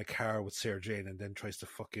someone in a car with Sarah Jane and then tries to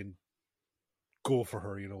fucking go for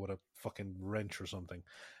her, with a fucking wrench or something.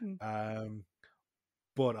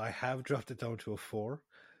 But I have dropped it down to a 4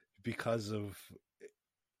 because of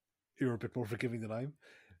you're a bit more forgiving than I'm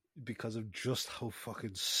because of just how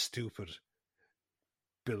fucking stupid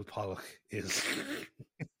Bill Pollock is.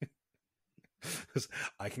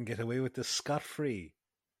 I can get away with this scot-free,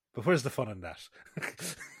 but where's the fun in that?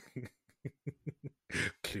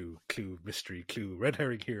 Clue, mystery, clue, red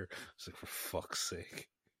herring here. It's like, for fuck's sake.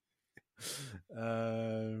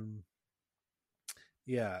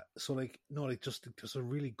 Yeah, so like no, like just there's a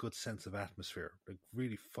really good sense of atmosphere, like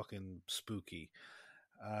really fucking spooky.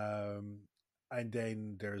 And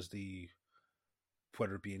then there's the,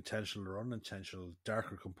 whether it be intentional or unintentional,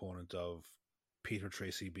 darker component of Peter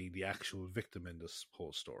Tracy being the actual victim in this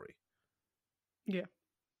whole story. Yeah.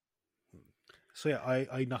 So yeah,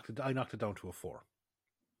 I knocked it down to a 4.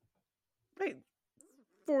 Right,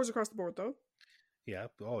 4s across the board though. Yeah.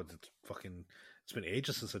 Oh, it's been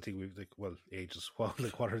ages since I think we've ages. Well,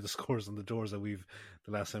 like what are the scores on the doors that we've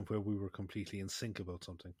the last time where we were completely in sync about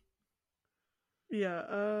something? Yeah.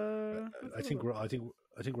 I think we're like either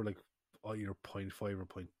 0.5 or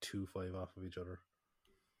 0.25 off of each other.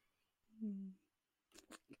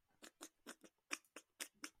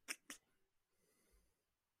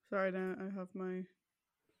 Sorry, now I have my.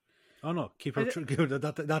 Oh no,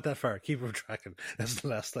 not that far. Keep her tracking. That's the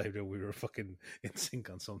last time that we were fucking in sync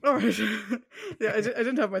on something. All right. Yeah, I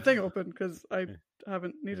didn't have my thing open because I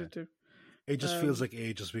haven't needed to. It just feels like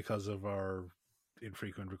ages because of our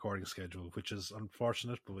infrequent recording schedule, which is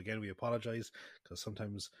unfortunate. But again, we apologize because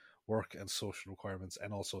sometimes work and social requirements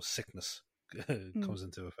and also sickness comes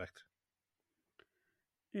into effect.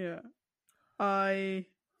 Yeah,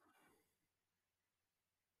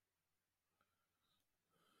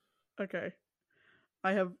 Okay.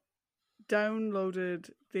 I have downloaded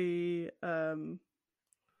the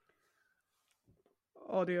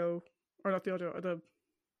audio, or not the audio, the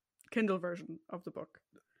Kindle version of the book.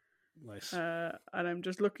 Nice. And I'm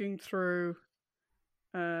just looking through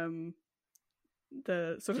the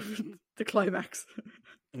sort of the climax.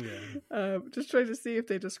 Yeah. Just trying to see if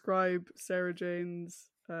they describe Sarah Jane's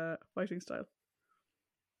fighting style.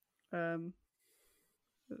 In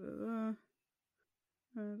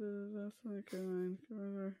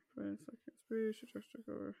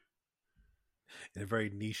a very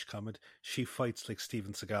niche comment, she fights like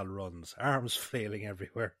Steven Seagal runs, arms flailing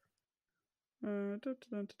everywhere. Her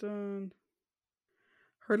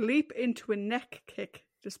leap into a neck kick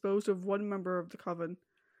disposed of one member of the coven,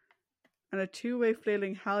 and a two-way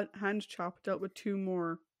flailing hand chop dealt with 2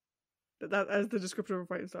 more. That as the description of her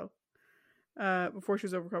fighting style. Before she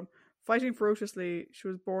was overcome. Fighting ferociously, she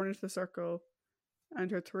was born into the circle, and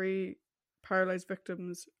her 3 paralyzed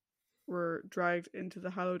victims were dragged into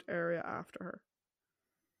the hallowed area after her.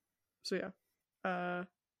 So yeah.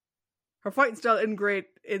 Her fighting style isn't great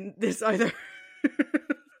in this either.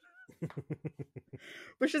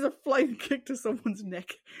 Which is a flying kick to someone's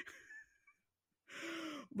neck.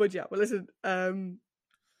 But yeah, well listen,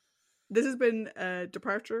 this has been a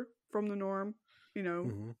departure from the norm,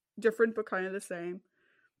 different but kind of the same.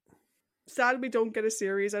 Sadly, we don't get a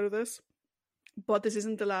series out of this, but this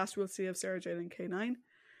isn't the last we'll see of Sarah Jane and K9.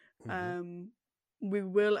 We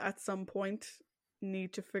will at some point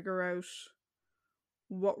need to figure out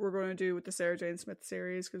what we're going to do with the Sarah Jane Smith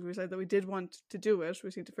series, because we said that we did want to do it. We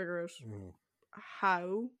just need to figure out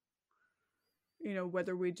how,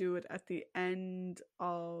 whether we do it at the end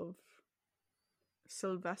of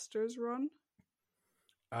Sylvester's run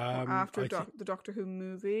or after the Doctor Who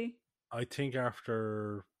movie. I think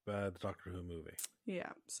after the Doctor Who movie.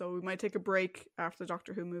 Yeah, so we might take a break after the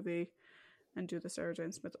Doctor Who movie and do the Sarah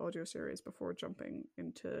Jane Smith audio series before jumping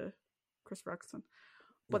into Christopher Eccleston.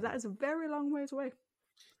 But that is a very long ways away.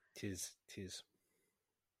 Tis.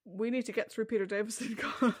 We need to get through Peter Davison,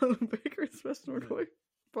 Colin Baker, and Sebastian McCoy,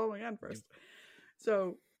 Paul McGann first.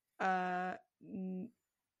 So, not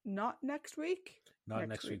next week. Not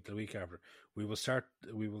next week. The week after. We will start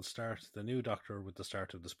the new Doctor with the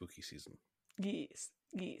start of the spooky season. Yes.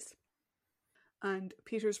 And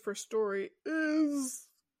Peter's first story is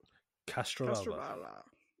Castrovalva.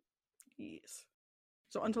 Yes.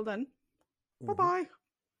 So until then, bye-bye.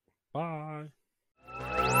 Bye.